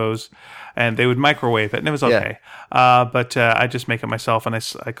make those, and they would microwave it, and it was okay. Yeah. But I just make it myself, and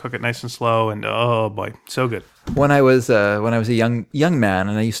I cook it nice and slow, and oh boy, so good. When I was a young man,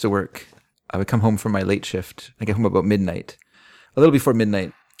 and I used to work, I would come home from my late shift. I get home about midnight, a little before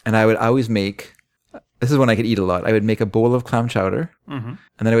midnight, and I would always make. This is when I could eat a lot. I would make a bowl of clam chowder, and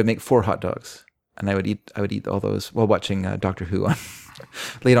then I would make 4 hot dogs. and I would eat all those while watching Doctor Who on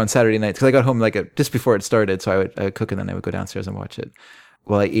late on Saturday nights, because I got home like just before it started, so I would cook and then I would go downstairs and watch it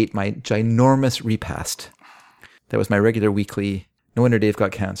while I ate my ginormous repast. That was my regular weekly, no wonder Dave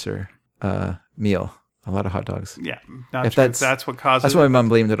got cancer, meal. A lot of hot dogs. Yeah, not sure that's what caused it. That's what my mom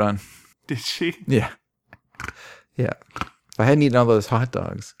blamed it on. Did she? Yeah. Yeah. If I hadn't eaten all those hot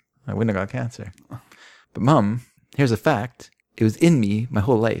dogs, I wouldn't have got cancer. But Mom, here's a fact. It was in me my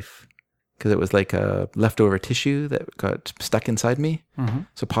whole life, because it was like a leftover tissue that got stuck inside me. Mm-hmm.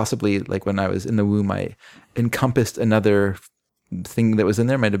 So possibly like when I was in the womb, I encompassed another thing that was in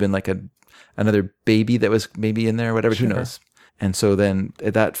there. Might have been like another baby that was maybe in there, whatever, sure. Who knows? And so then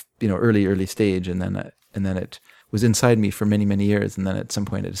at that, early stage, and then it was inside me for many, many years. And then at some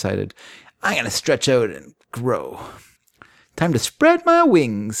point I decided, I'm going to stretch out and grow. Time to spread my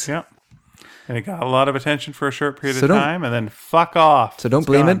wings. Yeah. And it got a lot of attention for a short period of time, and then fuck off. So don't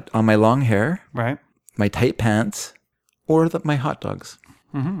blame it on my long hair, right? My tight pants, or my hot dogs.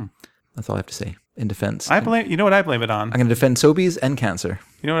 Mm-hmm. That's all I have to say in defense. You know what I blame it on? I'm going to defend Sobeys and cancer.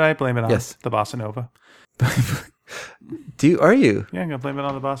 You know what I blame it on? Yes. The Bossa Nova. Are you? Yeah, I'm going to blame it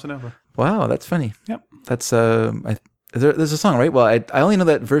on the Bossa Nova. Wow, that's funny. Yep. That's, there's a song, right? Well, I only know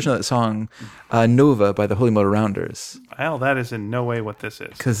that version of that song, Nova by the Holy Motor Rounders. Well, that is in no way what this is.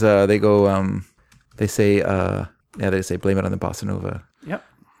 Because they go, they say blame it on the Bossa Nova. Yep.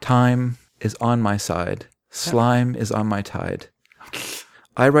 Time is on my side. Slime is on my tide.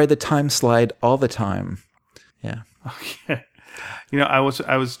 I ride the time slide all the time. Yeah. Okay. I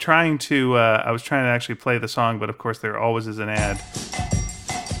was trying to actually play the song, but of course there always is an ad.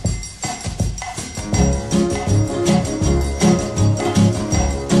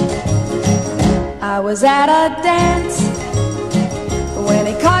 I was at a dance when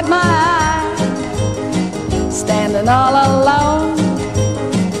he caught my eye, standing all alone,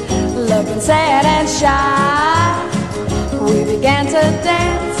 looking sad and shy. We began to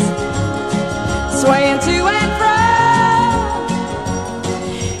dance, swaying to and fro.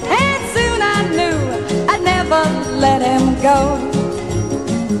 Let him go.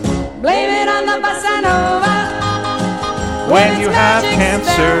 Blame it on the Bossa Nova when you have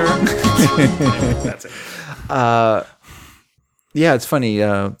cancer. That's it. Yeah, it's funny.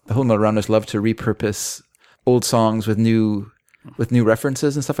 The Holy Motor Rounders love to repurpose old songs with new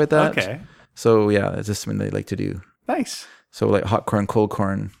references and stuff like that. Okay. So yeah, it's just something they like to do. Nice. So like Hot Corn, Cold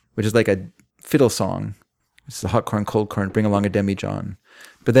Corn, which is like a fiddle song. It's the Hot Corn, Cold Corn, Bring Along a Demi-John.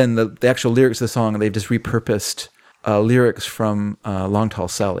 But then the actual lyrics of the song, they've just repurposed lyrics from Long Tall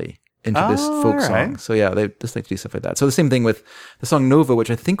Sally into this folk song. So yeah, they just like to do stuff like that. So the same thing with the song Nova, which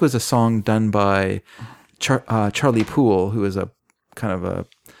I think was a song done by Charlie Poole, who is a kind of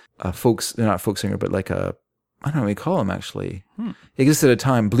not folk singer, but like I don't know what you call him actually. He existed at a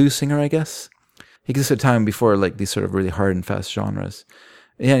time, blues singer, I guess. He existed at a time before like these sort of really hard and fast genres.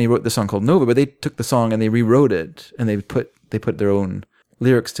 Yeah, and he wrote the song called Nova, but they took the song and they rewrote it, and they put their own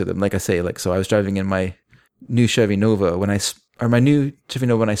lyrics to them. Like I say, so I was driving in my new Chevy Nova when I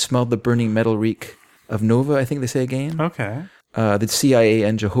smelled the burning metal reek of Nova, I think they say again. Okay. The CIA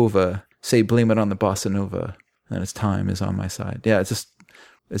and Jehovah say blame it on the Bossa Nova, and its time is on my side. Yeah, it's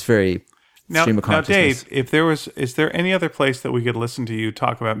very stream of consciousness. Now, Dave, is there any other place that we could listen to you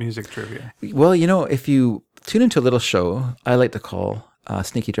talk about music trivia? Well, if you tune into a little show I like to call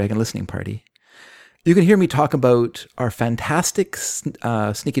Sneaky Dragon Listening Party, you can hear me talk about our fantastic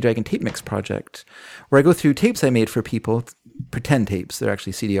Sneaky Dragon tape mix project, where I go through tapes I made for people, pretend tapes. They're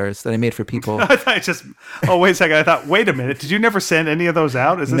actually CDRs that I made for people. Wait a second. I thought, wait a minute. Did you never send any of those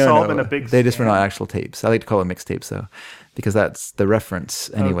out? Has this all been a big They just were not actual tapes. I like to call them mixtapes, though, because that's the reference,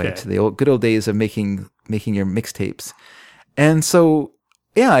 anyway, to the good old days of making your mixtapes. And so,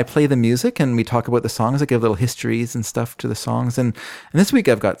 yeah, I play the music and we talk about the songs. I give little histories and stuff to the songs. And this week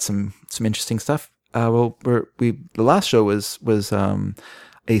I've got some interesting stuff. The last show was the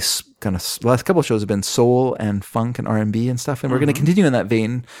last couple of shows have been soul and funk and R&B and stuff, and we're going to continue in that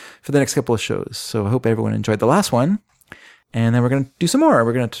vein for the next couple of shows. So I hope everyone enjoyed the last one, and then we're going to do some more.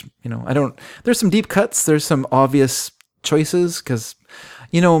 We're going to, there's some deep cuts, there's some obvious choices, because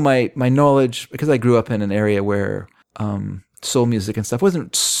my knowledge, because I grew up in an area where soul music and stuff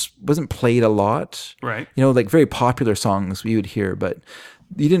wasn't played a lot, right? Like very popular songs we would hear, but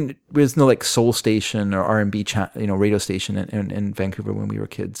there's no like soul station or R&B radio station in Vancouver when we were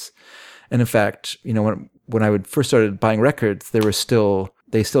kids. And in fact, when I would first started buying records, they still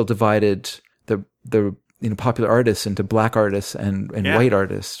divided the popular artists into black artists and white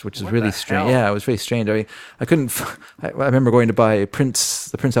artists, which is really strange. Yeah, it was very strange. I remember going to buy the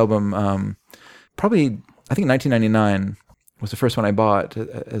Prince album, probably I think 1999, was the first one I bought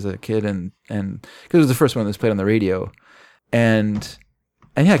as a kid, and because it was the first one that was played on the radio, and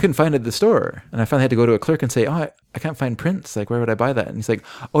yeah, I couldn't find it at the store, and I finally had to go to a clerk and say, "Oh, I can't find Prince. Like, where would I buy that?" And he's like,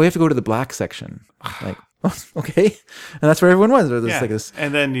 "Oh, you have to go to the black section." Like, oh, okay, and that's where everyone was. Like this.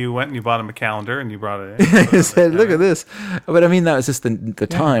 And then you went and you bought him a calendar and you brought it in. I said, "Look at this," but I mean, that was just the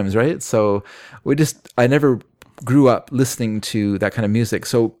times, right? So I never grew up listening to that kind of music,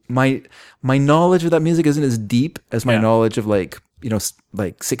 so my knowledge of that music isn't as deep as my knowledge of like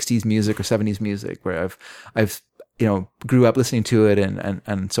 60s music or 70s music, where I've grew up listening to it,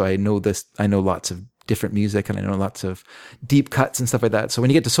 and so I know lots of different music, and I know lots of deep cuts and stuff like that. So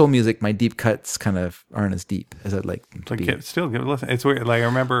when you get to soul music, my deep cuts kind of aren't as deep as I'd like them to be. Still give it a listen. It's weird. Like I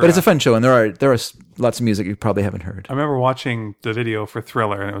remember, but it's a fun show, and there are lots of music you probably haven't heard. I remember watching the video for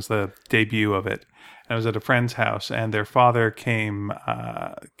Thriller, and it was the debut of it. And I was at a friend's house, and their father came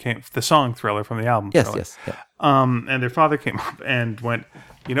the song Thriller from the album. Yes, Thriller. yes, yeah. And their father came up and went,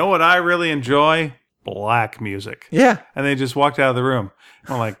 "You know what I really enjoy? Black music." Yeah. And they just walked out of the room.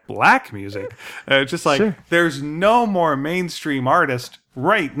 I'm like, black music? Just like, sure. There's no more mainstream artist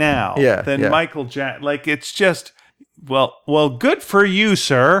right now than Michael Jackson. Like, it's just, well, good for you,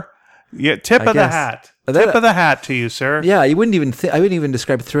 sir. Yeah, tip of the hat. Tip of the hat to you, sir. Yeah, I wouldn't even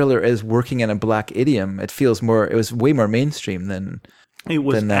describe Thriller as working in a black idiom. It was way more mainstream than it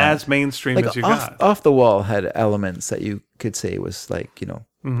was as mainstream as you got. Off the Wall had elements that you could say was like,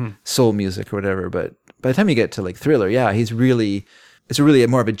 soul music or whatever, but by the time you get to like Thriller, it's really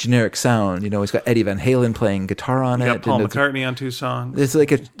more of a generic sound. He's got Eddie Van Halen playing guitar on it. Got Paul McCartney on 2 songs. There's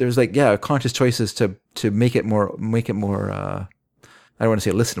conscious choices to make it more. I don't want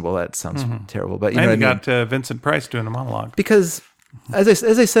to say listenable. That sounds terrible, but you got Vincent Price doing a monologue. Because as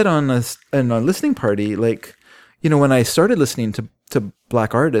I said on a listening party, like when I started listening to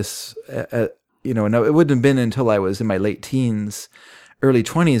black artists, and it wouldn't have been until I was in my late teens, early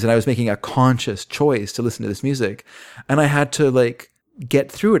 20s, and I was making a conscious choice to listen to this music, and I had to like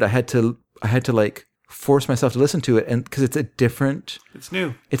get through it. I had to like force myself to listen to it, and because it's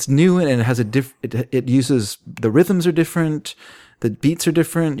new, and it has it uses, the rhythms are different, the beats are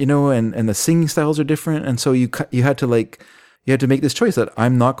different, and the singing styles are different, and so you had to make this choice that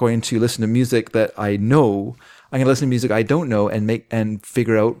I'm not going to listen to music that I know. I'm going to listen to music I don't know and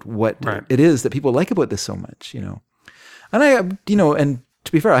figure out what it is that people like about this so much, And and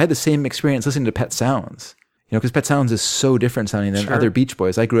to be fair, I had the same experience listening to Pet Sounds, because Pet Sounds is so different sounding than other Beach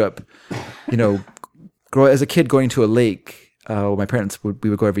Boys. I grew up, as a kid going to a lake. My parents we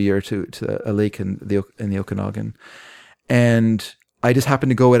would go every year to a lake in the Okanagan, and I just happened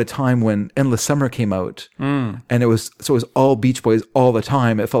to go at a time when Endless Summer came out, and it was all Beach Boys all the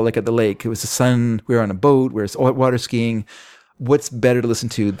time. It felt like at the lake. It was the sun. We were on a boat. We were water skiing. What's better to listen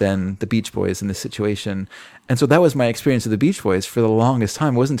to than the Beach Boys in this situation? And so that was my experience of the Beach Boys for the longest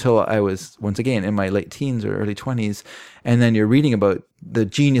time. It wasn't until I was, once again, in my late teens or early 20s, and then you're reading about the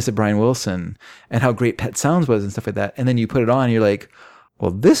genius of Brian Wilson and how great Pet Sounds was and stuff like that. And then you put it on and you're like,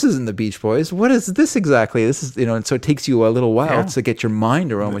 well, this isn't the Beach Boys. What is this exactly? This is, and so it takes you a little while to get your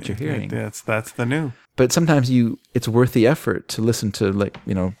mind around what you're hearing. That's the new. But sometimes it's worth the effort to listen to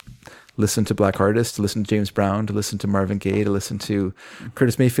listen to black artists, to listen to James Brown, to listen to Marvin Gaye, to listen to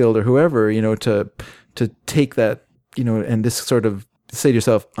Curtis Mayfield or whoever, to take that, and just sort of say to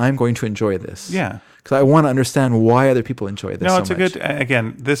yourself, I'm going to enjoy this. Yeah. Because I want to understand why other people enjoy this. No, it's so much.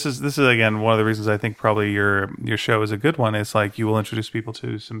 This is again one of the reasons I think probably your show is a good one. It's like you will introduce people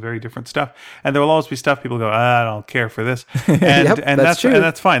to some very different stuff, and there will always be stuff people go, I don't care for this, and that's true. And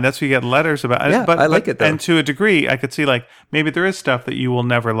that's fine. That's what you get letters about. Yeah, but I like it though. And to a degree, I could see like maybe there is stuff that you will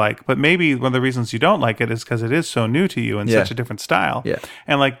never like, but maybe one of the reasons you don't like it is because it is so new to you and such a different style. Yeah,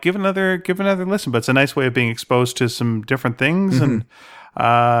 and like give another listen. But it's a nice way of being exposed to some different things and.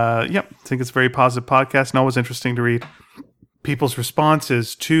 I think it's a very positive podcast and always interesting to read people's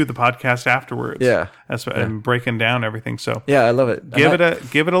responses to the podcast afterwards. And breaking down everything. So I love it. Give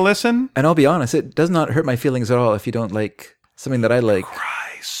it a listen. And I'll be honest, it does not hurt my feelings at all if you don't like something that I like.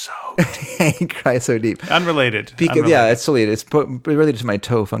 Cry so deep. Unrelated. Yeah, it's related. It's related to my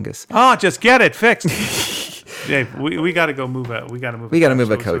toe fungus. Oh, just get it fixed. Dave, we got to go move it. We got to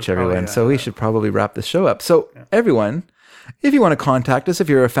move a couch, everyone. So we should probably wrap the show up. So everyone, if you want to contact us, if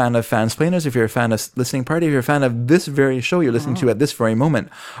you're a fan of Fansplainers, if you're a fan of Listening Party, if you're a fan of this very show you're listening to at this very moment,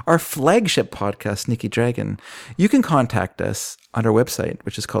 our flagship podcast, Sneaky Dragon, you can contact us on our website,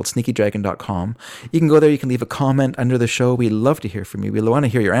 which is called sneakydragon.com. You can go there. You can leave a comment under the show. We love to hear from you. We want to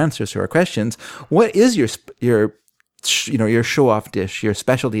hear your answers to our questions. What is your your show-off dish, your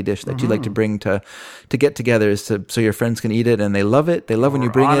specialty dish that you like to bring to get together, so your friends can eat it and they love it. They love when you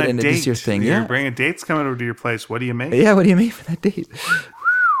bring it and it's your thing. You're bringing a date's coming over to your place. What do you make? Yeah, what do you make for that date?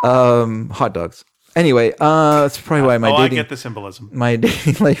 Hot dogs. Anyway, that's probably why I get the symbolism. My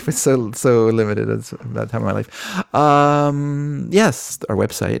dating life is so limited at that time of my life. Yes, our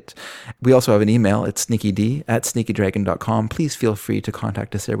website. We also have an email. It's sneakyd@sneakydragon.com. Please feel free to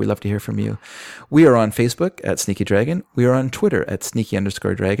contact us there. We'd love to hear from you. We are on Facebook at Sneaky Dragon. We are on Twitter at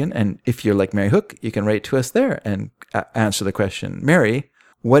Sneaky_Dragon. And if you're like Mary Hook, you can write to us there and answer the question. Mary,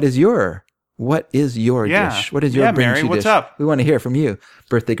 what is your dish? What is your Mary, what's dish? up? We want to hear from you,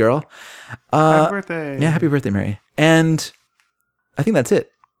 birthday girl. Happy birthday. Yeah, happy birthday, Mary. And I think that's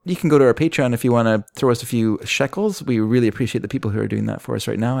it. You can go to our Patreon if you want to throw us a few shekels. We really appreciate the people who are doing that for us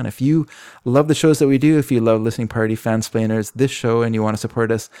right now. And if you love the shows that we do, if you love Listening Party, Fansplainers, this show, and you want to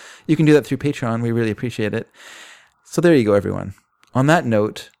support us, you can do that through Patreon. We really appreciate it. So there you go, everyone. On that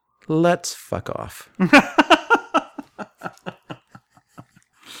note, let's fuck off.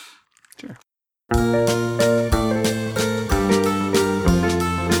 Sure.